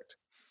project.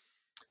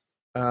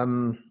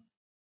 And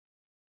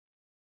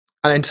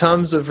in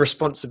terms of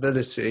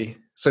responsibility,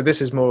 so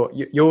this is more,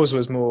 yours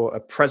was more a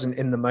present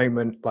in the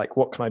moment,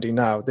 what can I do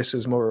now? This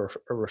was more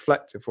a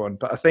reflective one.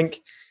 But I think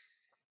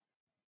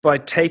by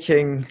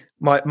taking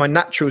my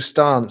natural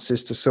stance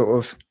is to sort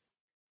of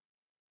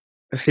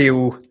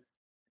feel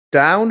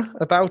down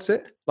about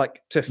it,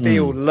 to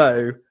feel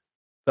low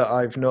that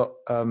I've not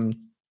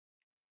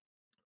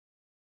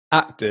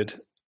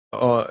acted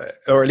or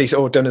at least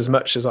done as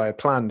much as I had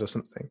planned or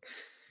something.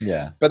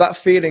 Yeah. But that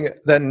feeling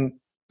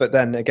but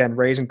then again,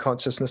 raising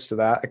consciousness to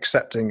that,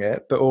 accepting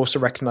it, but also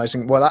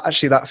recognizing,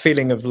 that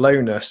feeling of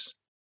lowness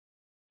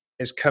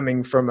is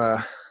coming from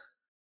a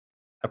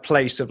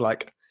place of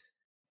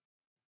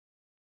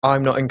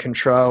I'm not in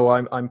control.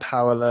 I'm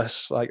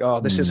powerless.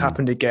 This has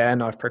happened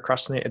again. I've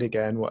procrastinated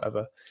again,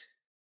 whatever.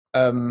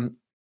 And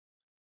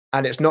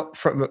it's not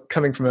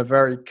coming from a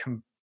very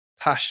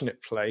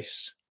compassionate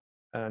place,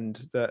 and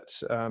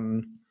that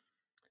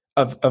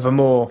of a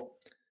more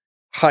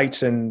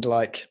heightened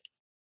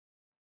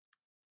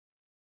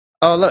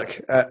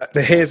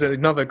here's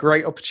another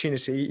great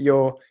opportunity.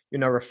 You're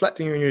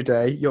reflecting on your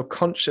day. You're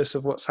conscious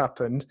of what's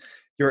happened.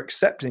 You're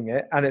accepting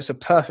it, and it's a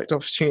perfect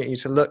opportunity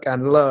to look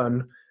and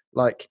learn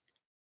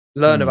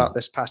about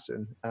this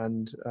pattern.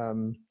 And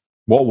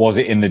what was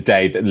it in the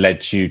day that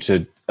led you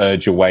to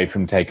urge away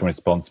from taking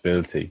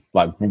responsibility?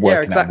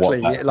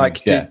 Exactly.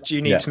 Do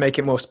you need to make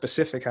it more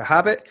specific, a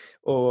habit,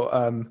 or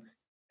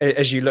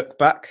as you look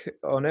back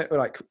on it,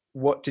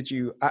 what did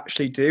you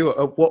actually do?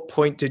 At what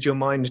point did your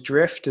mind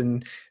drift,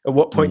 and at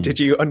what point did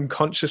you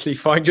unconsciously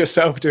find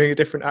yourself doing a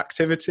different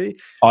activity?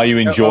 Are you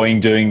enjoying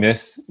doing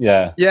this?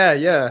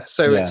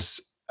 So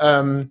it's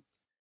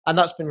and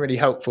that's been really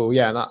helpful.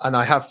 And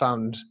I have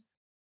found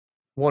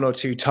one or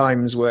two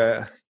times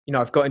where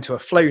I've got into a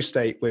flow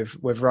state with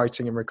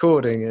writing and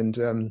recording,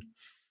 and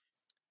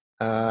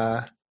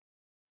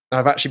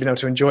I've actually been able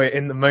to enjoy it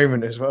in the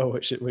moment as well,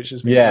 which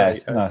has been Yeah, great.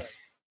 it's nice.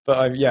 But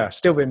I've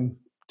still been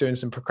doing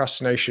some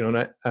procrastination on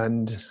it,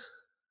 and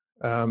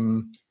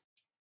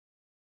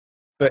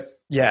but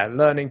yeah,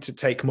 learning to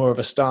take more of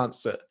a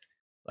stance that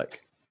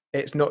like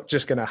it's not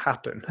just going to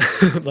happen.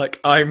 Like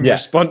I'm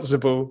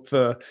responsible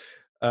for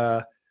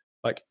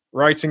like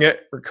writing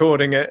it,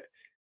 recording it,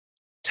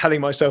 telling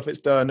myself it's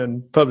done,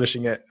 and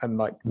publishing it, and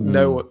like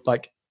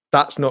like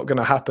that's not going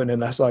to happen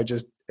unless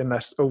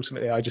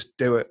ultimately I just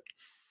do it.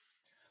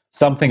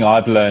 Something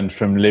I've learned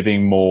from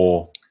living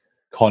more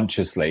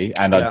consciously,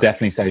 and I'd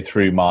definitely say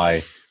through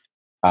my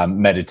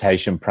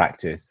meditation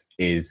practice,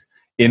 is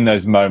in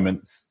those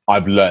moments,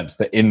 I've learned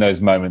that in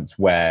those moments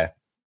where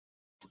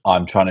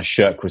I'm trying to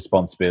shirk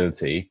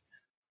responsibility,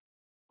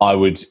 I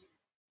would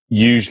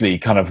usually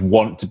kind of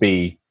want to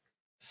be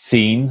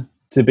seen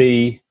to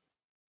be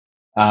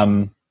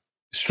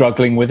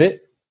struggling with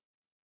it.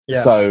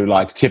 Yeah. So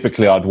like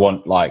typically I'd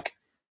want like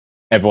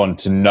everyone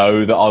to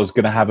know that I was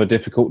going to have a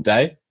difficult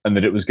day and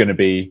that it was going to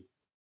be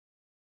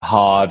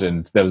hard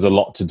and there was a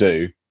lot to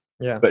do.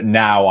 Yeah. But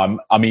now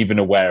I'm even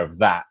aware of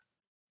that,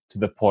 to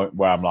the point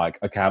where I'm like,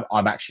 okay,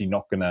 I'm actually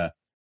not going to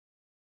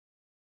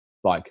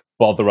like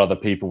bother other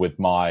people with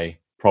my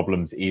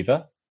problems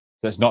either.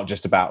 So it's not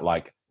just about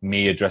like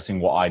me addressing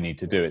what I need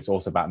to do. It's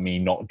also about me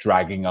not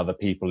dragging other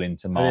people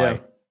into my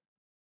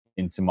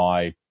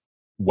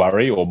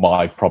worry or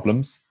my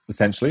problems,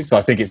 essentially. So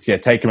I think it's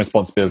taking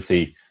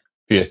responsibility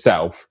for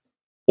yourself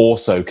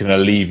also can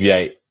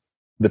alleviate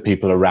the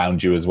people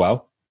around you as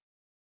well.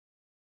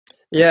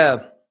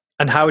 Yeah.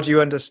 And how do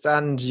you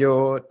understand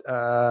your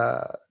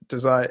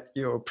desire,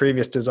 your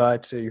previous desire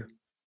to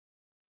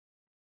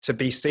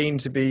be seen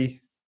to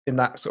be in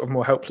that sort of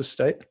more helpless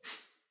state?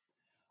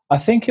 I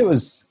think it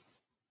was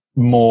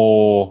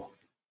more,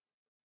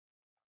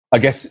 I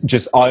guess,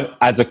 just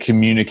as a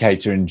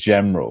communicator in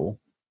general,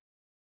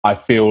 I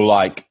feel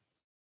like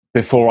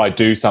before I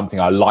do something,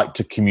 I like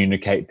to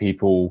communicate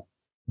people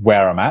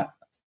where I'm at.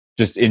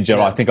 Just in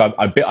general, I think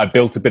I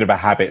built a bit of a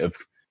habit of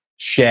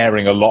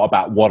sharing a lot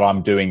about what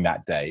I'm doing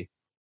that day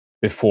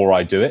before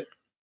I do it.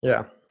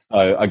 Yeah.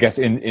 So I guess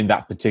in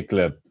that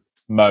particular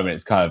moment,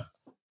 it's kind of,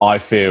 I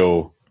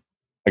feel,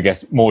 I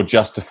guess, more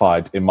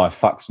justified in my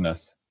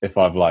fuckedness if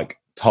I've like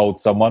told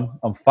someone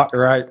I'm fucked.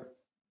 Right.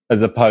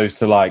 As opposed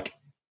to like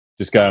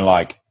just going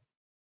like,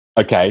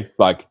 okay,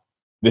 like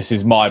this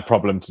is my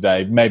problem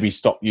today. Maybe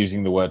stop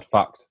using the word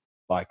fucked.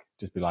 Like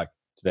just be like,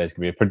 today's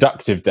gonna be a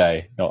productive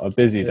day, not a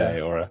busy day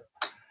or a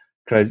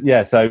crazy.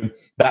 Yeah. So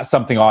that's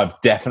something I've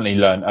definitely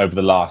learned over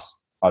the last,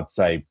 I'd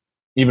say,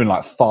 even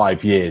like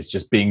 5 years,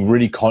 just being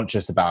really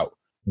conscious about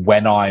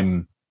when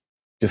I'm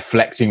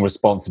deflecting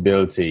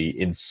responsibility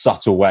in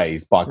subtle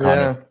ways by kind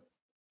of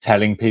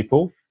telling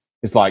people.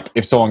 It's like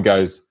if someone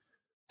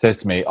says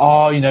to me,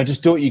 oh,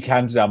 just do what you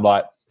can today. I'm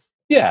like,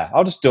 yeah,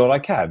 I'll just do what I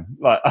can.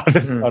 Like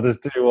I'll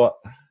just do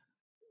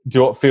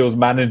what feels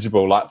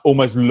manageable, like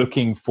almost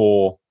looking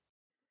for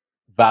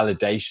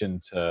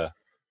validation to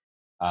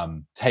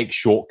take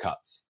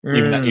shortcuts.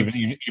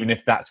 Even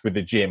if that's with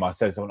the gym. I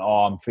said to someone,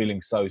 oh, I'm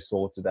feeling so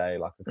sore today,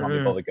 like I can't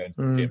be bothered going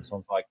to the gym.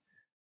 Someone's like,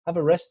 have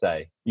a rest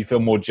day. You feel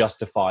more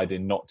justified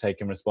in not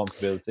taking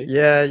responsibility.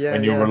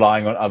 When you're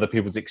relying on other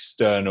people's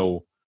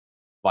external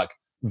like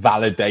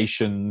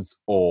validations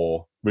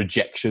or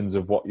rejections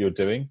of what you're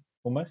doing,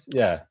 almost.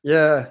 Yeah.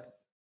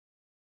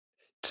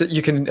 So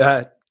you can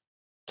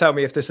tell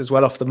me if this is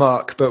well off the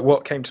mark, but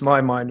what came to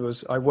my mind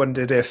was I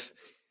wondered if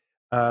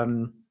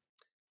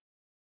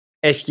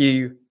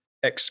you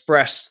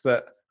express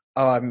that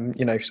I'm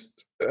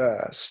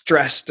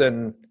stressed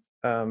and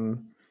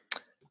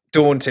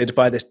daunted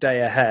by this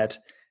day ahead,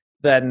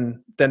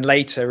 then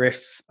later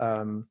if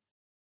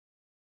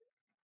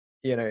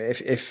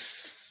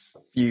if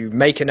you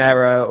make an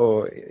error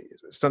or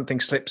something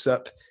slips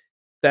up,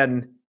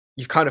 then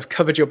you've kind of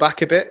covered your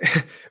back a bit.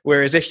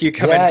 Whereas if you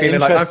come in feeling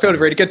like I'm feeling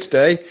really good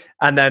today,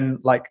 and then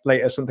like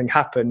later something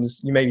happens,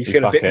 you maybe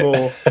feel a bit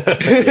more.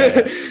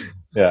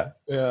 Yeah.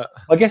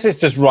 I guess it's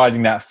just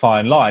riding that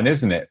fine line,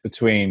 isn't it?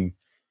 Between,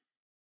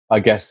 I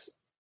guess,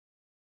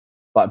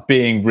 like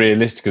being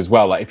realistic as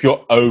well. Like if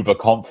you're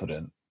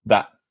overconfident,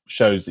 that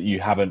shows that you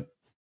haven't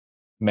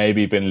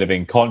maybe been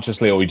living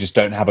consciously, or you just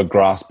don't have a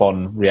grasp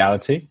on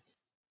reality.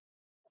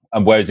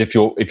 And whereas if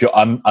you're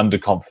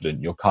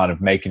underconfident, you're kind of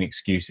making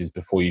excuses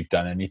before you've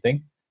done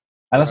anything.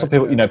 And that's what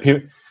people, we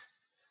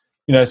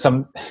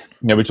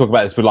talk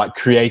about this with like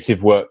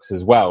creative works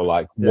as well.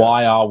 Like,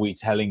 why are we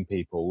telling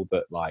people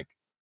that like,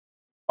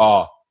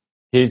 oh,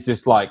 here's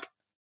this like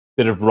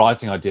bit of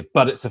writing I did,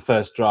 but it's a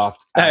first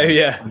draft. I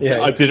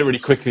did it really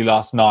quickly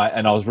last night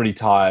and I was really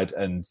tired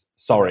and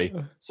sorry.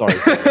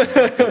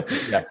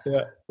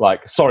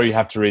 Like, sorry, you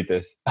have to read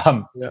this.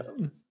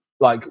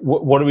 Like,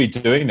 what are we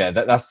doing there?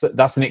 That's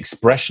an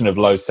expression of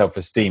low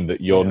self-esteem,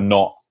 that you're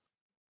not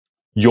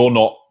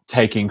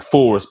taking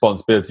full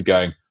responsibility,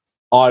 going,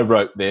 I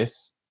wrote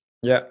this.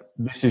 Yeah.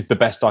 This is the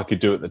best I could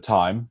do at the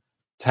time.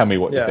 Tell me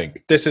what you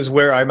think. This is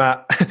where I'm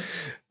at.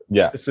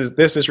 Yeah.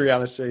 This is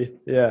reality.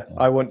 Yeah.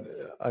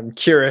 I'm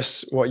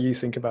curious what you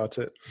think about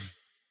it.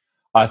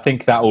 I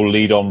think that will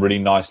lead on really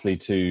nicely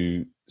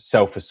to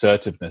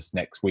self-assertiveness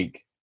next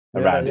week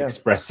around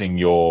expressing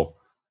your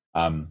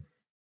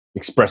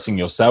expressing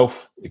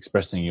yourself,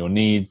 expressing your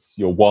needs,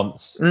 your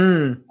wants,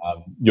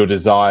 your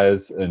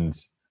desires, and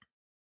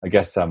I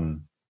guess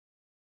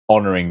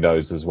honoring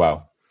those as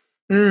well.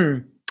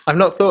 I've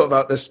not thought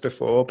about this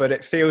before, but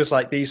it feels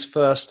like these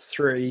first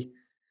three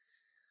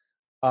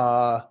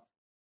are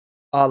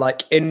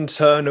like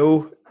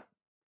internal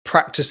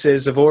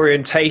practices of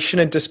orientation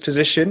and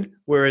disposition,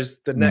 whereas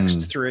the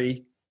next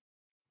three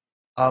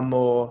are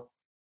more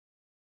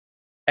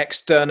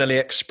externally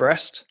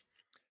expressed.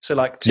 So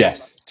like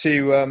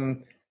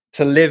to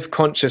live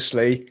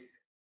consciously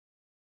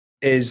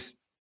is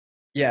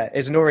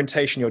an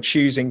orientation you're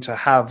choosing to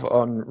have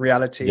on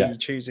reality,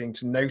 choosing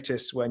to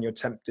notice when you're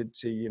tempted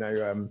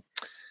to,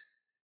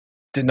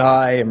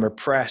 deny and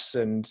repress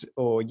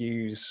or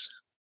use.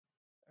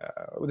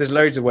 There's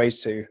loads of ways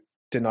to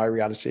deny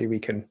reality. We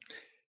can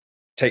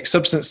take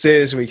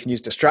substances, we can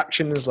use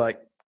distractions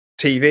like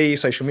TV,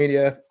 social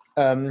media.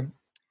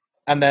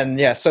 And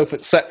then,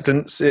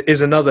 self-acceptance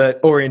is another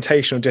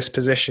orientational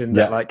disposition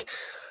that like,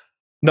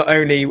 not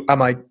only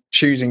am I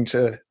choosing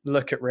to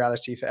look at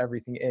reality for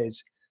everything it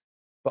is,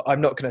 but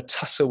I'm not going to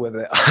tussle with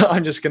it.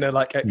 I'm just going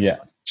to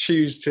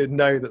choose to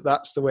know that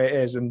that's the way it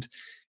is and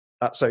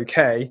that's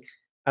okay.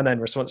 And then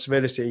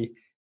responsibility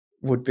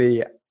would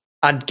be,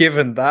 and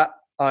given that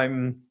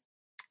I'm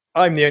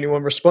the only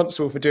one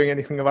responsible for doing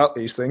anything about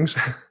these things.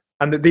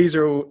 And that these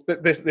are all,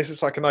 this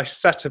is like a nice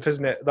setup,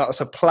 isn't it?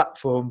 That's a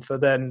platform for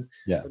then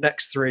the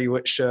next three,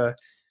 which are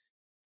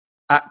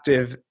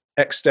active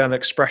external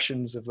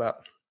expressions of that.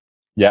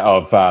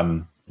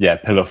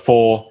 Pillar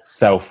 4,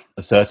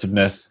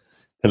 self-assertiveness,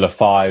 Pillar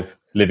 5,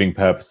 living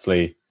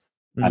purposely,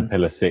 and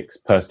Pillar 6,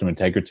 personal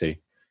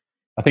integrity.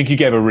 I think you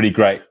gave a really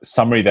great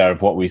summary there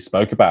of what we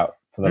spoke about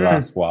for the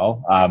last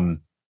while.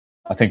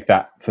 I think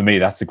that, for me,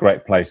 that's a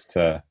great place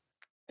to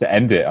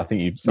end it. I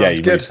think you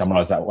really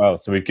summarized that well.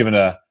 So we've given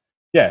a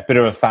bit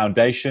of a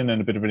foundation and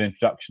a bit of an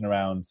introduction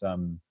around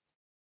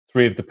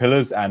 3 of the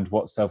pillars and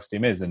what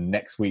self-esteem is. And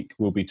next week,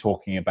 we'll be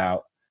talking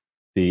about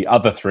the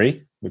other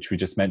 3, which we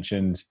just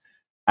mentioned,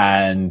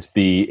 and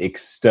the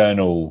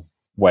external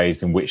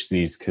ways in which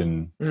these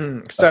can...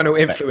 external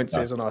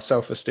influences on our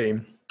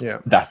self-esteem. Yeah.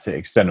 That's it,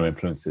 external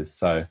influences.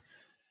 So,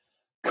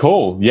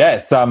 cool.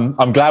 Yes, I'm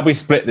glad we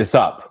split this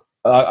up.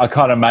 I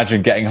can't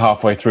imagine getting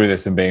halfway through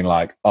this and being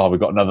like, oh, we've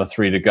got another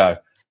 3 to go.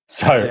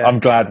 So I'm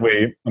glad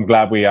we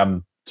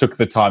took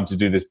the time to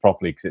do this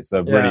properly, because it's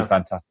a really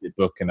fantastic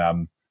book,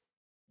 and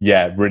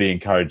really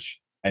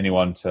encourage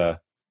anyone to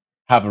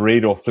have a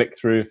read or flick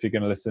through if you're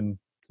going to listen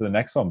to the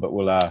next one. But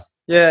we'll I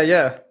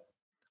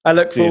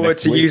look forward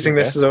to using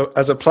this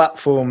as a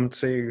platform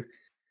to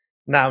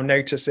now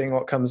noticing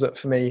what comes up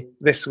for me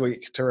this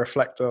week to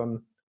reflect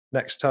on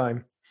next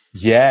time.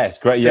 Yeah, it's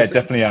great. Yeah,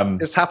 definitely.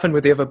 It's happened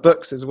with the other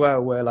books as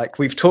well, where like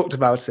we've talked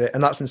about it,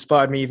 and that's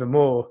inspired me even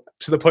more,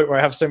 to the point where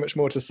I have so much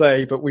more to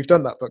say. But we've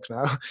done that book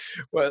now.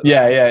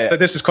 So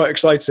this is quite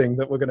exciting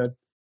that we're going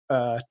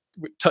to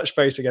touch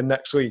base again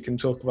next week and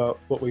talk about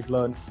what we've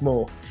learned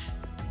more.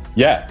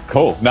 Yeah,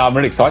 cool. No, I'm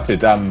really excited.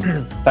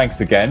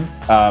 Thanks again.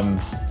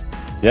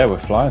 We're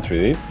flying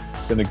through these.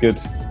 Been a good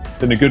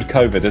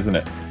COVID, isn't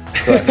it?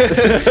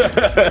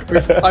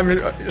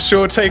 I'm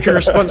sure taken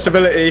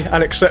responsibility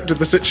and accepted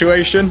the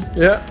situation.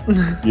 Yeah,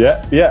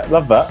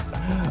 love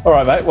that. All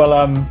right, mate.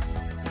 Well,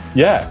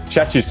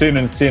 chat to you soon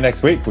and see you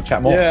next week. We'll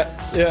chat more.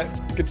 Yeah,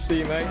 good to see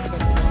you, mate.